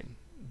mastermind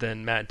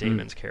than Matt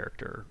Damon's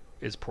character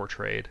is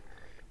portrayed,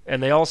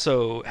 and they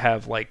also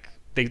have like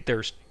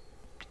there's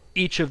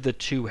each of the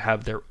two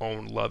have their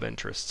own love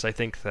interests. I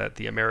think that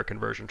the American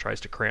version tries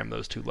to cram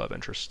those two love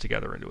interests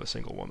together into a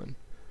single woman.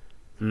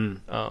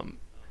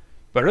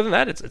 But other than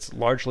that, it's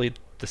largely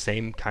the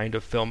same kind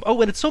of film.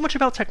 Oh, and it's so much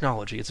about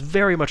technology. It's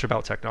very much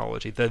about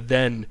technology. The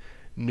then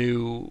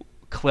new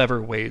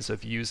clever ways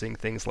of using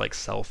things like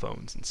cell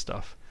phones and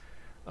stuff.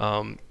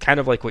 Kind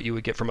of like what you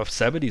would get from a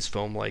 70s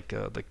film like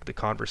the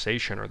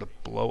Conversation or The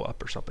Blow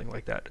Up or something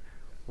like that.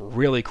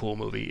 Really cool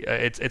movie.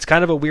 It's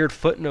kind of a weird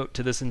footnote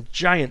to this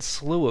giant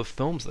slew of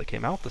films that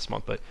came out this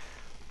month, but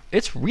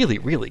it's really,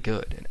 really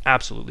good and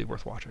absolutely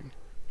worth watching.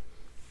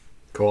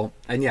 Cool.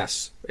 And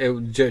yes, it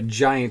was a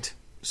giant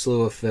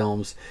slew of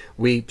films.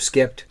 We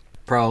skipped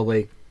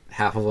probably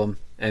half of them,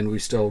 and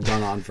we've still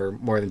gone on for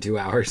more than 2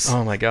 hours.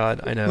 Oh my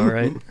god, I know,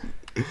 right?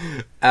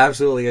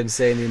 Absolutely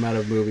insane the amount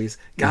of movies.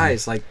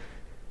 Guys, like,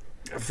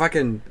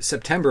 fucking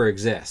September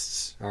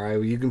exists, all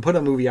right? You can put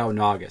a movie out in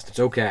August. It's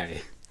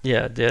okay.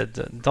 Yeah,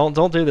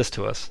 don't do this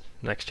to us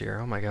next year.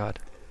 Oh my god.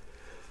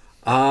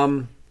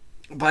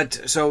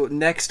 But so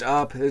next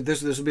up,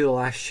 this will be the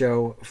last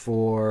show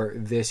for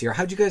this year.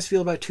 How'd you guys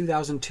feel about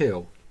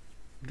 2002?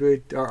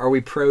 Are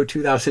we pro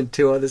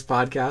 2002 on this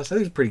podcast? I think it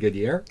was a pretty good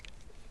year.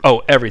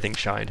 Oh, everything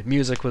shined.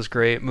 Music was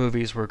great.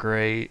 Movies were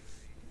great.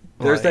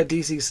 There's that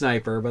DC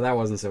Sniper, but that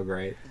wasn't so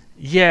great.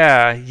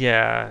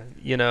 Yeah.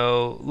 You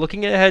know,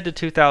 looking ahead to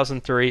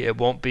 2003, it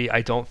won't be.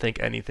 I don't think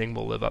anything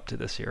will live up to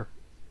this year.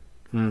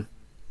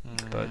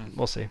 But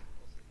we'll see.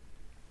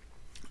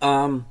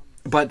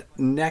 But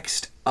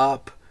next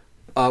up,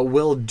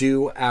 we'll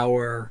do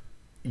our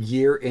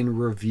year in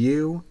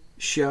review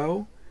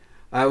show.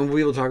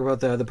 We will talk about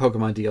the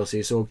Pokemon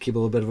DLC, so we'll keep a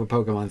little bit of a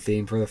Pokemon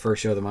theme for the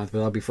first show of the month, but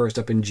that'll be first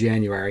up in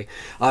January.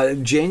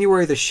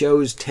 January, the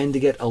shows tend to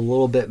get a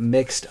little bit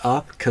mixed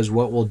up, because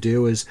what we'll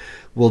do is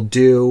we'll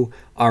do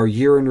our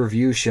year in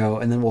review show,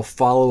 and then we'll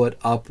follow it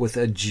up with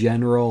a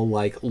general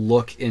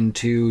look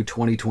into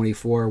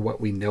 2024,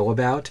 what we know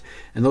about,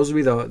 and those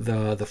will be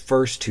the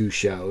first two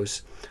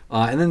shows.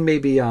 And then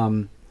maybe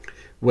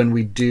when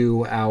we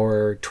do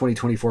our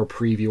 2024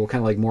 preview, we'll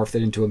kind of morph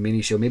it into a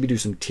mini show, maybe do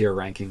some tier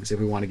rankings if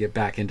we want to get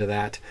back into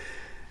that.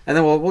 And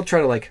then we'll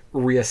try to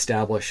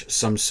reestablish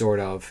some sort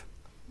of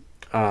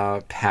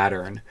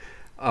pattern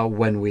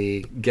when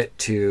we get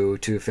to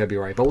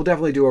February. But we'll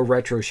definitely do a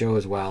retro show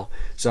as well.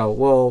 So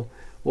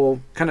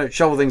we'll kind of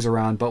shuffle things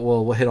around, but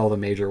we'll hit all the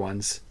major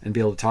ones and be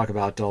able to talk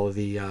about all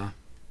the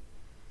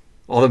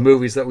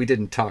movies that we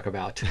didn't talk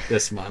about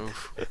this month.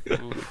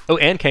 Oh,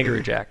 and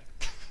Kangaroo Jack.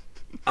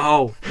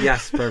 Oh,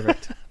 yes,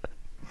 perfect.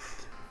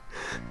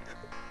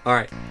 All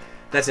right,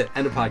 that's it.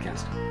 End of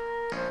podcast.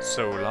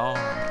 So long.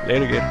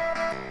 Later, good.